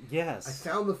guy. Yes. I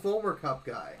found the Fulmer Cup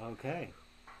guy. Okay.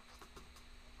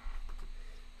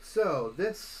 So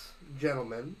this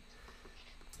gentleman,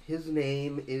 his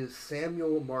name is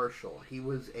Samuel Marshall. He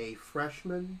was a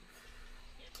freshman.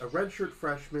 A redshirt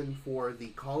freshman for the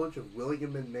College of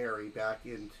William and Mary back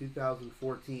in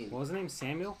 2014. What was his name?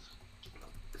 Samuel?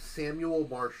 Samuel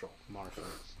Marshall. Marshall.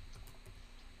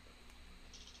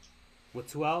 With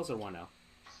 2 L's or 1 L?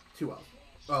 2 L's.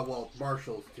 Well,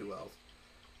 Marshall's 2 L's.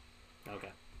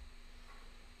 Okay.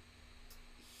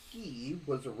 He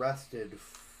was arrested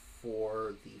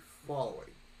for the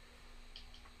following.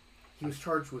 He was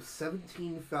charged with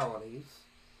 17 felonies,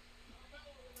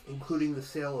 including the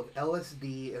sale of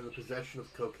LSD and the possession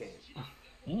of cocaine.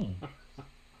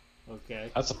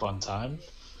 Okay. That's a fun time.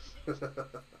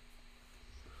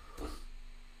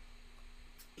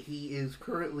 He is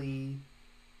currently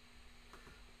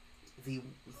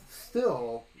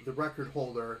still the record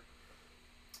holder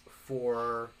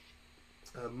for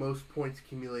most points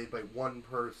accumulated by one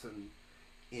person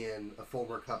in a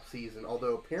Fulmer Cup season.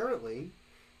 Although apparently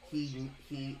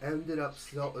he ended up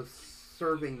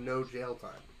serving no jail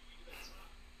time.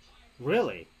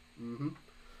 Really? Mm-hmm.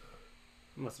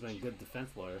 Must have been a good defense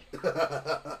lawyer.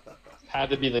 Had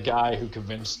to be the guy who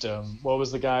convinced him. What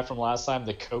was the guy from last time?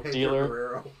 The coke dealer?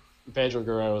 Guerrero. Pedro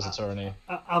Guerrero's attorney.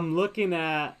 I'm looking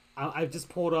at... I've just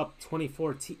pulled up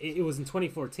 2014. It was in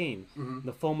 2014.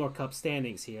 The Fulmer Cup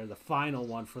standings here. The final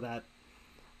one for that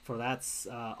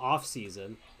off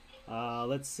season.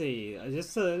 Let's see.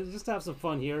 Just to have some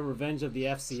fun here. Revenge of the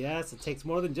FCS. It takes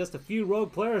more than just a few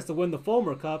rogue players to win the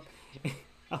Fulmer Cup.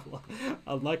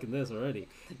 I'm liking this already.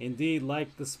 Indeed,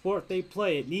 like the sport they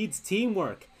play, it needs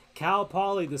teamwork. Cal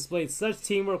Poly displayed such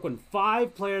teamwork when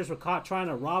 5 players were caught trying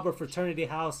to rob a fraternity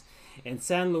house in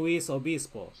San Luis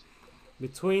Obispo.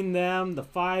 Between them, the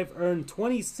 5 earned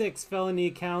 26 felony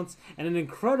counts and an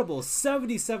incredible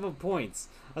 77 points,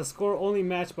 a score only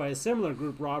matched by a similar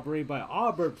group robbery by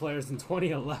Auburn players in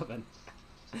 2011.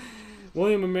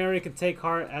 William and Mary can take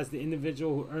heart as the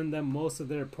individual who earned them most of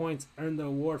their points earned the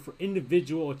award for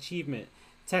individual achievement.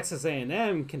 Texas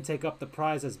A&M can take up the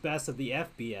prize as best of the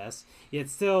FBS, yet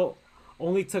still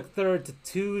only took third to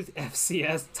 2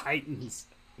 FCS Titans.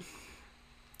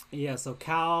 Yeah, so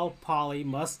Cal Poly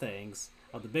Mustangs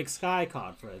of the Big Sky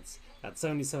Conference at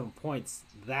 77 points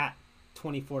that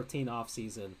 2014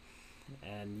 offseason.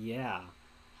 And yeah,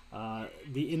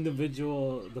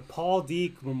 the Paul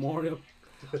Deek Memorial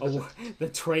Award, the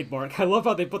trademark. I love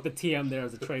how they put the TM there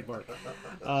as a trademark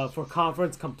for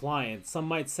conference compliance. Some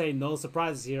might say no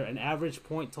surprises here. An average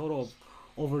point total of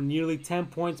over nearly 10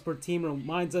 points per team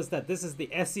reminds us that this is the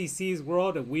SEC's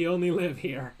world and we only live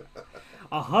here.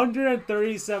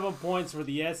 137 points for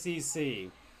the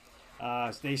SEC.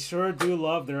 They sure do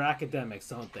love their academics,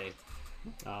 don't they?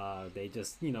 They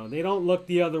just, they don't look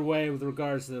the other way with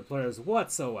regards to the players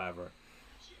whatsoever.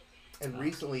 And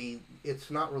recently, it's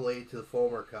not related to the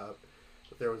Fulmer Cup,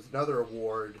 but there was another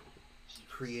award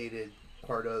created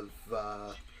part of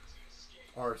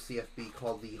RCFB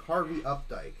called the Harvey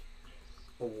Updike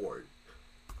Award.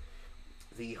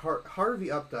 The Harvey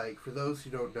Updike, for those who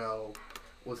don't know,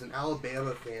 was an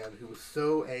Alabama fan who was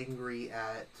so angry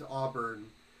at Auburn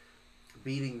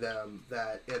beating them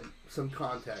that, in some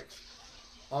context,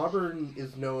 Auburn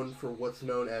is known for what's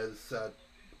known as,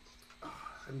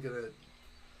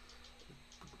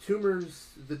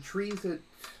 Tumors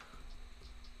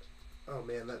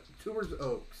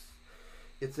Oaks.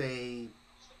 It's an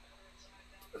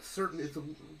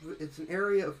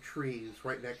area of trees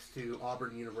right next to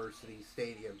Auburn University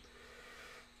Stadium.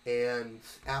 And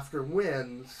after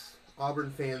wins,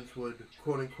 Auburn fans would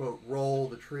quote-unquote roll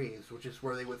the trees, which is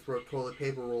where they would throw toilet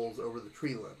paper rolls over the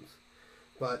tree limbs.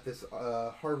 But this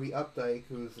Harvey Updike,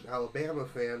 who's an Alabama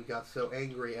fan, got so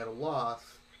angry at a loss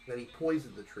that he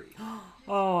poisoned the tree.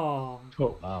 Oh,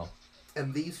 wow.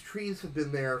 And these trees have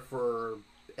been there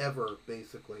forever,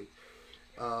 basically.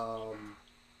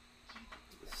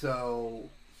 So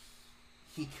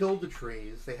he killed the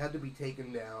trees. They had to be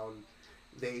taken down.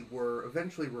 They were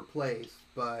eventually replaced,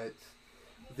 but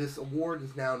this award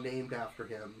is now named after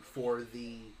him for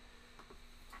the,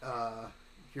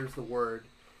 here's the word,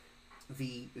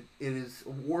 it is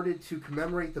awarded to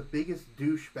commemorate the biggest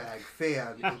douchebag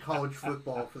fan in college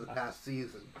football for the past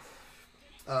season.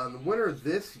 The winner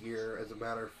this year, as a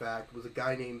matter of fact, was a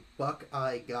guy named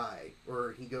Buckeye Guy,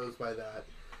 or he goes by that.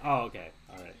 Oh, okay.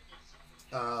 All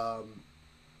right.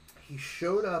 He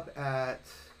showed up at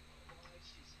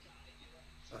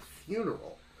a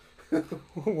funeral.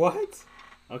 What?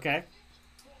 Okay.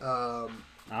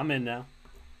 I'm in now.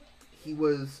 He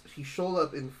showed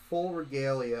up in full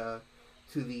regalia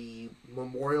to the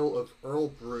memorial of Earl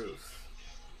Bruce,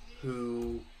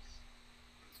 who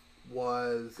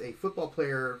was a football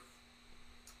player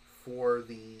for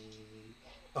the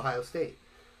Ohio State.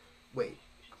 Wait,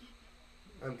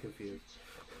 I'm confused.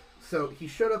 So he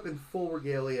showed up in full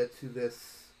regalia to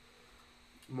this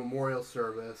memorial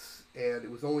service, and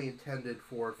it was only intended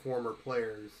for former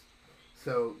players.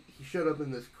 So he showed up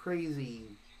in this crazy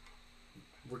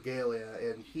regalia,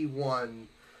 and he won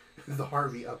the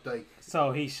Harvey Updike.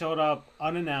 So he showed up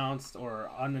unannounced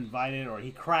or uninvited, or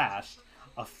he crashed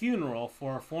a funeral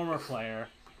for a former player.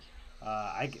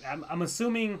 I'm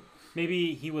assuming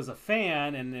maybe he was a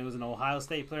fan and it was an Ohio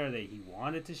State player that he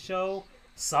wanted to show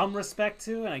some respect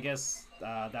to, and I guess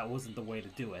that wasn't the way to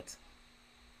do it.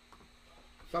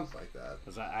 Something like that.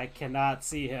 Because I cannot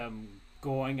see him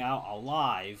going out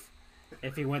alive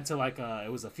if he went to like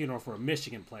it was a funeral for a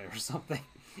Michigan player or something,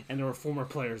 and there were former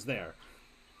players there.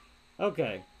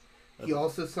 Okay. He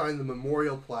also signed the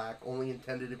memorial plaque, only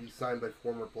intended to be signed by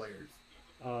former players.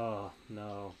 Oh,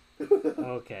 no.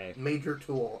 Okay. Major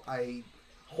Tool. I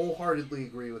wholeheartedly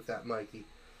agree with that, Mikey.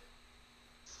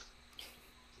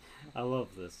 I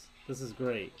love this. This is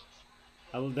great.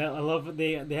 I love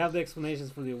they have the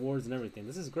explanations for the awards and everything.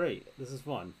 This is great. This is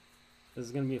fun. This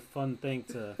is going to be a fun thing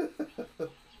to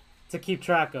keep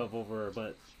track of over.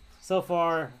 But so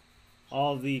far,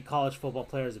 all the college football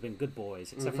players have been good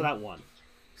boys, except for that one.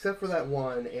 Except for that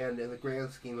one, and in the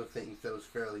grand scheme of things, that was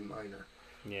fairly minor.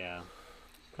 Yeah.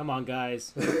 Come on,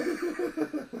 guys.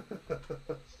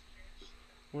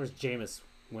 Where's Jameis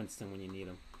Winston when you need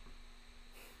him?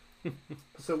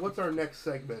 So what's our next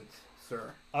segment,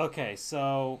 sir? Okay,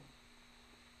 so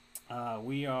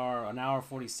we are an hour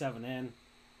 47 in,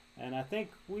 and I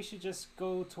think we should just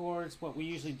go towards what we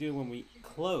usually do when we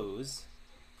close,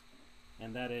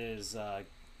 and that is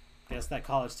guess that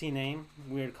college team name,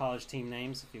 weird college team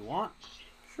names if you want.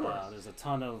 Sure. There's a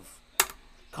ton of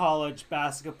college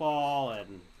basketball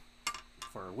and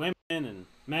for women and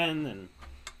men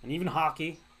and even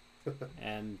hockey,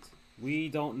 and we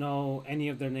don't know any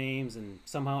of their names, and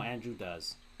somehow Andrew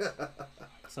does.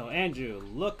 So Andrew,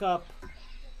 look up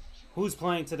who's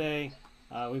playing today.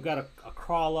 We've got a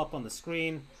crawl up on the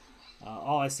screen.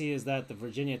 All I see is that the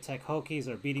Virginia Tech Hokies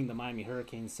are beating the Miami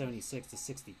Hurricanes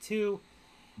 76-62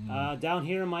 down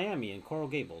here in Miami in Coral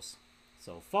Gables.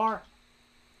 So far,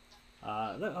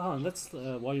 let's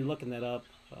while you're looking that up,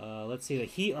 let's see. The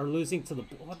Heat are losing to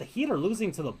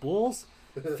the Bulls,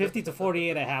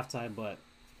 50-48 at halftime. But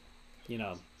you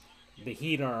know, the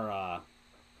Heat are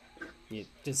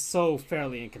just so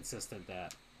fairly inconsistent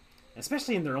that,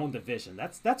 especially in their own division,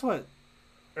 that's what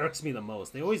irks me the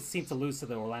most. They always seem to lose to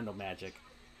the Orlando Magic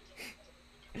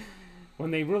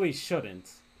when they really shouldn't.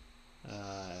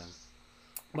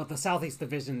 But the Southeast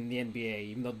Division in the NBA,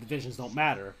 even though divisions don't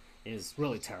matter, is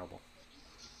really terrible.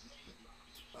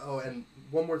 Oh, and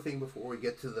one more thing before we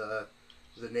get to the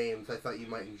names. I thought you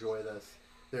might enjoy this.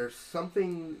 There's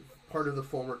something part of the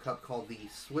Fulmer Cup called the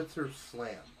Switzer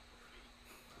Slam.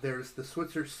 There's the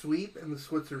Switzer Sweep and the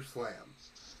Switzer Slam.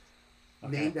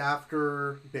 Okay. Named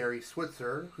after Barry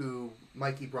Switzer, who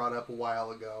Mikey brought up a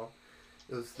while ago.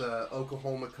 It was the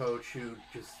Oklahoma coach who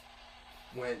just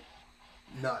went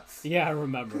nuts. Yeah, I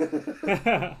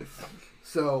remember.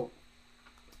 So,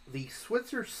 the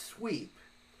Switzer Sweep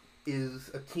is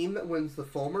a team that wins the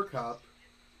Fulmer Cup,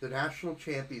 the national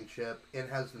championship, and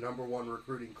has the #1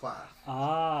 recruiting class.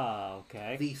 Ah,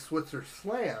 okay. The Switzer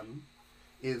Slam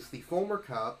is the Fulmer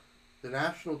Cup, the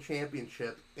national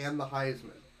championship, and the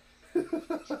Heisman.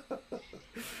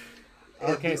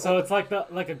 Okay, so it's like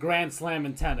a Grand Slam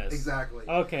in tennis. Exactly.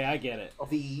 Okay, I get it.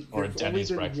 There's only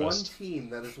been one team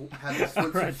that has had the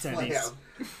Switzer Slam.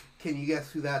 Can you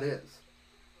guess who that is?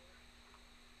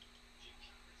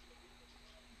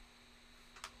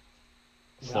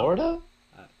 Florida?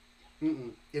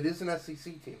 It is an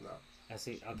SEC team, though.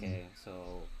 SEC. Okay,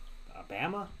 so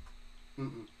Bama?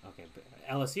 Okay,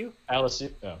 LSU?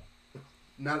 LSU? Oh.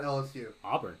 Not LSU.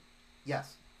 Auburn?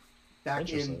 Yes. Back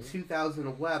in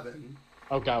 2011.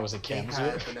 Oh God, was it Kansas? They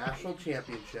had the national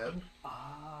championship.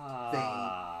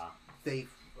 They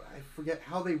I forget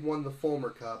how they won the Fulmer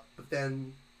Cup, but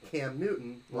then Cam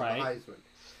Newton won the Heisman.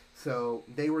 So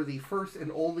they were the first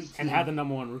and only team. And had the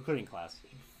 #1 recruiting class.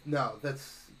 No,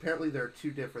 that's apparently they're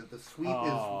two different. The sweep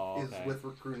is with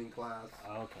recruiting class.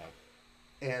 Okay.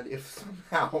 And if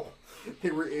somehow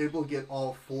they were able to get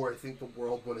all four, I think the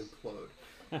world would implode.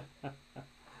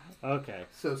 Okay.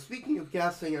 So speaking of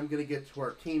guessing, I'm going to get to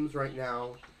our teams right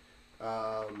now.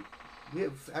 We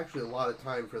have actually a lot of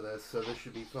time for this, so this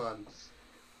should be fun.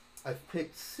 I've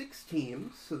picked 6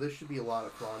 teams, so this should be a lot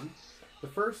of fun. The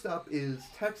first up is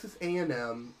Texas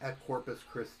A&M at Corpus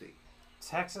Christi.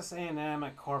 Texas A&M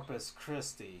at Corpus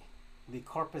Christi. The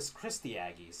Corpus Christi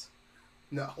Aggies.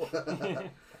 No.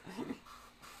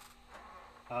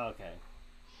 Okay.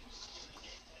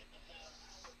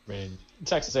 I mean,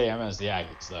 Texas A&M has the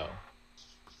Aggies, though.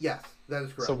 Yes, that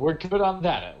is correct. So we're good on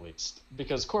that, at least.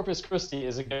 Because Corpus Christi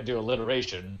isn't going to do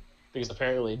alliteration, because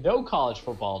apparently no college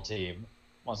football team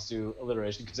wants to do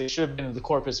alliteration, because they should have been the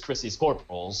Corpus Christi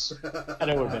Scorpions, and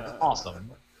it would have been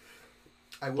awesome.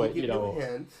 I will give you a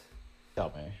hint.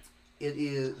 Tell me. It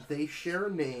is. They share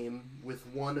a name with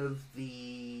one of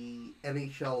the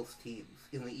NHL's teams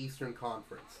in the Eastern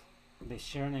Conference. They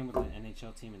share a name with an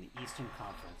NHL team in the Eastern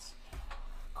Conference.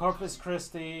 Corpus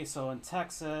Christi, so in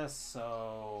Texas,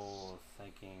 so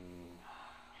thinking...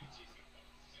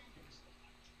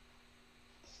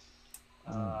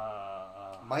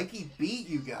 Mikey beat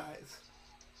you guys.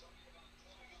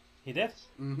 He did?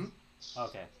 Mm-hmm.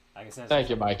 Okay. I guess that's... Thank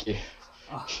you, Mikey.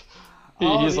 Oh.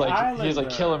 He's the like,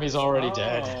 kill him. He's already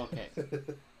dead. Okay.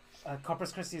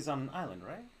 Corpus Christi is on an island,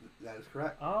 right? That is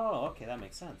correct. Oh, okay, that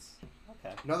makes sense.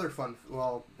 Okay. Another fun.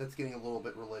 Well, that's getting a little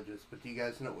bit religious, but do you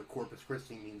guys know what Corpus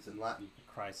Christi means in Latin?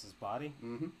 Christ's body.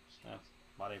 Mm-hmm. Yeah,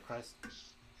 body of Christ.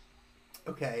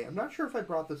 Okay, I'm not sure if I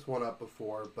brought this one up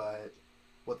before, but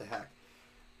what the heck?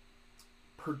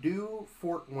 Purdue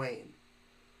Fort Wayne.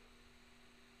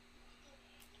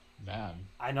 Man.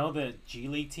 I know the G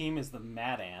League team is the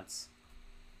Mad Ants.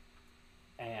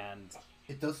 And...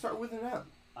 It does start with an M.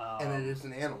 And it is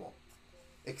an animal.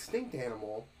 Extinct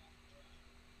animal.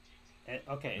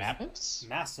 Okay. Mammoths?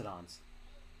 Mastodons.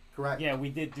 Correct. Yeah, we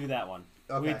did do that one.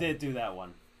 Okay. We did do that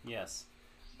one. Yes.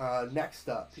 Next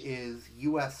up is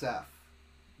USF.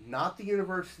 Not the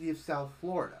University of South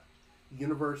Florida.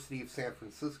 University of San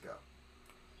Francisco.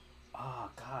 Oh,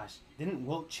 gosh. Didn't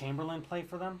Wilt Chamberlain play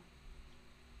for them?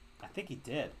 I think he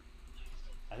did.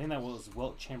 I think that was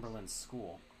Wilt Chamberlain's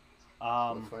school.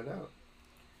 Let's find out.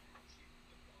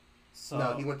 So,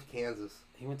 no, he went to Kansas.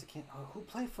 He went to Kansas. Oh, who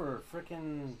played for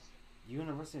frickin'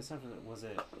 University of San Francisco? Was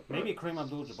it maybe Kareem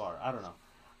Abdul-Jabbar? I don't know.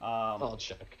 I'll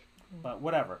check. But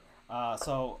whatever. Gosh.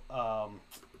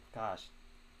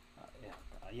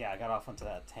 Yeah, I got off onto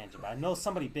that tangent. But I know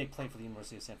somebody big played for the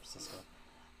University of San Francisco.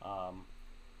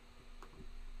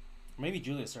 Maybe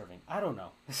Julius Erving. I don't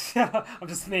know. I'm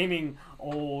just naming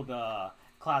old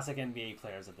classic NBA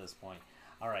players at this point.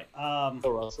 All right.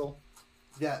 Bill Russell?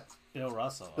 Yeah. Bill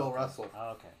Russell. Bill okay. Russell.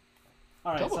 Okay.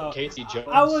 All right. So Casey Jones.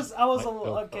 I was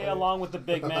okay along with the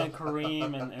big man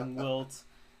Kareem and Wilt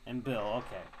and Bill.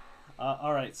 Okay.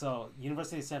 All right. So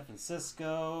University of San Francisco,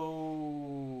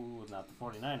 not the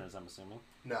 49ers, I'm assuming.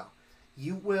 No.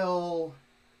 You will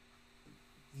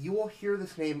hear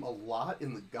this name a lot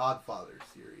in the Godfather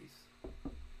series.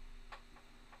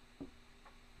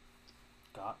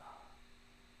 The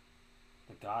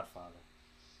Godfather.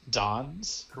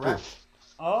 Dons? Correct. Oof.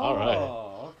 Oh, all right.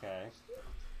 Okay.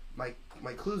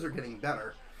 My clues are getting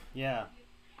better. Yeah.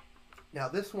 Now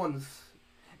this one's...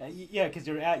 Yeah, because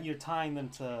you're tying them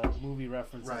to movie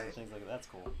references and things like that. That's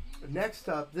cool. Next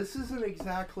up, this isn't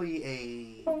exactly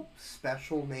a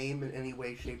special name in any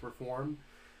way, shape, or form,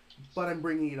 but I'm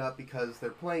bringing it up because they're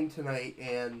playing tonight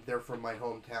and they're from my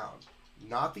hometown.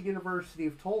 Not the University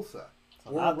of Tulsa,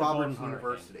 So Oral Roberts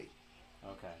University.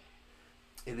 Okay.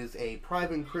 It is a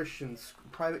private Christian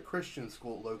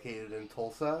school located in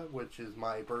Tulsa, which is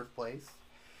my birthplace.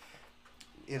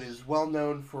 It is well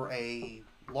known for a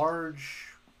large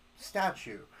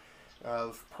statue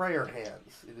of prayer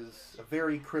hands. It is a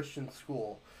very Christian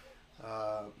school.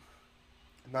 I'm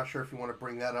not sure if you want to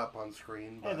bring that up on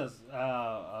screen. But it does.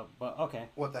 But okay.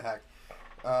 What the heck?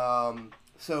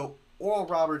 So Oral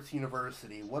Roberts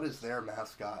University, what is their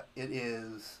mascot? It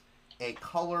is a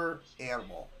color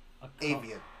animal.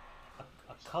 Avian.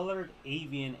 A colored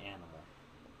avian animal.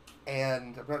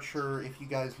 And I'm not sure if you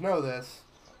guys know this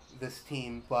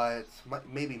team, but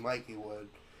maybe Mikey would.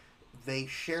 They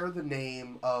share the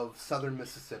name of Southern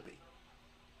Mississippi.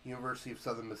 University of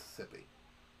Southern Mississippi.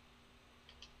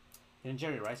 Didn't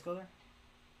Jerry Rice go there?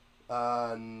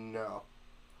 No.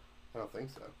 I don't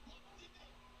think so.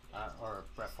 Or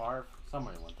Brett Favre?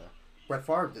 Somebody went there. Brett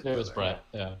Favre did go It was there. Brett,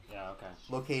 yeah. Yeah, okay.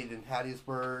 Located in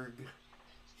Hattiesburg.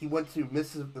 He went to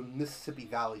Mississippi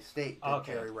Valley State,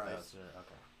 Jerry Rice.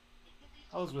 Okay.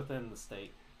 I was within the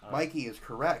state. All Mikey is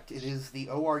correct. It is the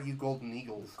ORU Golden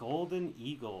Eagles. Golden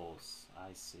Eagles.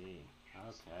 I see.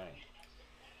 Okay.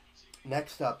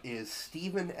 Next up is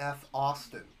Stephen F.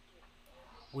 Austin.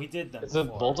 We did them Is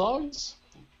before. it Bulldogs?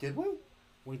 Did we?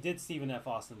 We did Stephen F.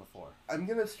 Austin before. I'm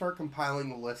going to start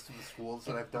compiling a list of the schools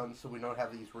that I've done so we don't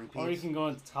have these repeats. Or you can go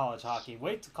into college hockey.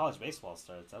 Wait till college baseball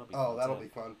starts. That'll be fun. Oh, that'll be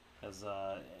fun. Because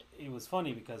it was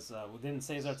funny because didn't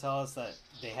Cesar tell us that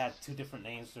they had two different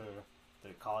names for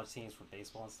the college teams for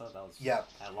baseball and stuff? That was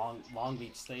at Long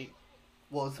Beach State.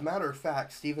 Well, as a matter of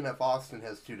fact, Stephen F. Austin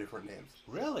has two different names.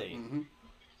 Really? Mm-hmm.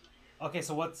 Okay,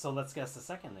 so let's guess the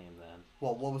second name then.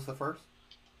 Well, what was the first?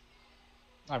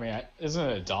 I mean, isn't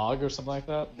it a dog or something like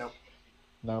that? Nope.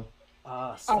 No.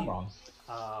 Steve, I'm wrong.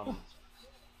 I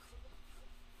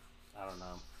don't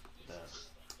know.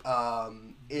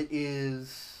 It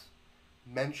is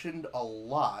mentioned a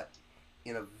lot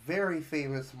in a very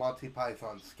famous Monty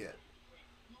Python skit.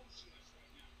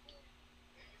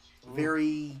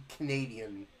 Very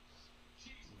Canadian.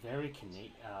 Very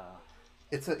Canadian.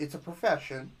 It's a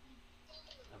profession.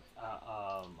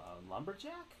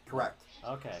 lumberjack? Correct.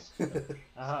 Okay.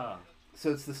 Uh-huh.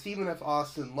 So it's the Stephen F.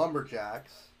 Austin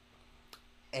Lumberjacks,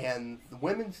 and the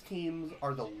women's teams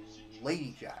are the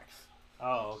Lady Jacks.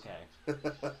 Oh, okay.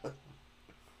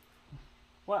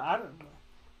 Well, I don't.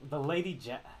 The Lady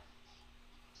Jack.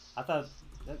 I thought.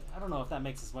 I don't know if that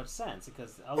makes as much sense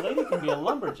because a lady can be a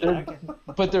lumberjack.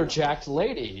 But they're jacked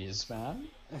ladies, man.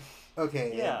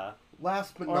 Okay. Yeah.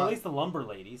 Last but or not, at least the lumber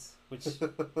ladies, which.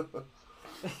 The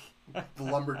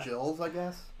Lumberjills, I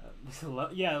guess.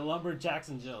 Yeah, Lumberjacks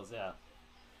and Jills. Yeah.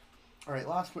 All right.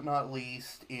 Last but not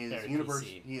least is Very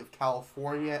University PC. of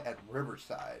California at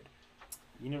Riverside.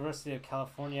 University of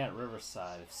California at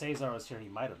Riverside. If Cesar was here, he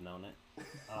might have known it.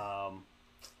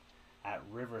 At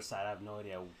Riverside, I have no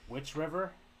idea which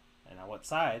river and on what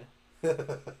side.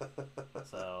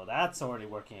 So that's already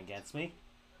working against me.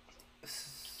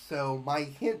 So my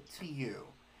hint to you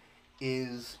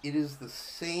is it is the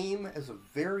same as a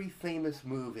very famous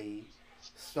movie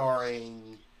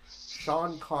starring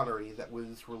Sean Connery that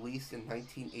was released in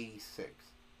 1986.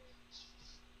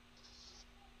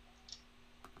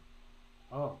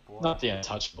 Oh boy! Not the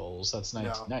Untouchables. That's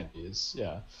 1990s.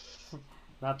 Yeah.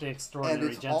 Not the And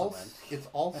Extraordinary Gentleman. it's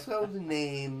also the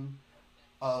name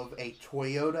of a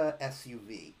Toyota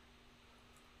SUV.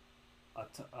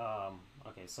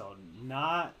 Okay, so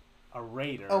not a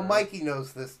Raider. Oh, Mikey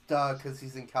knows this, duh, because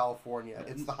he's in California.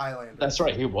 It's the Highlander. That's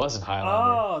right. He was in Highlander.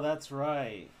 Oh, that's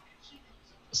right.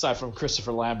 Aside from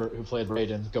Christopher Lambert, who played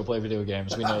Raiden, go play video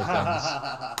games. We know things.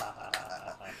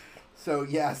 So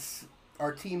yes,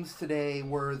 our teams today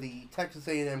were the Texas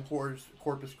A&M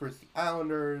Corpus Christi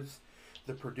Islanders,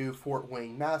 the Purdue Fort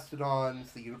Wayne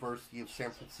Mastodons, the University of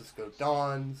San Francisco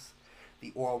Dons,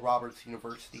 the Oral Roberts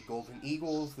University Golden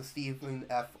Eagles, the Stephen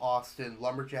F. Austin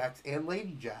Lumberjacks and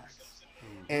Lady Jacks,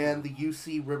 and the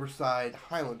UC Riverside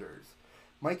Highlanders.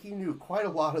 Mikey knew quite a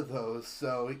lot of those,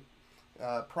 so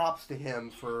props to him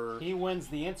for... He wins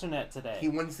the internet today. He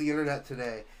wins the internet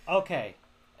today. Okay,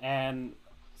 and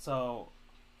so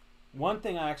one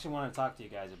thing I actually want to talk to you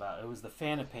guys about, it was the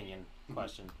fan opinion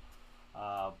question.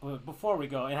 But before we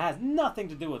go, it has nothing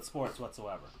to do with sports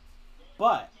whatsoever.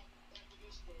 But,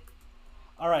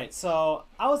 alright, so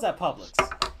I was at Publix.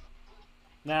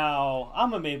 Now,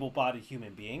 I'm a able-bodied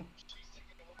human being.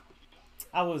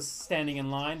 I was standing in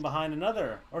line behind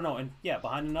another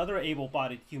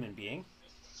able-bodied human being.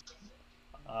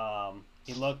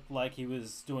 He looked like he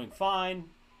was doing fine.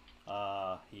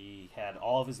 He had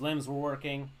all of his limbs were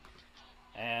working.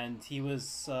 And he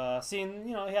was seeing,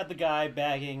 he had the guy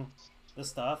bagging the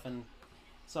stuff, and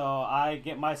so I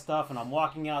get my stuff and I'm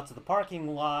walking out to the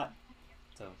parking lot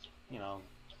to,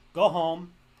 go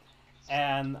home,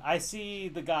 and I see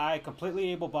the guy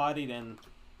completely able-bodied, and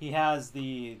he has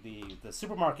the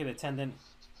supermarket attendant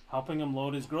helping him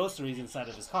load his groceries inside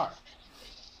of his car.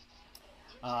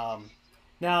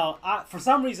 Now, for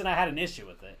some reason I had an issue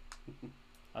with it.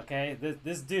 Okay,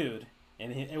 this dude,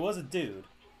 and it was a dude,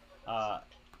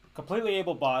 completely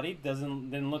able-bodied,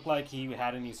 didn't look like he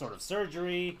had any sort of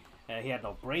surgery. He had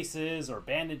no braces or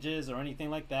bandages or anything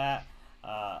like that.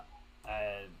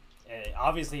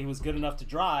 Obviously, he was good enough to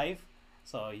drive,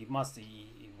 so he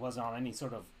wasn't on any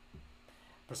sort of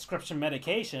prescription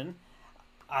medication.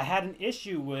 I had an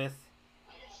issue with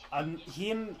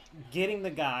him getting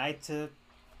the guy to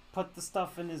put the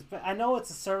stuff in his... I know it's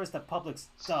a service that Publix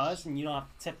does, and you don't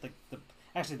have to tip the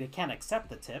actually, they can't accept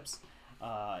the tips.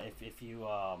 If you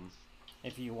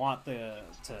want to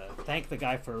thank the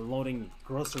guy for loading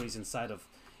groceries inside of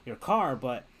your car,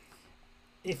 but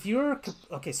if you're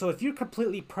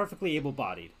completely perfectly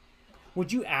able-bodied,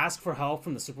 would you ask for help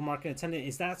from the supermarket attendant?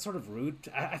 Is that sort of rude?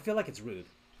 I feel like it's rude.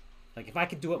 Like, if I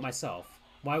could do it myself,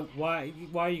 why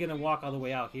are you gonna walk all the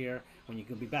way out here when you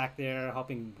could be back there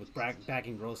helping with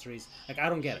bagging groceries? Like, I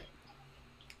don't get it.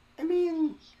 I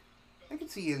mean, I could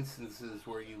see instances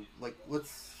where you, like,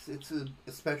 it's an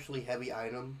especially heavy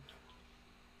item.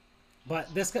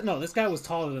 But this guy was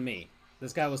taller than me.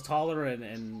 This guy was taller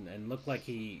and looked like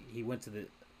he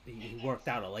worked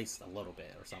out at least a little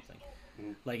bit or something.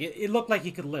 Mm-hmm. Like, it looked like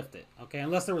he could lift it, okay?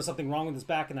 Unless there was something wrong with his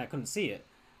back and I couldn't see it.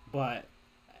 But,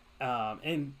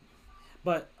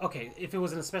 okay, if it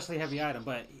was an especially heavy item.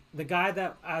 But the guy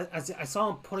that, I saw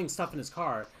him putting stuff in his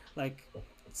car, like,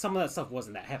 some of that stuff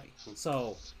wasn't that heavy.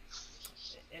 So,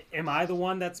 am I the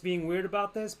one that's being weird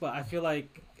about this? But I feel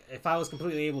like if I was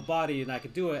completely able-bodied and I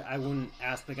could do it, I wouldn't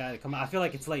ask the guy to come out. I feel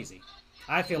like it's lazy.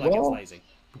 It's lazy.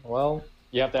 Well,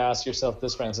 you have to ask yourself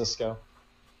this, Francisco.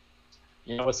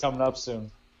 You know what's coming up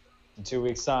soon. In 2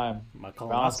 weeks' time.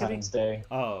 Valentine's Day.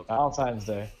 Oh, okay. Valentine's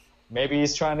Day. Maybe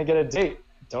he's trying to get a date.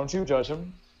 Don't you judge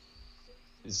him.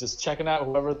 He's just checking out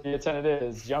whoever the attendant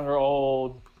is, young or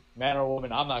old, man or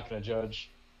woman. I'm not going to judge.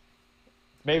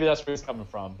 Maybe that's where he's coming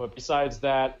from. But besides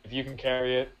that, if you can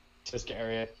carry it, just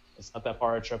carry it. It's not that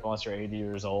far a trip unless you're 80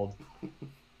 years old.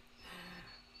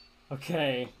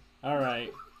 Okay. All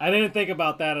right. I didn't think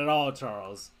about that at all,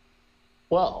 Charles.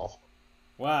 Well.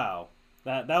 Wow.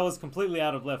 That was completely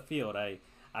out of left field. I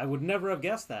would never have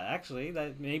guessed that. Actually,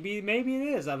 that maybe it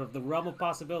is out of the realm of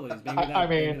possibilities. Maybe that, I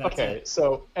mean, maybe that's okay. it.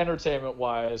 So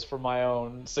entertainment-wise, for my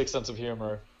own sick sense of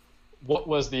humor, what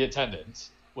was the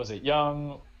attendance? Was it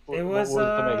young? It was. What was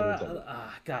the make of the attendance?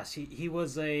 Gosh, he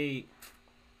was a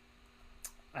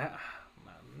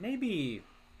maybe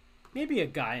a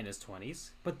guy in his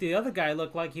 20s, but the other guy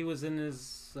looked like he was in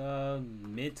his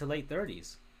mid to late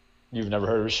 30s. You've never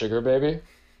heard of Sugar Baby?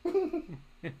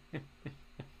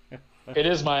 It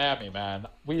is Miami, man.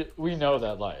 We know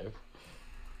that life.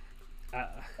 And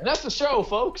that's the show,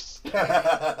 folks.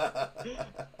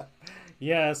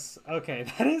 Yes. Okay,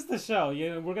 that is the show.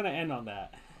 Yeah, we're gonna end on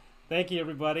that. Thank you,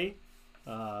 everybody,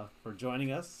 for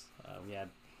joining us. We had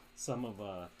some of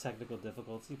technical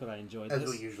difficulty, but I enjoyed this. As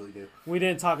we usually do. We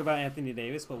didn't talk about Anthony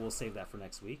Davis, but we'll save that for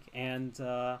next week. And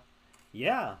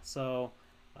yeah, so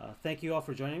thank you all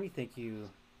for joining me. Thank you,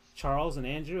 Charles and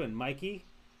Andrew and Mikey,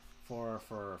 for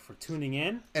tuning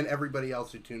in. And everybody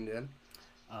else who tuned in.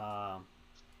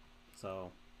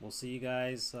 So we'll see you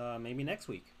guys maybe next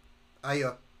week.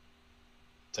 Aya.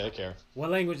 Take care. What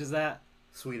language is that?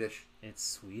 Swedish. It's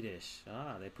Swedish.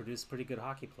 They produce pretty good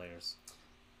hockey players.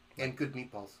 And good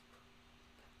meatballs.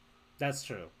 That's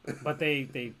true. But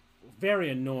they very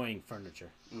annoying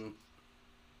furniture.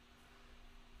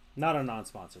 Not a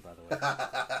non-sponsor, by the way.